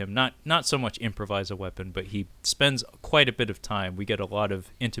to see him not so much improvise a weapon, but he spends quite a bit of time. We get a lot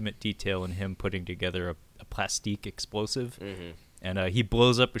of intimate detail in him putting together a plastique explosive. Mm-hmm. And he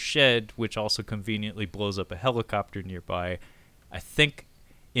blows up a shed, which also conveniently blows up a helicopter nearby. I think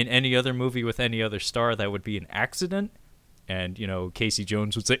in any other movie with any other star, that would be an accident. And, Casey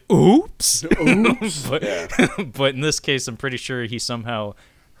Jones would say, oops. Oops. But in this case, I'm pretty sure he somehow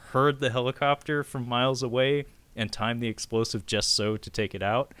heard the helicopter from miles away and timed the explosive just so to take it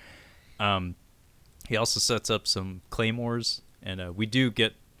out. He also sets up some claymores. And we do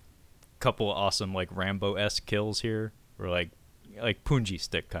get a couple awesome, like, Rambo-esque kills here. Or, like punji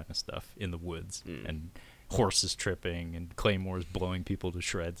stick kind of stuff in the woods. And horses tripping and claymores blowing people to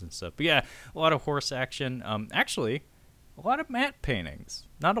shreds and stuff. But, yeah, a lot of horse action. Actually, a lot of matte paintings.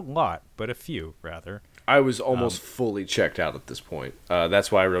 Not a lot, but a few, rather. I was almost fully checked out at this point.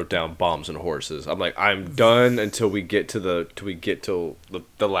 That's why I wrote down bombs and horses. I'm like, I'm done until we get to the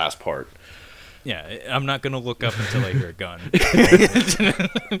last part. Yeah, I'm not gonna look up until I hear a gun.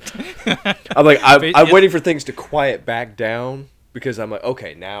 I'm like, I'm waiting for things to quiet back down because I'm like,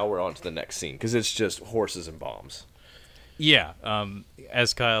 okay, now we're on to the next scene because it's just horses and bombs. Yeah,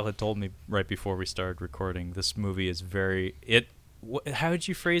 as Kyle had told me right before we started recording, this movie is how did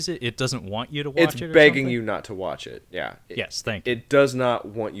you phrase it? It doesn't want you to watch it. It's begging you not to watch it. Yeah. Yes, thank you. It does not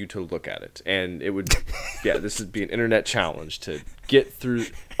want you to look at it, and it would. Yeah, this would be an internet challenge to get through.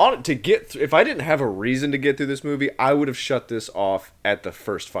 If I didn't have a reason to get through this movie, I would have shut this off at the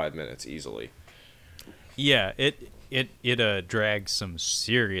first 5 minutes easily. Yeah, it drags some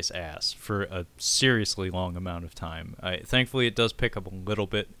serious ass for a seriously long amount of time. Thankfully, it does pick up a little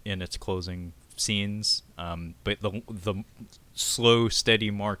bit in its closing scenes, but the slow, steady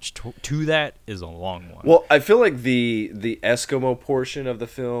march to that is a long one. Well, I feel like the Eskimo portion of the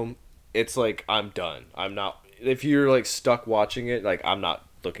film, it's like I'm done. I'm not. If you're like stuck watching it, like I'm not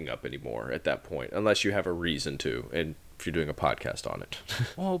looking up anymore at that point, unless you have a reason to, and if you're doing a podcast on it.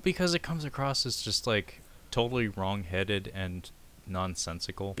 Well, because it comes across as just like totally wrong-headed and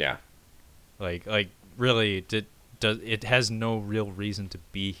nonsensical. Yeah. Like really, it has no real reason to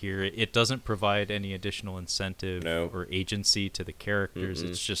be here. It doesn't provide any additional incentive or agency to the characters.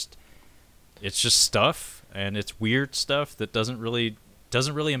 Mm-mm. It's just stuff, and it's weird stuff that doesn't really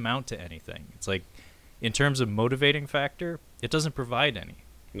amount to anything. It's like, in terms of motivating factor, it doesn't provide any.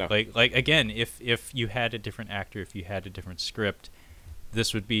 No. Like again, if you had a different actor, if you had a different script,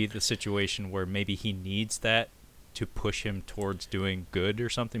 this would be the situation where maybe he needs that to push him towards doing good or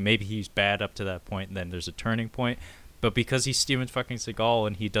something. Maybe he's bad up to that point, and then there's a turning point. But because he's Steven fucking Seagal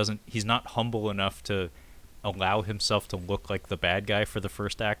and he's not humble enough to allow himself to look like the bad guy for the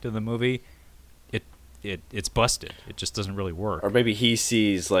first act of the movie, it's busted. It just doesn't really work. Or maybe he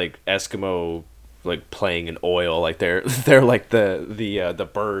sees like Eskimo like playing in oil, like they're like the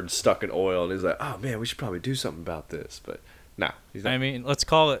birds stuck in oil, and he's like, oh man, we should probably do something about this. But no, he's not. I mean, let's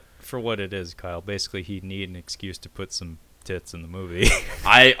call it for what it is, Kyle. Basically, he'd need an excuse to put some tits in the movie.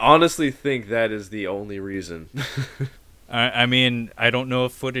 I honestly think that is the only reason. I mean, I don't know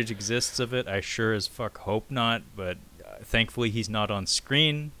if footage exists of it. I sure as fuck hope not. But thankfully, he's not on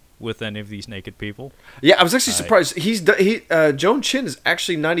screen with any of these naked people. Yeah, I was actually surprised. Joan Chen is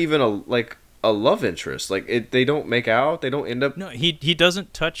actually not even a love interest. Like they don't make out. They don't end up. No, he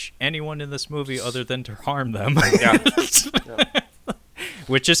doesn't touch anyone in this movie other than to harm them. Yeah.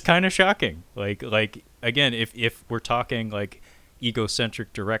 Which is kind of shocking. Like again, if we're talking like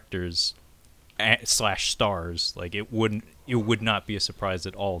egocentric directors / stars, like it would not be a surprise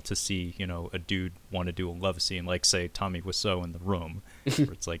at all to see, a dude want to do a love scene, like say Tommy Wiseau in The Room,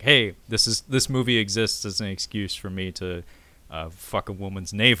 where it's like, hey, this movie exists as an excuse for me to fuck a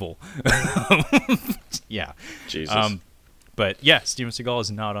woman's navel. Yeah. Jesus. But yeah, Steven Seagal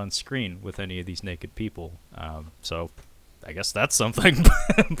is not on screen with any of these naked people. So I guess that's something.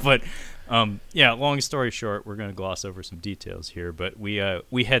 But yeah, long story short, we're going to gloss over some details here, but we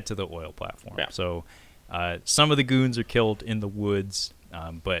head to the oil platform. Yeah. So some of the goons are killed in the woods,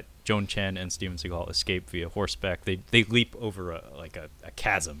 but Joan Chen and Steven Seagal escape via horseback. They leap over a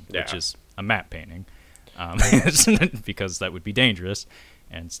chasm, which is a matte painting, because that would be dangerous.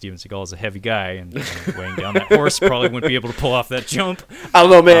 And Steven Seagal is a heavy guy, and weighing down that horse probably wouldn't be able to pull off that jump. I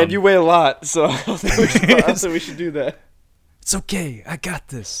don't know, man. You weigh a lot, so I think we should do that. It's okay. I got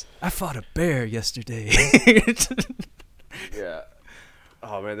this. I fought a bear yesterday. Yeah.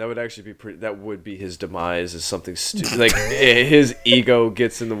 Oh man, that would actually be pretty. That would be his demise. Is something stupid. Like his ego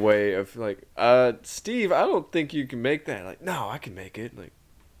gets in the way of like, Steve, I don't think you can make that. Like, no, I can make it. Like,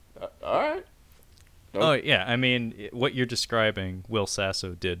 all right. Nope. Oh yeah, I mean, what you're describing, Will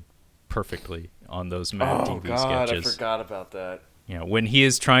Sasso did perfectly on those Mad TV sketches. I forgot about that. When he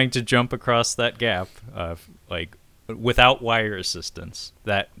is trying to jump across that gap, like without wire assistance,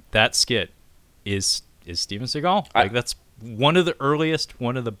 that skit is Steven Seagal. Like that's one of the earliest,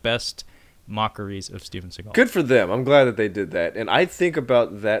 one of the best mockeries of Steven Seagal. Good for them. I'm glad that they did that. And I think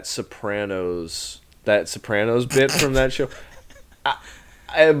about that Sopranos bit from that show.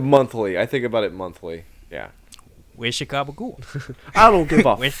 Monthly. I think about it monthly. Yeah. Where's Chicago Ghoul? I don't give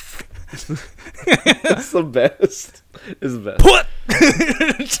a That's the best. It's the best.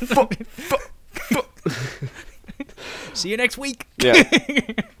 See you next week. Yeah.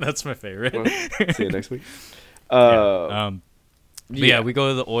 That's my favorite. Well, see you next week. Yeah, we go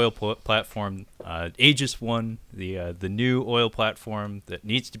to the oil platform. Aegis 1, the new oil platform that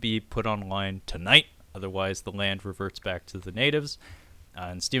needs to be put online tonight. Otherwise, the land reverts back to the natives.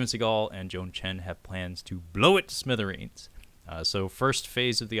 And Steven Seagal and Joan Chen have plans to blow it to smithereens. So first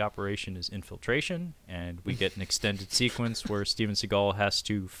phase of the operation is infiltration, and we get an extended sequence where Steven Seagal has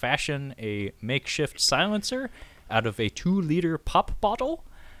to fashion a makeshift silencer out of a 2-liter pop bottle,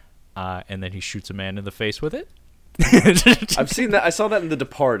 and then he shoots a man in the face with it. I've seen that. I saw that in The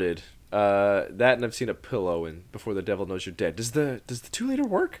Departed. That, and I've seen a pillow in Before the Devil Knows You're Dead. Does the 2-liter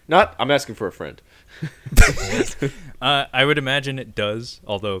work? Not. I'm asking for a friend. I would imagine it does,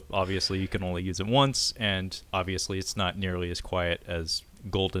 although obviously you can only use it once, and obviously it's not nearly as quiet as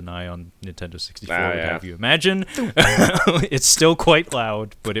GoldenEye on Nintendo 64 would have you imagine. It's still quite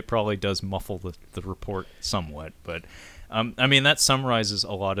loud, but it probably does muffle the report somewhat. But I mean, that summarizes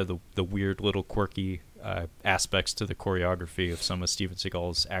a lot of the weird little quirky aspects to the choreography of some of Steven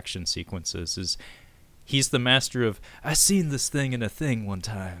Seagal's action sequences. Is he's the master of, I seen this thing in a thing one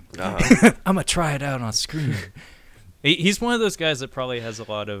time. I'm gonna try it out on screen. He's one of those guys that probably has a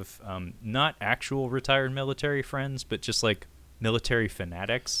lot of not actual retired military friends, but just like military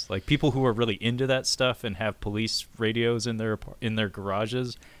fanatics, like people who are really into that stuff and have police radios in their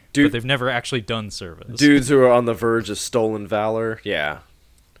garages, but they've never actually done service. Dudes who are on the verge of stolen valor. Yeah.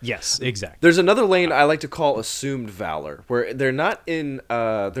 Yes, exactly. There's another lane I like to call assumed valor, where they're not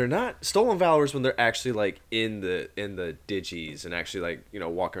stolen valors when they're actually like in the digis and actually like, you know,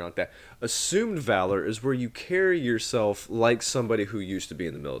 walking around like that. Assumed valor is where you carry yourself like somebody who used to be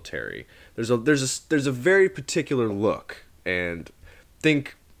in the military. There's a very particular look, and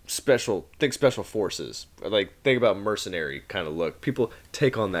think special forces. Like, think about mercenary kind of look. People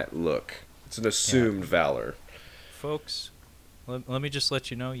take on that look. It's an assumed valor. Folks, let me just let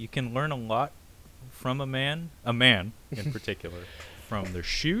you know, you can learn a lot from a man in particular, from their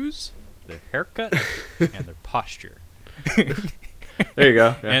shoes, their haircut, and their posture. There you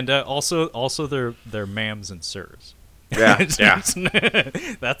go. Yeah. And also their ma'ams and sirs. Yeah, yeah.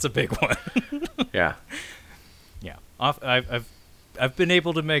 That's a big one. Yeah. Yeah. I've been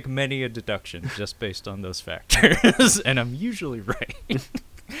able to make many a deduction just based on those factors, and I'm usually right.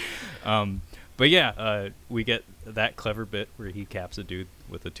 But yeah, we get that clever bit where he caps a dude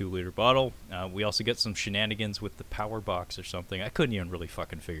with a 2-liter bottle. We also get some shenanigans with the power box or something. I couldn't even really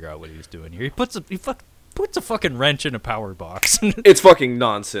fucking figure out what he was doing here. He puts a fucking wrench in a power box. It's fucking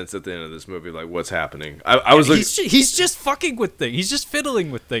nonsense at the end of this movie. Like, what's happening? I was like, he's just fucking with things. He's just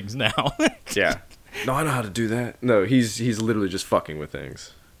fiddling with things now. Yeah. No, I know how to do that. No, he's literally just fucking with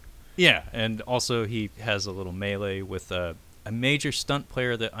things. Yeah, and also he has a little melee with a major stunt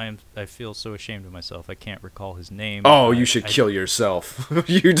player that I feel so ashamed of myself. I can't recall his name. Oh, you should kill yourself.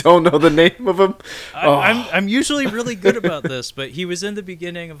 You don't know the name of him? I'm usually really good about this, but he was in the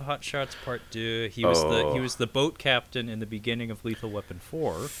beginning of Hot Shots Part 2. He was the boat captain in the beginning of Lethal Weapon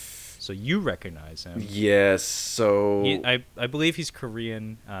 4. So you recognize him. Yes. So I believe he's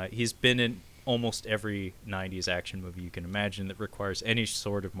Korean. He's been in almost every 90s action movie you can imagine that requires any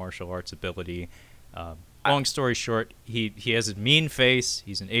sort of martial arts ability. Long story short, he has a mean face.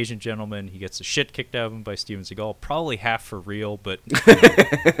 He's an Asian gentleman. He gets the shit kicked out of him by Steven Seagal, probably half for real, but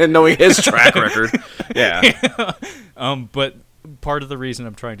knowing his track record, yeah. But part of the reason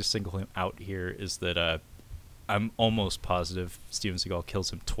I'm trying to single him out here is that I'm almost positive Steven Seagal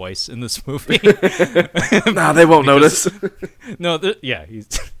kills him twice in this movie. Nah, they won't notice. No,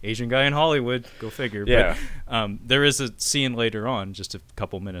 he's Asian guy in Hollywood. Go figure. Yeah. But there is a scene later on, just a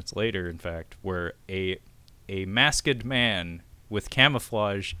couple minutes later, in fact, where a masked man with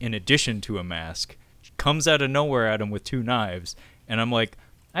camouflage in addition to a mask comes out of nowhere at him with 2 knives, and I'm like,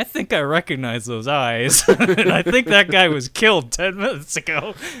 I think I recognize those eyes. And I think that guy was killed 10 minutes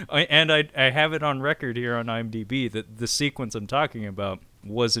ago. And I have it on record here on IMDb that the sequence I'm talking about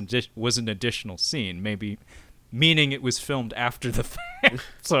was an additional scene, maybe meaning it was filmed after the fact.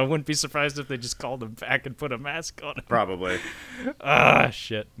 So I wouldn't be surprised if they just called him back and put a mask on him. Probably.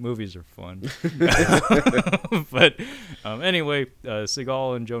 Shit. Movies are fun. But anyway,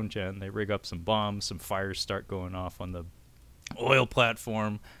 Seagal and Joan Chen, they rig up some bombs. Some fires start going off on the oil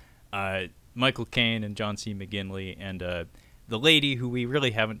platform. Michael Caine and John C. McGinley and the lady who we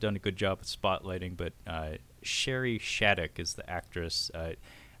really haven't done a good job of spotlighting, but Sherry Shattuck is the actress. The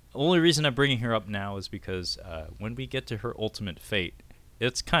only reason I'm bringing her up now is because when we get to her ultimate fate,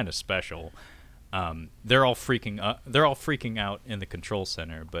 it's kind of special. They're all freaking out in the control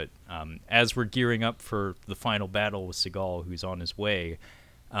center, but as we're gearing up for the final battle with Seagal, who's on his way,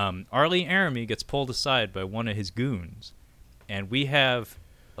 R. Lee Ermey gets pulled aside by one of his goons. And we have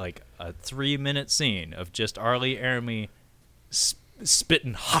like a 3-minute scene of just R. Lee Ermey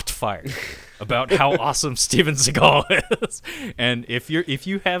spitting hot fire about how awesome Steven Seagal is. And if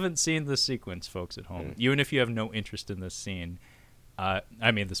you haven't seen this sequence, folks at home, even if you have no interest in this scene,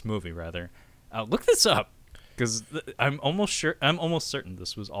 this movie rather, look this up, Because I'm almost certain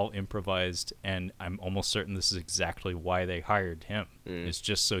this was all improvised, and I'm almost certain this is exactly why they hired him. It's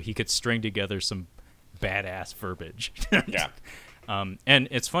just so he could string together some badass verbiage. Yeah. And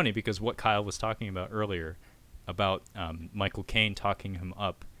it's funny because what Kyle was talking about earlier about Michael Caine talking him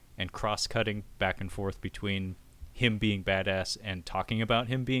up and cross-cutting back and forth between him being badass and talking about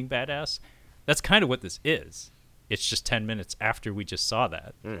him being badass, that's kind of what this is. It's just 10 minutes after we just saw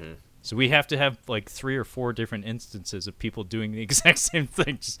that. Mm-hmm. So we have to have like 3 or 4 different instances of people doing the exact same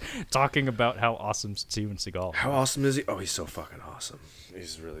thing, just talking about how awesome Steven Seagal is. How awesome is he? Oh, he's so fucking awesome.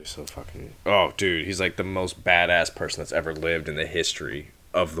 He's really so fucking... Oh, dude, he's like the most badass person that's ever lived in the history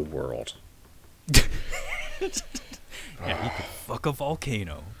of the world. Yeah, he could fuck a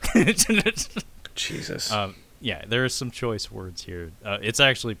volcano. Jesus. Yeah, there are some choice words here. It's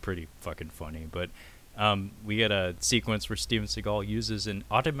actually pretty fucking funny, but... we get a sequence where Steven Seagal uses an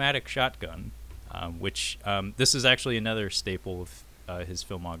automatic shotgun, which this is actually another staple of his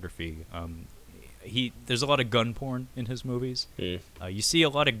filmography. There's a lot of gun porn in his movies. You see a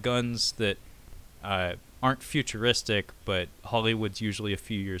lot of guns that aren't futuristic, but Hollywood's usually a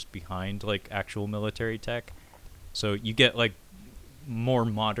few years behind like actual military tech. So you get like more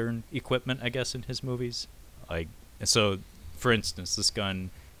modern equipment, I guess, in his movies. Like so, for instance, this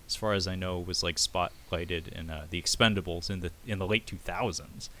gun, as far as I know, was like spotlighted in the Expendables in the late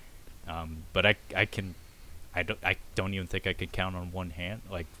 2000s. But I don't even think I could count on one hand,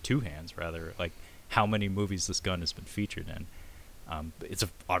 like 2 hands rather, like how many movies this gun has been featured in. It's an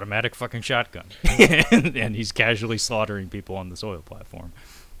automatic fucking shotgun, and he's casually slaughtering people on this oil platform.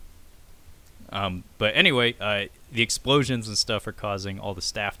 But anyway, the explosions and stuff are causing all the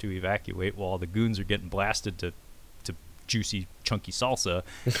staff to evacuate while all the goons are getting blasted to juicy, chunky salsa.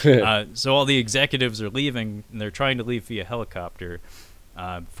 So all the executives are leaving, and they're trying to leave via helicopter.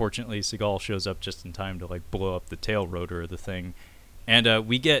 Fortunately, Seagal shows up just in time to like blow up the tail rotor of the thing. And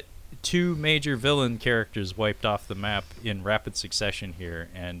we get 2 major villain characters wiped off the map in rapid succession here.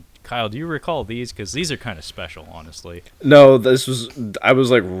 And Kyle, do you recall these? Because these are kind of special, honestly. No, I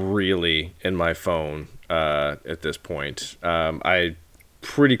was like really in my phone at this point. I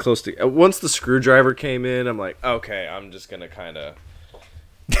pretty close to... Once the screwdriver came in, I'm like, okay, I'm just going to kind of...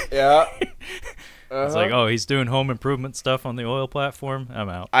 Yeah. It's like, oh, he's doing home improvement stuff on the oil platform? I'm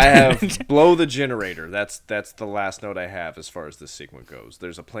out. I have blow the generator. That's the last note I have as far as this sequence goes.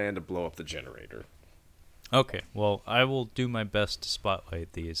 There's a plan to blow up the generator. Okay, well, I will do my best to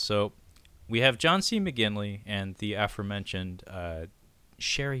spotlight these. So we have John C. McGinley and the aforementioned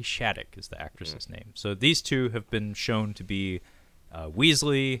Sherry Shattuck is the actress's name. So these 2 have been shown to be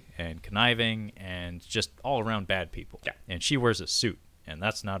Weasley and conniving and just all-around bad people. Yeah. And she wears a suit, and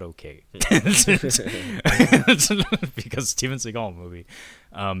that's not okay. Because Steven Seagal movie.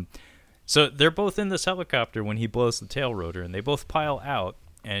 So they're both in this helicopter when he blows the tail rotor, and they both pile out,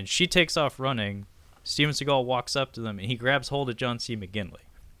 and she takes off running. Steven Seagal walks up to them, and he grabs hold of John C. McGinley.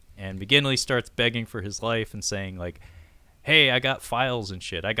 And McGinley starts begging for his life and saying, like, hey, I got files and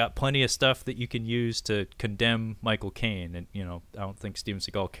shit. I got plenty of stuff that you can use to condemn Michael Caine. And, you know, I don't think Steven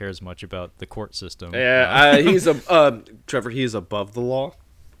Seagal cares much about the court system. Yeah, Trevor, he is above the law.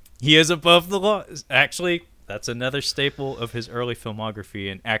 He is above the law. Actually, that's another staple of his early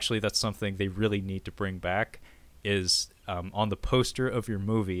filmography. And actually, that's something they really need to bring back is on the poster of your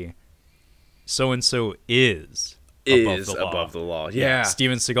movie, so-and-so is above the law. Yeah.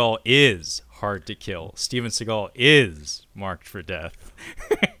 Steven Seagal is hard to kill. Steven Seagal is marked for death.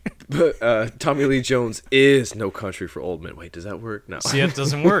 But Tommy Lee Jones is No Country for Old Men. Wait, does that work? No. See, it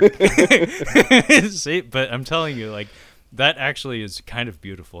doesn't work. See, but I'm telling you, like, that actually is kind of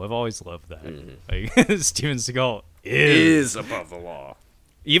beautiful. I've always loved that. Mm-hmm. Like, Steven Seagal is above the law.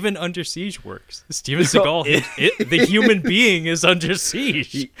 Even Under Siege works. Steven Seagal, the human being, is under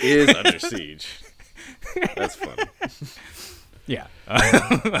siege. He is under siege. That's funny. Yeah,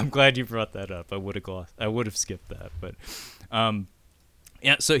 I'm glad you brought that up. I would have skipped that, but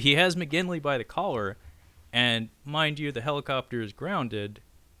yeah. So he has McGinley by the collar, and mind you, the helicopter is grounded.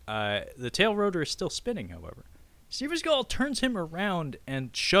 The tail rotor is still spinning, however. Steven Seagal turns him around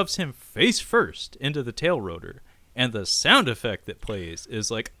and shoves him face first into the tail rotor, and the sound effect that plays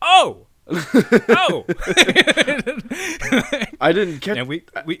is like, oh. Oh! I didn't catch. And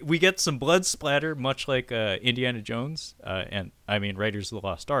we get some blood splatter, much like Indiana Jones, and I mean Raiders of the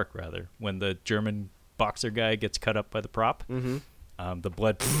Lost Ark, rather, when the German boxer guy gets cut up by the prop. Mm-hmm. The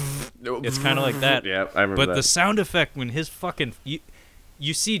blood, it's kind of like that. Yeah, I remember that. But the sound effect when his fucking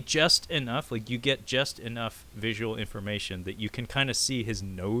you see just enough, like you get just enough visual information that you can kind of see his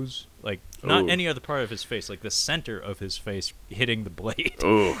nose, like not any other part of his face, like the center of his face hitting the blade.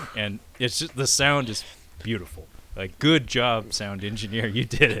 Ooh. And it's just the sound is beautiful. Like, good job, sound engineer. You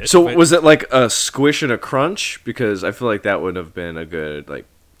did it. So was it like a squish and a crunch? Because I feel like that would have been a good like.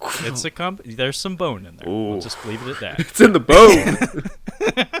 It's there's some bone in there. Ooh. We'll just leave it at that. It's in the bone.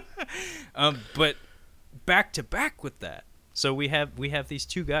 But back to back with that. So we have these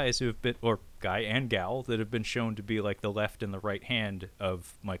two guys who have been, or guy and gal, that have been shown to be like the left and the right hand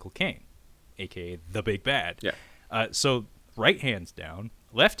of Michael Caine, aka the Big Bad. Yeah. So right hand's down.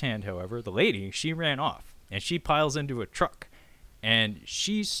 Left hand, however, the lady, she ran off and she piles into a truck, and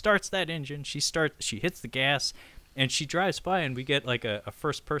she starts that engine. She hits the gas, and she drives by, and we get like a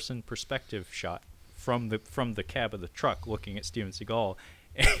first person perspective shot from the cab of the truck looking at Steven Seagal.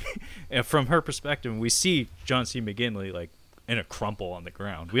 And from her perspective, we see John C. McGinley like in a crumple on the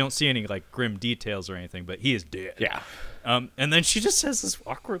ground. We don't see any like grim details or anything, but he is dead. Yeah. And then she just says this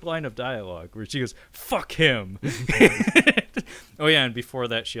awkward line of dialogue where she goes, "Fuck him." Oh yeah, and before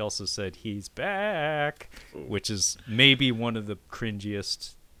that she also said, "He's back," which is maybe one of the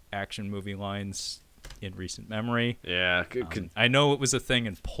cringiest action movie lines in recent memory. Yeah. I know it was a thing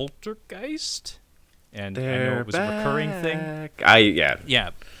in Poltergeist, and I know it was a recurring thing. Yeah,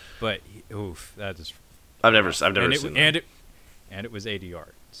 but oof, that is. I've never seen that. And it was ADR,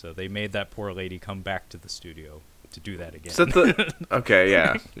 so they made that poor lady come back to the studio to do that again. Is that the? Okay,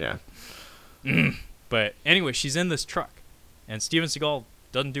 yeah. But anyway, she's in this truck, and Steven Seagal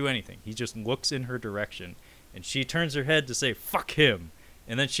doesn't do anything. He just looks in her direction, and she turns her head to say "fuck him,"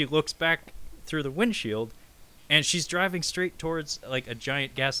 and then she looks back through the windshield, and she's driving straight towards like a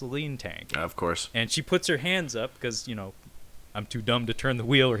giant gasoline tank. Of course. And she puts her hands up because, I'm too dumb to turn the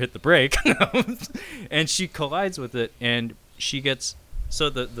wheel or hit the brake. And she collides with it, and she gets... So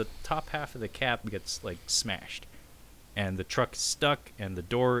the top half of the cab gets, like, smashed. And the truck is stuck, and the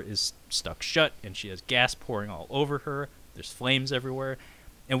door is stuck shut, and she has gas pouring all over her. There's flames everywhere.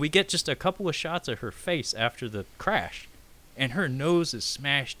 And we get just a couple of shots of her face after the crash. And her nose is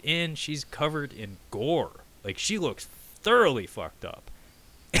smashed in. She's covered in gore. Like, she looks thoroughly fucked up.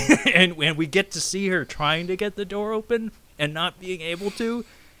 and we get to see her trying to get the door open and not being able to,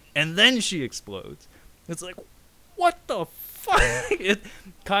 and then she explodes. It's like, what the fuck?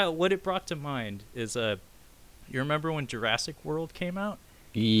 Kyle, what it brought to mind is, you remember when Jurassic World came out?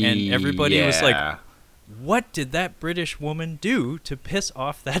 And everybody was like, what did that British woman do to piss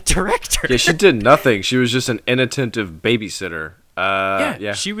off that director? Yeah, she did nothing. She was just an inattentive babysitter.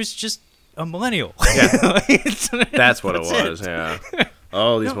 Yeah. She was just a millennial. Yeah. That's what it was, yeah.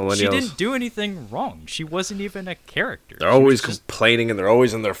 Oh, these millennials. She didn't do anything wrong. She wasn't even a character. They're always complaining, and they're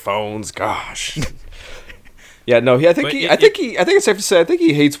always on their phones. Gosh. Yeah, no. I think it's safe to say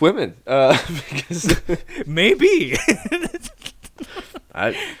he hates women. Because maybe.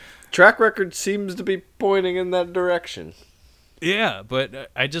 Track record seems to be pointing in that direction. Yeah, but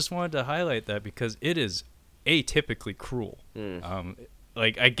I just wanted to highlight that because it is atypically cruel.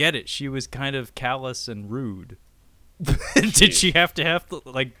 Like, I get it. She was kind of callous and rude. Did she have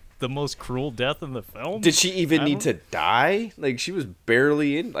the most cruel death in the film? Did she even need to die? Like, she was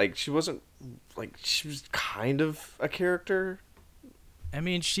barely in. Like, she wasn't. Like, she was kind of a character. I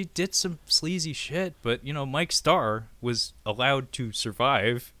mean, she did some sleazy shit, but, Mike Starr was allowed to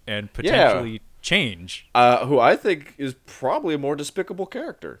survive and potentially change. Who I think is probably a more despicable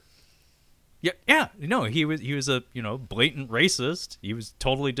character. Yeah. No, he was a, blatant racist. He was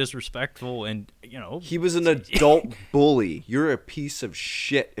totally disrespectful, and, He was an adult bully. You're a piece of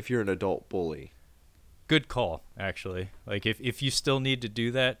shit if you're an adult bully. Good call, actually. Like, if you still need to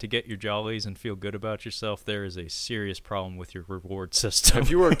do that to get your jollies and feel good about yourself, there is a serious problem with your reward system. If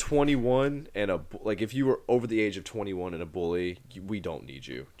you were 21 and if you were over the age of 21 and a bully, we don't need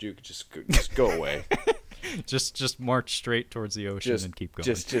you. You could just go away. Just march straight towards the ocean and keep going.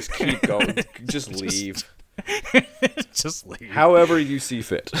 Just keep going. Just leave. Just leave. However you see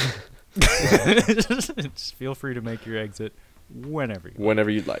fit. Just feel free to make your exit whenever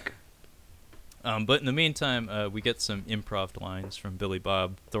you'd like. But in the meantime, we get some improv lines from Billy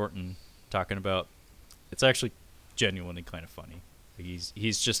Bob Thornton talking about. It's actually genuinely kind of funny.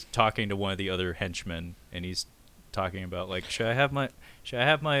 He's just talking to one of the other henchmen, and he's talking about, like, should I have my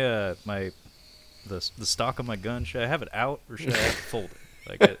the stock of my gun? Should I have it out or should I have it folded?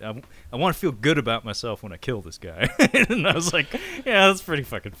 Like, I want to feel good about myself when I kill this guy. And I was like, yeah, that's pretty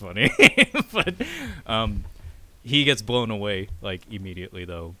fucking funny. But he gets blown away, like, immediately,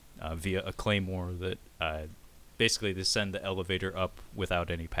 though, via a claymore that basically they send the elevator up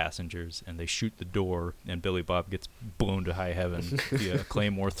without any passengers, and they shoot the door, and Billy Bob gets blown to high heaven via a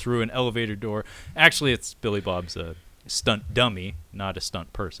claymore through an elevator door. Actually, it's Billy Bob's stunt dummy, not a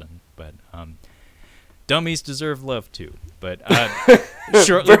stunt person, but dummies deserve love too. But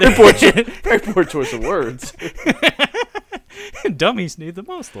shortly very poor choice of words. Dummies need the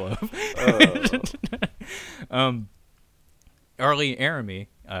most love. Arlie Aramy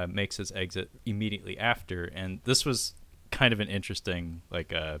makes his exit immediately after, and this was kind of an interesting,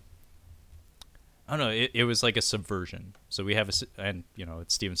 like, I don't know, it was like a subversion. So we have it's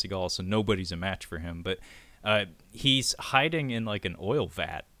Steven Seagal, so nobody's a match for him, but he's hiding in like an oil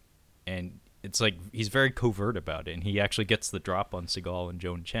vat, and it's like he's very covert about it, and he actually gets the drop on Seagal and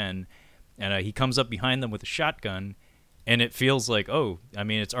Joan Chen, and he comes up behind them with a shotgun, and it feels like,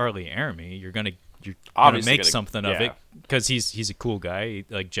 it's Arlie Aramy. You're gonna make something of it because he's a cool guy.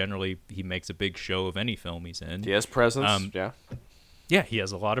 Like generally, he makes a big show of any film he's in. He has presence. Yeah, he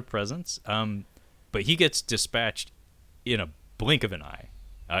has a lot of presence. But he gets dispatched in a blink of an eye.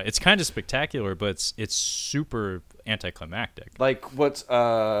 It's kind of spectacular, but it's super anticlimactic. Like what's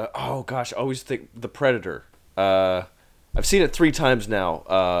I always think The Predator. I've seen it 3 times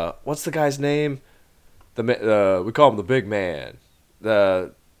now. What's the guy's name? We call him the big man.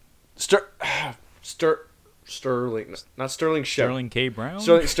 Sterling, not Sterling Shepard. Sterling K. Brown?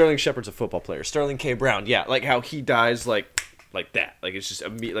 Sterling Shepard's a football player. Sterling K. Brown, yeah. Like how he dies like that. Like it's just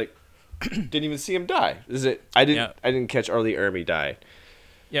like didn't even see him die. I didn't catch Arlie Aramy die.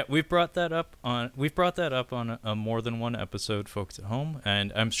 Yeah, we've brought that up on a more than one episode, folks at home,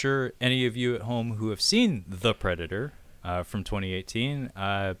 and I'm sure any of you at home who have seen The Predator from 2018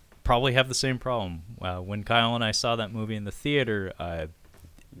 probably have the same problem. When Kyle and I saw that movie in the theater,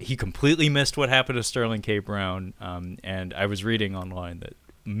 he completely missed what happened to Sterling K. Brown, and I was reading online that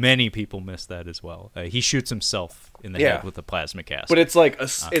many people missed that as well. He shoots himself in the head with a plasma cast. But it's like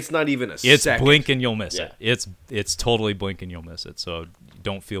it's not even a it's second. Blink and you'll miss it. It's totally blink and you'll miss it. So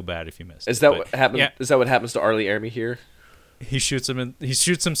don't feel bad if you missed it. Is that what happened? Yeah. Is that what happens to Arlie Aramy here? He shoots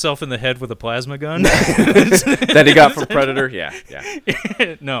himself in the head with a plasma gun that he got from Predator. Yeah.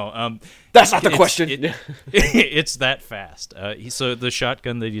 No, that's not the question. It's that fast. So the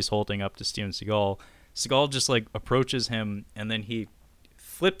shotgun that he's holding up to Steven Seagal just like approaches him, and then he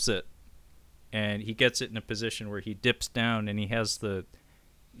flips it, and he gets it in a position where he dips down, and he has the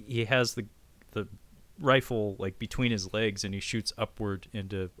rifle like between his legs, and he shoots upward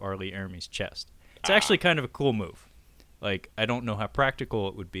into Arlie Aramy's chest. It's actually kind of a cool move. Like, I don't know how practical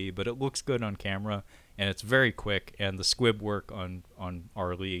it would be, but it looks good on camera, and it's very quick, and the squib work on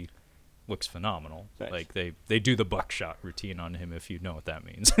Arlie looks phenomenal. Nice. Like, they do the buckshot routine on him, if you know what that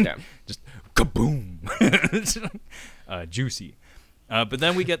means. Yeah. Just kaboom! Juicy. But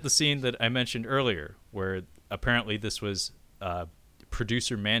then we get the scene that I mentioned earlier, where apparently this was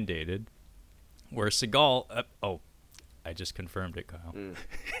producer mandated, where Seagal... I just confirmed it, Kyle.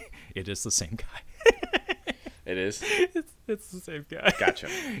 It is the same guy. It is? It's the same guy. Gotcha.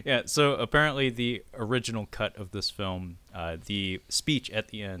 Yeah, so apparently the original cut of this film, the speech at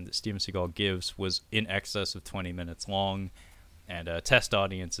the end that Steven Seagal gives was in excess of 20 minutes long, and test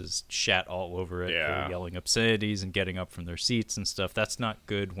audiences shat all over it. Yeah. They were yelling obscenities and getting up from their seats and stuff. That's not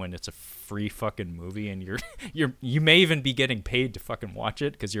good when it's a free fucking movie, and you may even be getting paid to fucking watch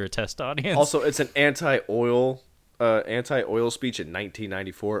it because you're a test audience. Also, it's an anti-oil speech in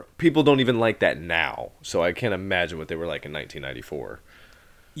 1994. People don't even like that now, so I can't imagine what they were like in 1994.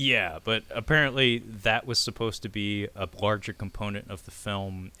 Yeah, but apparently that was supposed to be a larger component of the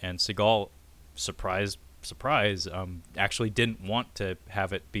film, and Seagal, surprise, actually didn't want to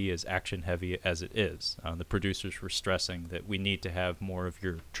have it be as action heavy as it is. The producers were stressing that we need to have more of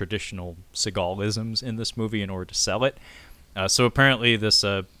your traditional Seagalisms in this movie in order to sell it. So apparently this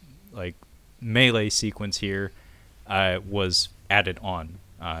melee sequence here was added on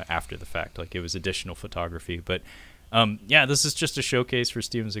after the fact. Like, it was additional photography. But this is just a showcase for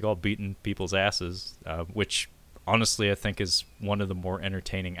Steven Seagal beating people's asses, which honestly I think is one of the more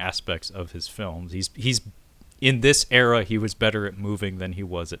entertaining aspects of his films. He's in this era, he was better at moving than he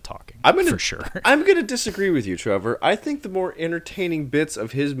was at talking. For sure. I'm gonna disagree with you, Trevor. I think the more entertaining bits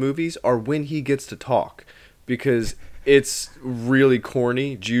of his movies are when he gets to talk, because it's really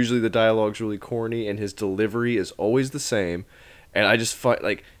corny. Usually the dialogue's really corny, and his delivery is always the same. And I just find,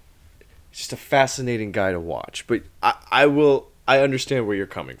 like, it's just a fascinating guy to watch. But I understand where you're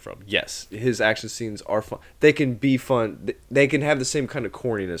coming from. Yes, his action scenes are fun. They can be fun. They can have the same kind of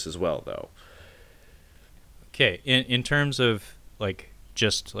corniness as well, though. Okay, in terms of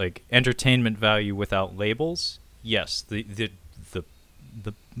just entertainment value without labels, yes, the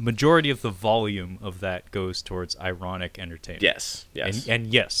majority of the volume of that goes towards ironic entertainment. Yes. And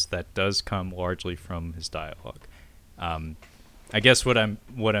yes, that does come largely from his dialogue. I guess what I'm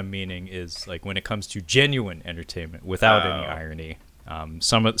meaning is, like, when it comes to genuine entertainment without any irony,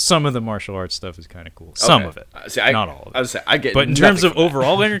 Some of the martial arts stuff is kind of cool. Some of it, not all of it. I was say I get. But in terms of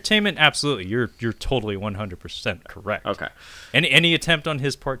overall entertainment, absolutely, you're totally 100% correct. Okay. Any attempt on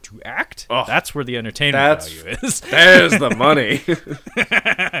his part to act, that's where the entertainment value is. There's the money.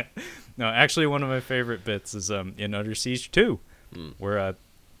 No, actually, one of my favorite bits is in Under Siege 2, where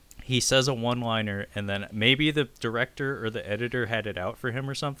he says a one-liner, and then maybe the director or the editor had it out for him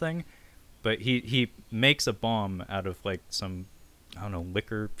or something, but he makes a bomb out of like some, I don't know,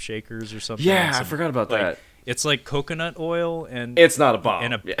 liquor shakers or something. Yeah, I forgot about that. It's like coconut oil and it's not a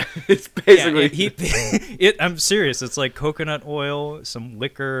bomb. It's basically I'm serious. It's like coconut oil, some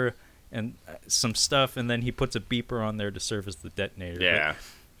liquor, and some stuff, and then he puts a beeper on there to serve as the detonator. Yeah. But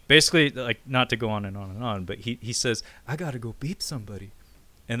basically, like, not to go on and on and on, but he says, "I gotta go beep somebody,"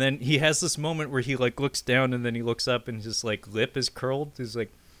 and then he has this moment where he like looks down and then he looks up and his like lip is curled. He's like.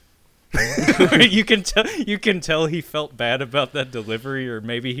 you can tell he felt bad about that delivery, or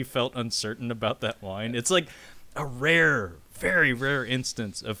maybe he felt uncertain about that line. It's like a rare, very rare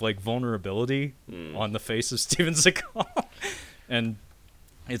instance of like vulnerability on the face of Steven Seagal, and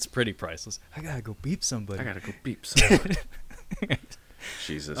it's pretty priceless. I gotta go beep somebody.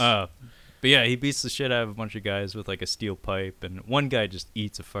 Jesus. But yeah, he beats the shit out of a bunch of guys with like a steel pipe, and one guy just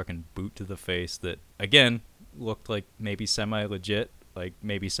eats a fucking boot to the face that again looked like maybe semi-legit. Like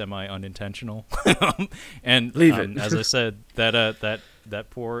maybe semi-unintentional, and leave it. As I said, that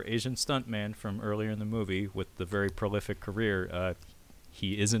poor Asian stuntman from earlier in the movie with the very prolific career,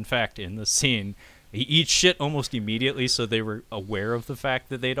 he is in fact in the scene. He eats shit almost immediately, so they were aware of the fact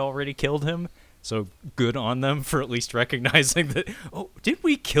that they'd already killed him. So good on them for at least recognizing that. Oh, did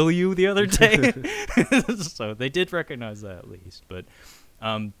we kill you the other day? So they did recognize that at least, but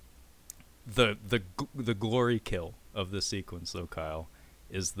the glory kill of this sequence, though, Kyle,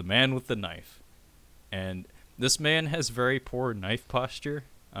 is the man with the knife. And this man has very poor knife posture.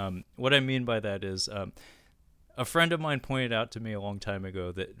 What I mean by that is a friend of mine pointed out to me a long time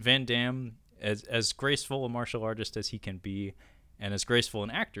ago that Van Damme, as graceful a martial artist as he can be and as graceful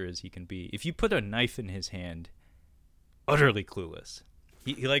an actor as he can be, if you put a knife in his hand, utterly clueless.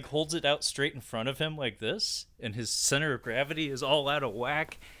 He like holds it out straight in front of him like this, and his center of gravity is all out of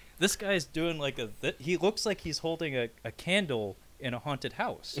whack. This guy's doing like he looks like he's holding a candle in a haunted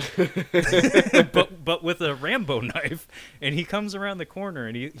house, but with a Rambo knife, and he comes around the corner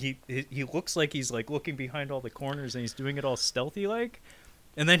and he looks like he's like looking behind all the corners and he's doing it all stealthy like,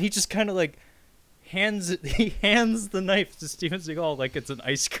 and then he just kind of like hands the knife to Steven Seagal like it's an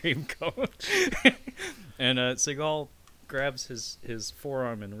ice cream cone, and Seagal grabs his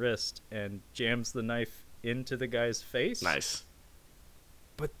forearm and wrist and jams the knife into the guy's face. Nice.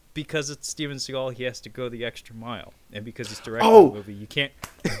 But because it's Steven Seagal, he has to go the extra mile, and because he's directing the movie, you can't.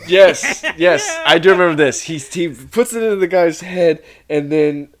 Yes, I do remember this. He puts it into the guy's head, and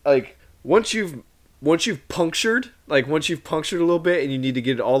then like once you've punctured a little bit, and you need to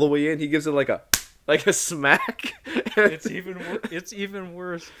get it all the way in, he gives it like a smack. It's even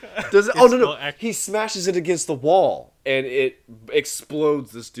worse. Does it? Oh no! He smashes it against the wall, and it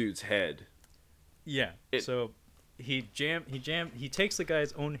explodes this dude's head. Yeah. So. He takes the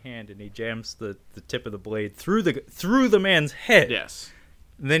guy's own hand and he jams the tip of the blade through the man's head. Yes.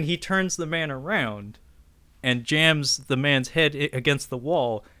 And then he turns the man around and jams the man's head against the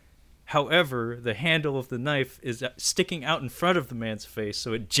wall. However, the handle of the knife is sticking out in front of the man's face,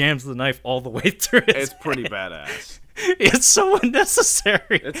 so it jams the knife all the way through his It's pretty badass. It's so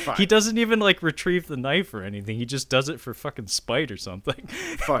unnecessary. It's fine. He doesn't even like retrieve the knife or anything. He just does it for fucking spite or something.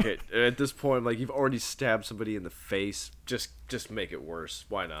 Fuck it. At this point, like, you've already stabbed somebody in the face. Just make it worse.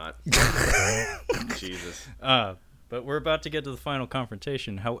 Why not? Jesus. But we're about to get to the final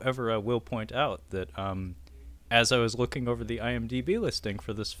confrontation. However, I will point out that as I was looking over the IMDb listing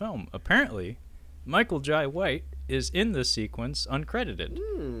for this film, apparently Michael Jai White is in this sequence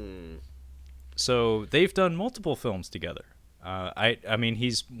uncredited. So they've done multiple films together. I mean,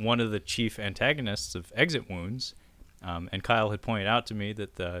 he's one of the chief antagonists of Exit Wounds, and Kyle had pointed out to me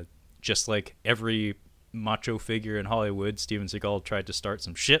that just like every macho figure in Hollywood, Steven Seagal tried to start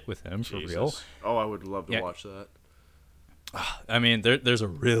some shit with him for real. Oh, I would love to watch that. I mean, there's a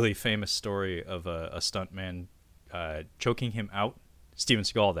really famous story of a stuntman choking him out, Steven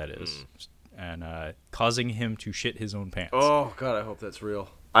Seagal that is, and causing him to shit his own pants. Oh God, I hope that's real.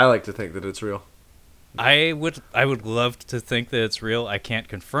 I like to think that it's real. I would love to think that it's real. I can't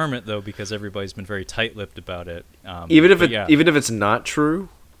confirm it though because everybody's been very tight-lipped about it. Even if it's not true,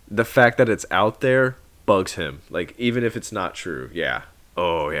 the fact that it's out there bugs him. Like even if it's not true, yeah.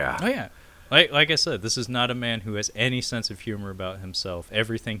 Oh yeah. Oh yeah. Like I said, this is not a man who has any sense of humor about himself.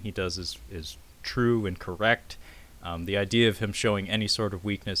 Everything he does is true and correct. The idea of him showing any sort of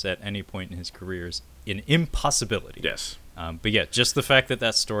weakness at any point in his career is an impossibility. Yes. But yeah, just the fact that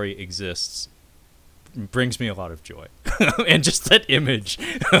that story exists brings me a lot of joy. And just that image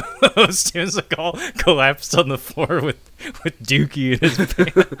of Steven Seagal collapsed on the floor with Dookie in his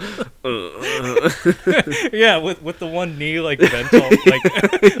pants. Yeah, with the one knee like bent all,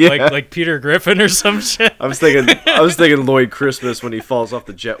 like Peter Griffin or some shit. I was thinking Lloyd Christmas when he falls off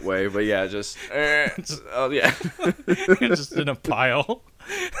the jetway, but yeah, just oh yeah. Just in a pile.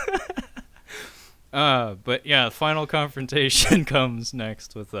 But yeah, the final confrontation comes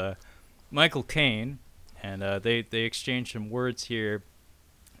next with Michael Caine, and they exchange some words here,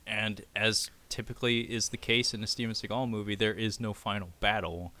 and as typically is the case in a Steven Seagal movie, there is no final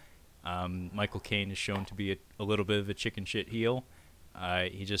battle. Michael Caine is shown to be a little bit of a chicken shit heel.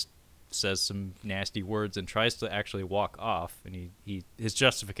 He just says some nasty words and tries to actually walk off, and his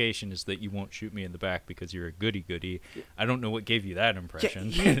justification is that you won't shoot me in the back because you're a goody. I don't know what gave you that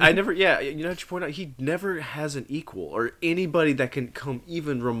impression. You know what you point out, he never has an equal or anybody that can come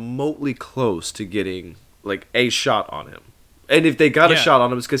even remotely close to getting like a shot on him. And if they got a shot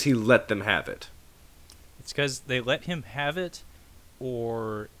on him, it's because he let them have it. It's because they let him have it,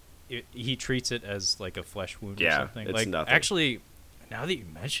 or he treats it as like a flesh wound or something. It's like nothing. Actually, now that you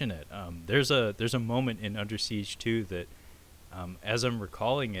mention it, there's a moment in Under Siege 2 that, as I'm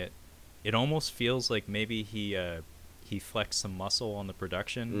recalling it, it almost feels like maybe he flexed some muscle on the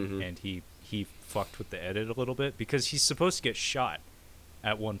production, and he fucked with the edit a little bit, because he's supposed to get shot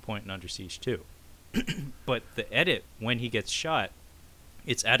at one point in Under Siege 2. But the edit, when he gets shot,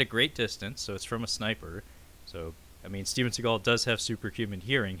 it's at a great distance, so it's from a sniper. So, I mean, Steven Seagal does have superhuman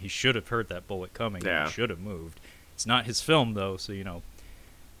hearing. He should have heard that bullet coming. Yeah. And he should have moved. It's not his film, though, so,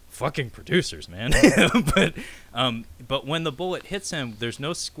 fucking producers, man. But when the bullet hits him, there's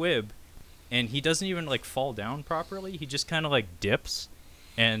no squib, and he doesn't even, fall down properly. He just kind of, dips,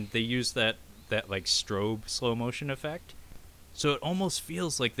 and they use that strobe slow motion effect. So it almost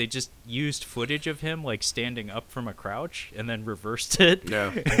feels like they just used footage of him, standing up from a crouch, and then reversed it.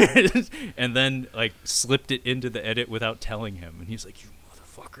 Yeah. And then, slipped it into the edit without telling him. And he's like, you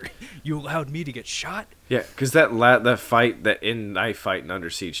motherfucker, you allowed me to get shot? Yeah, because that fight, that knife fight in Under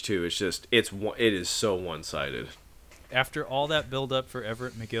Siege 2, it is so one-sided. After all that build-up for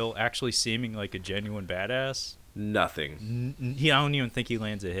Everett McGill actually seeming like a genuine badass... Nothing. I don't even think he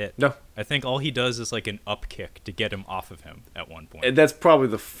lands a hit. No. I think all he does is an up kick to get him off of him at one point. And that's probably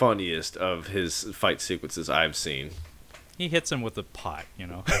the funniest of his fight sequences I've seen. He hits him with a pot,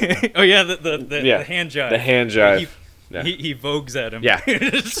 Oh yeah, the hand jive. The hand jive. He vogues at him. Yeah.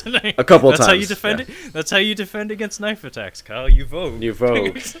 A couple times. That's how you defend it. That's how you defend against knife attacks, Kyle. You vogue. You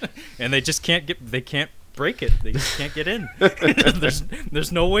vogue. And they just can't get. They can't break it. They just can't get in.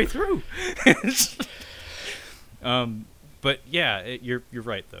 There's no way through. But yeah, you're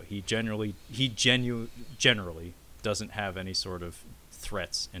right though. He generally doesn't have any sort of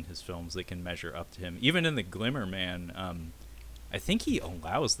threats in his films that can measure up to him. Even in the Glimmer Man, I think he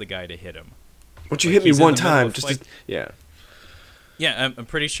allows the guy to hit him. Won't you hit me one time? Yeah. Yeah, I'm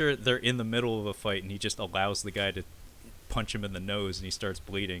pretty sure they're in the middle of a fight, and he just allows the guy to punch him in the nose, and he starts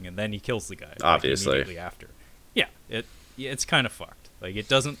bleeding, and then he kills the guy. Obviously. Immediately after. Yeah, it's kind of fucked. It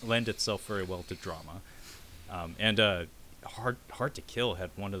doesn't lend itself very well to drama. And Hard to Kill had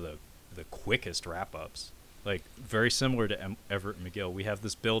one of the quickest wrap-ups. Very similar to Everett McGill. We have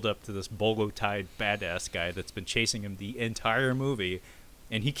this build-up to this bolo-tied badass guy that's been chasing him the entire movie,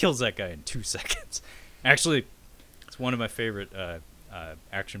 and he kills that guy in 2 seconds. Actually, it's one of my favorite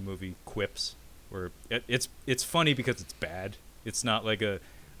action movie quips, where it's funny because it's bad. It's not like a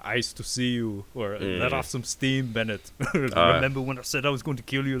 "Nice to see you" or "Let off some steam, Bennett." Remember when I said I was going to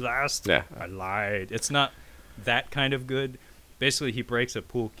kill you last? Yeah. I lied. It's not that kind of good. Basically, he breaks a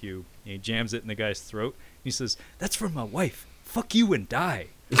pool cue and he jams it in the guy's throat. He says, "That's from my wife. Fuck you and die."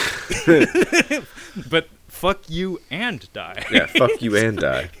 But fuck you and die. Yeah, fuck you and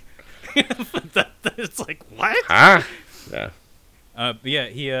die. It's like, what? Huh? Yeah. But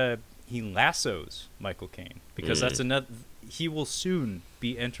yeah, he lassos Michael Caine, because that's another. He will soon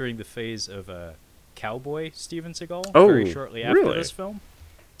be entering the phase of cowboy Steven Seagal very shortly after this film.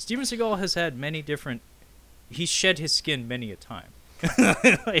 Steven Seagal has had many different. He's shed his skin many a time.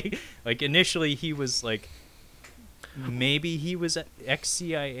 Initially he was maybe he was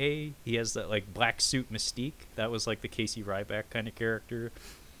ex-CIA. He has that black suit mystique. That was the Casey Ryback kind of character.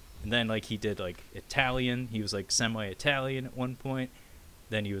 And then he did Italian. He was semi-Italian at one point.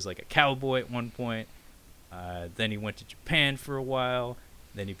 Then he was a cowboy at one point. Then he went to Japan for a while.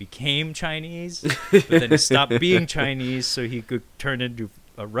 Then he became Chinese. But then he stopped being Chinese so he could turn into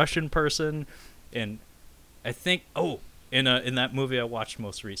a Russian person. And I think in that movie I watched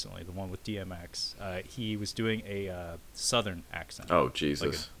most recently, the one with DMX, he was doing a Southern accent. Oh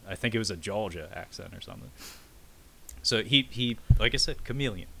Jesus! I think it was a Georgia accent or something. So he like I said,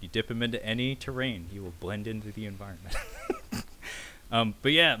 chameleon. You dip him into any terrain, he will blend into the environment.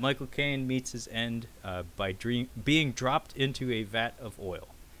 But yeah, Michael Caine meets his end by being dropped into a vat of oil.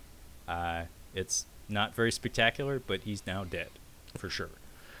 It's not very spectacular, but he's now dead, for sure.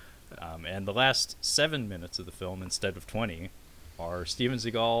 And the last 7 minutes of the film, instead of 20, are Steven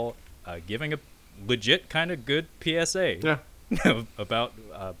Seagal giving a legit kind of good PSA about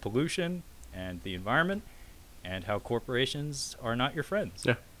pollution and the environment and how corporations are not your friends.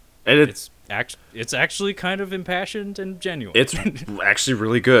 Yeah. And It's actually kind of impassioned and genuine. It's actually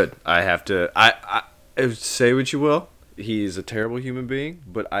really good. I have to. I say what you will. He's a terrible human being,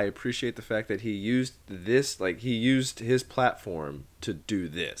 but I appreciate the fact that he used this. Like he used his platform to do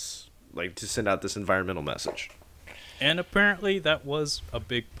this, like to send out this environmental message. And apparently that was a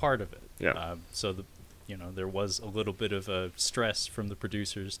big part of it. Yeah. So there was a little bit of a stress from the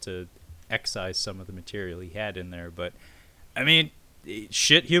producers to excise some of the material he had in there, but I mean,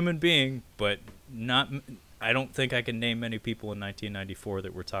 shit human being, but not. I don't think I can name many people in 1994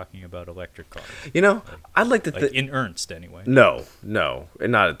 that were talking about electric cars. I'd like to in earnest, anyway. No,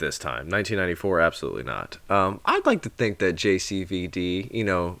 and not at this time. 1994, absolutely not. I'd like to think that JCVD,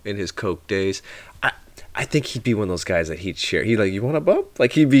 in his Coke days, I think he'd be one of those guys that he'd share. He'd like, you want a bump?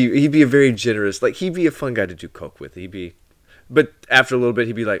 Like he'd be a very generous. Like he'd be a fun guy to do Coke with. But after a little bit,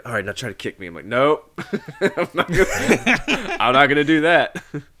 he'd be like, all right, now try to kick me. I'm like, nope. I'm not gonna do that.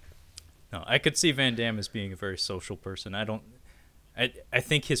 No, I could see Van Damme as being a very social person. I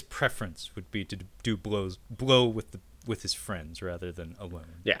think his preference would be to do blow with his friends rather than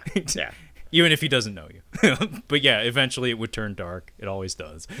alone. Yeah. Even if he doesn't know you. But yeah, eventually it would turn dark. It always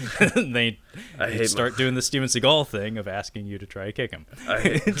does. They'd start doing the Steven Seagal thing of asking you to try to kick him.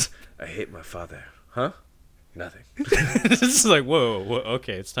 I hate my father. Huh? Nothing. It's like, whoa,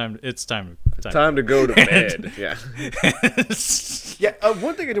 okay, it's time to go to bed. Yeah. Yeah.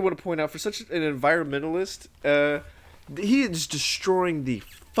 One thing I did want to point out for such an environmentalist, he is destroying the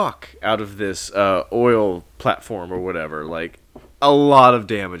fuck out of this oil platform or whatever. Like, a lot of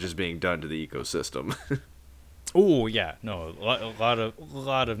damage is being done to the ecosystem. Oh yeah, no, a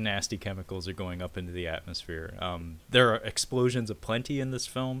lot of nasty chemicals are going up into the atmosphere. There are explosions aplenty in this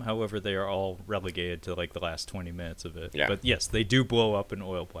film. However, they are all relegated to like the last 20 minutes of it. Yeah. But yes, they do blow up an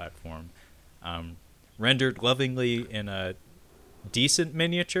oil platform, rendered lovingly in a decent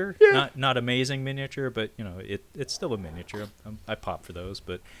miniature. Yeah. Not amazing miniature, but it's still a miniature. I pop for those,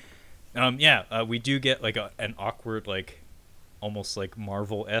 but we do get like an awkward like, almost like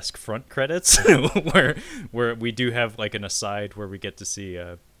Marvel-esque front credits where we do have like an aside where we get to see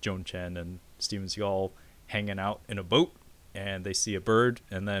Joan Chen and Steven Seagal hanging out in a boat and they see a bird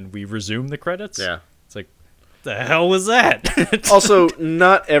and then we resume the credits. Yeah. It's like, the hell was that? Also,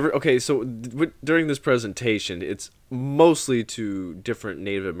 so during this presentation, it's mostly to different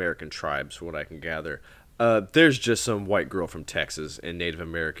Native American tribes, from what I can gather. There's just some white girl from Texas in Native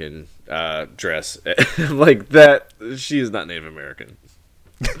American dress. Like that, she is not Native American.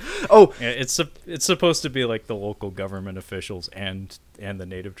 Oh, yeah, it's supposed to be like the local government officials and the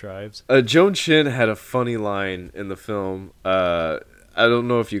native tribes. Joan Chen had a funny line in the film. I don't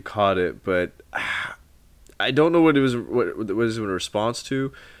know if you caught it, but I don't know what it was in response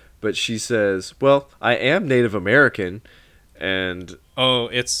to. But she says, "Well, I am Native American." And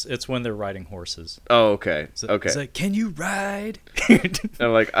it's when they're riding horses. Oh, okay. Okay. It's like, can you ride? And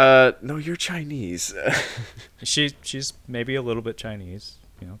I'm like, no, you're Chinese. She's maybe a little bit Chinese,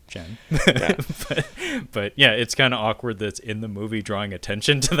 Chen. Yeah. but yeah, it's kind of awkward that it's in the movie drawing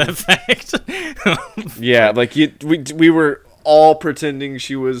attention to that fact. Yeah, like we were all pretending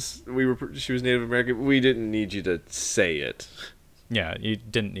she was Native American. We didn't need you to say it. Yeah, you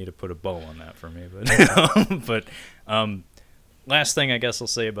didn't need to put a bow on that for me, but last thing I guess I'll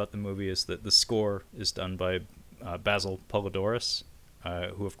say about the movie is that the score is done by Basil Polidorus,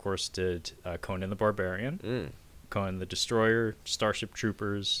 who of course did Conan the Barbarian, Conan the Destroyer, Starship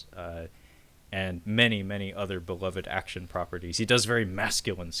Troopers, and many, many other beloved action properties. He does very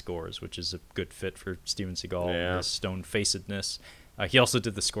masculine scores, which is a good fit for Steven Seagal, Yeah. his stone-facedness. He also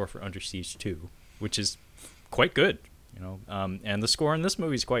did the score for Under Siege 2, which is quite good. And the score in this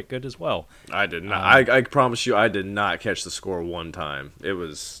movie is quite good as well. I did not. I promise you, I did not catch the score one time. It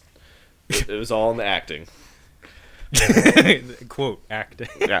was all in the acting. Quote, acting.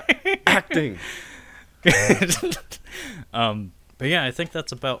 Yeah, acting. But yeah, I think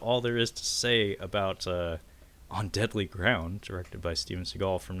that's about all there is to say about On Deadly Ground, directed by Steven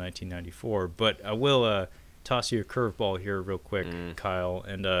Seagal from 1994. But I will toss you a curveball here real quick, Kyle,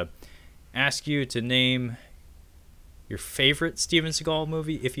 and ask you to name your favorite Steven Seagal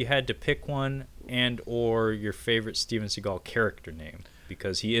movie if you had to pick one, and or your favorite Steven Seagal character name,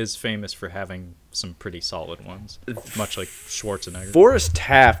 because he is famous for having some pretty solid ones, much like Schwarzenegger. Forrest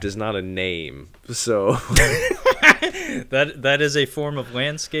Taft is not a name, so that is a form of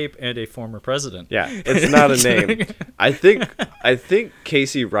landscape and a former president. yeah, it's not a name. I think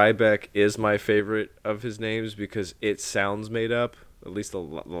Casey Ryback is my favorite of his names because it sounds made up. At least the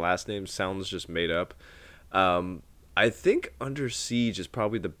last name sounds just made up. I think Under Siege is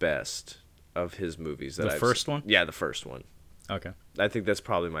probably the best of his movies. The first one? Yeah, the first one. Okay. I think that's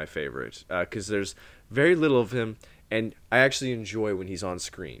probably my favorite because there's very little of him, and I actually enjoy when he's on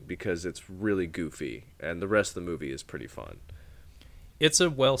screen because it's really goofy, and the rest of the movie is pretty fun. It's a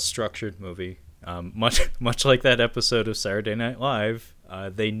well-structured movie. Much like that episode of Saturday Night Live,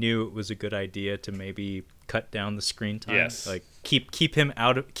 they knew it was a good idea to maybe cut down the screen time. Yes. Like keep him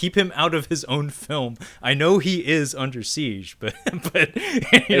out of his own film. I know he is under siege, but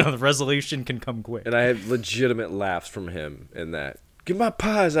the resolution can come quick. And I had legitimate laughs from him in that. Get my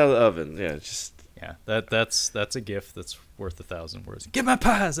pies out of the oven. Yeah, just that's a gift that's worth 1,000 words. Get my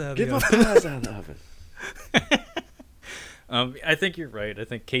pies out of the oven. Get my pies out of the oven. I think you're right. I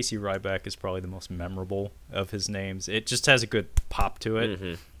think Casey Ryback is probably the most memorable of his names. It just has a good pop to it.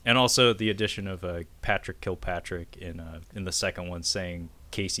 Mm-hmm. And also the addition of Patrick Kilpatrick in the second one saying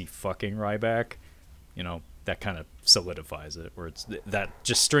Casey fucking Ryback, that kind of solidifies it, where it's that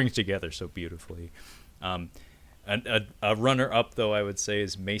just strings together so beautifully. A runner-up, though, I would say,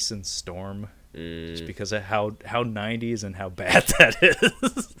 is Mason Storm, just because of how 90s and how bad that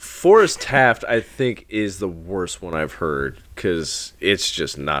is. Forrest Taft, I think, is the worst one I've heard because it's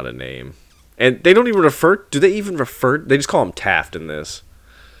just not a name. And they don't even refer... Do they even refer... They just call him Taft in this.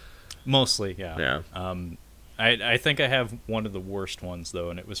 Mostly, yeah. Yeah. I think I have one of the worst ones,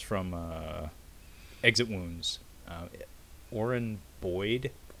 though, and it was from Exit Wounds. Orrin Boyd.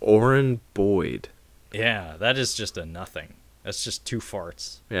 Orrin Boyd. Yeah, that is just a nothing. That's just two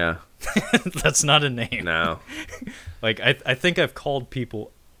farts. Yeah. That's not a name. No. Like, I think I've called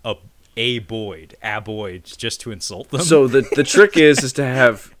people a Boyd, just to insult them. So the trick is to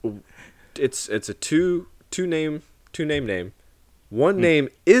have... It's a two name name. One name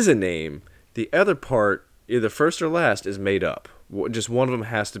is a name. The other part, either first or last, is made up. Just one of them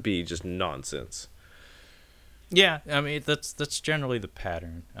has to be just nonsense. Yeah, I mean that's generally the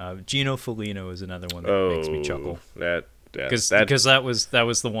pattern. Gino Felino is another one that makes me chuckle. Because that was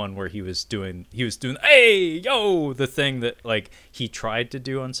the one where he was doing hey yo, the thing that like he tried to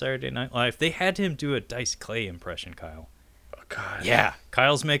do on Saturday Night Live. They had him do a Dice Clay impression, Kyle. God. Yeah,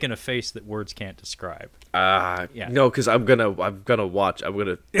 Kyle's making a face that words can't describe. Yeah. No, because I'm gonna watch. I'm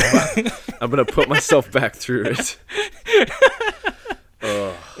gonna put myself back through it.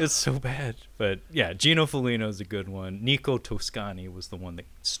 It's so bad, but yeah, Gino Felino's a good one. Nico Toscani was the one that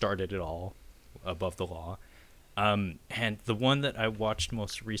started it all, Above the Law. And the one that I watched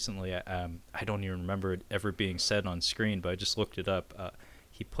most recently, I don't even remember it ever being said on screen, but I just looked it up.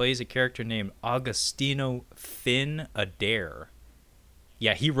 He plays a character named Agostino Finn Adair.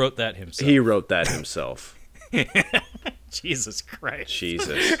 Yeah, he wrote that himself. Jesus Christ.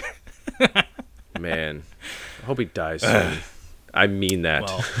 Jesus. Man. I hope he dies soon. I mean that.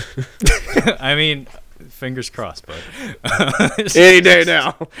 Well, I mean, fingers crossed, bud. Any day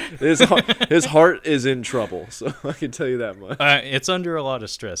now. His heart is in trouble, so I can tell you that much. It's under a lot of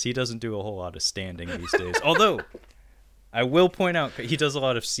stress. He doesn't do a whole lot of standing these days. Although, I will point out he does a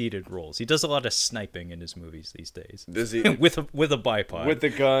lot of seated roles. He does a lot of sniping in his movies these days. Does he? with a bipod. With the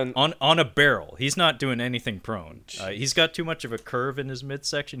gun. On a barrel. He's not doing anything prone. He's got too much of a curve in his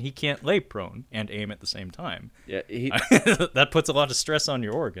midsection. He can't lay prone and aim at the same time. Yeah, that puts a lot of stress on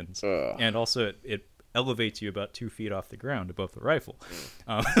your organs. And also it elevates you about 2 feet off the ground above the rifle.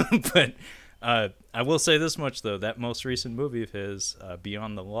 But I will say this much, though. That most recent movie of his,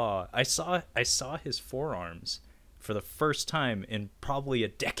 Beyond the Law, I saw his forearms for the first time in probably a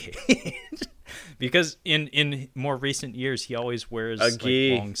decade. Because in more recent years, he always wears like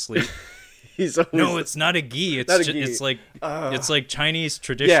long sleeve. No, it's not a gi. It's like Chinese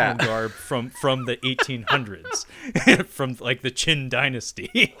traditional garb from the 1800s, from like the Qin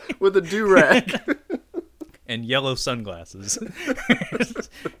dynasty, with a do-rag and yellow sunglasses.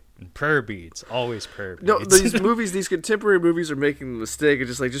 And prayer beads, always prayer beads. No, these contemporary movies are making the mistake of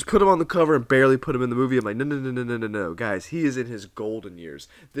just put him on the cover and barely put him in the movie. I'm like, no, guys, he is in his golden years.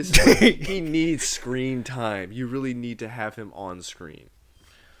 He needs screen time. You really need to have him on screen.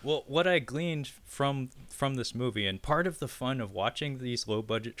 Well, what I gleaned from this movie, and part of the fun of watching these low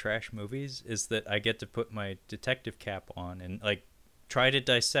budget trash movies, is that I get to put my detective cap on and like try to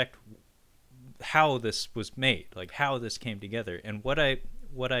dissect how this was made, like how this came together. And what I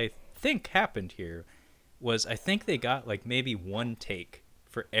think happened here was I think they got like maybe one take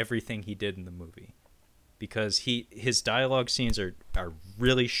for everything he did in the movie, because his dialogue scenes are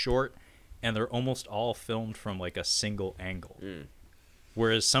really short, and they're almost all filmed from like a single angle.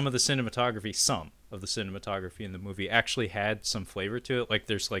 Whereas some of the cinematography in the movie actually had some flavor to it. Like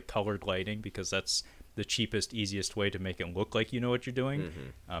there's like colored lighting, because that's the cheapest, easiest way to make it look like you know what you're doing.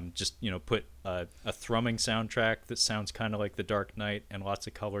 Just, put a thrumming soundtrack that sounds kind of like The Dark Knight and lots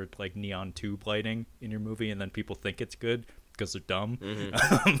of colored like neon tube lighting in your movie, and then people think it's good because they're dumb.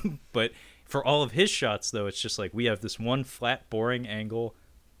 But for all of his shots, though, it's just like we have this one flat, boring angle,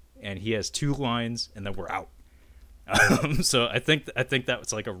 and he has two lines, and then we're out. So I think that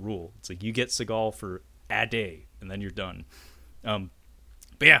was like a rule. It's like you get Seagal for a day, and then you're done.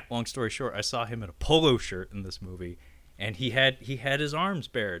 But yeah, long story short, I saw him in a polo shirt in this movie, and he had his arms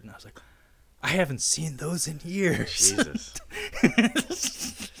bared, and I was like, I haven't seen those in years. Jesus.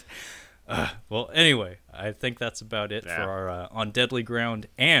 Well, anyway, I think that's about it for our On Deadly Ground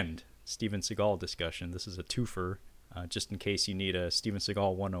and Steven Seagal discussion. This is a twofer, just in case you need a Steven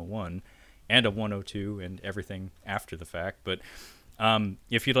Seagal 101 and a 102 and everything after the fact. But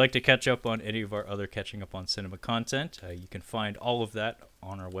if you'd like to catch up on any of our other Catching Up on Cinema content, you can find all of that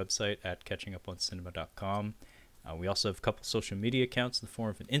on our website at catchinguponcinema.com. We also have a couple social media accounts in the form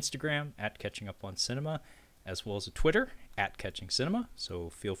of an Instagram at Catching Up on Cinema, as well as a Twitter at Catching Cinema. So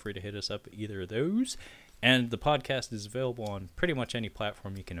feel free to hit us up at either of those. And the podcast is available on pretty much any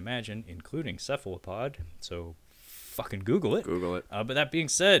platform you can imagine, including Cephalopod. So fucking Google it. Google it. But that being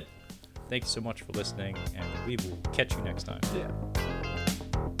said, thanks so much for listening, and we will catch you next time. Yeah.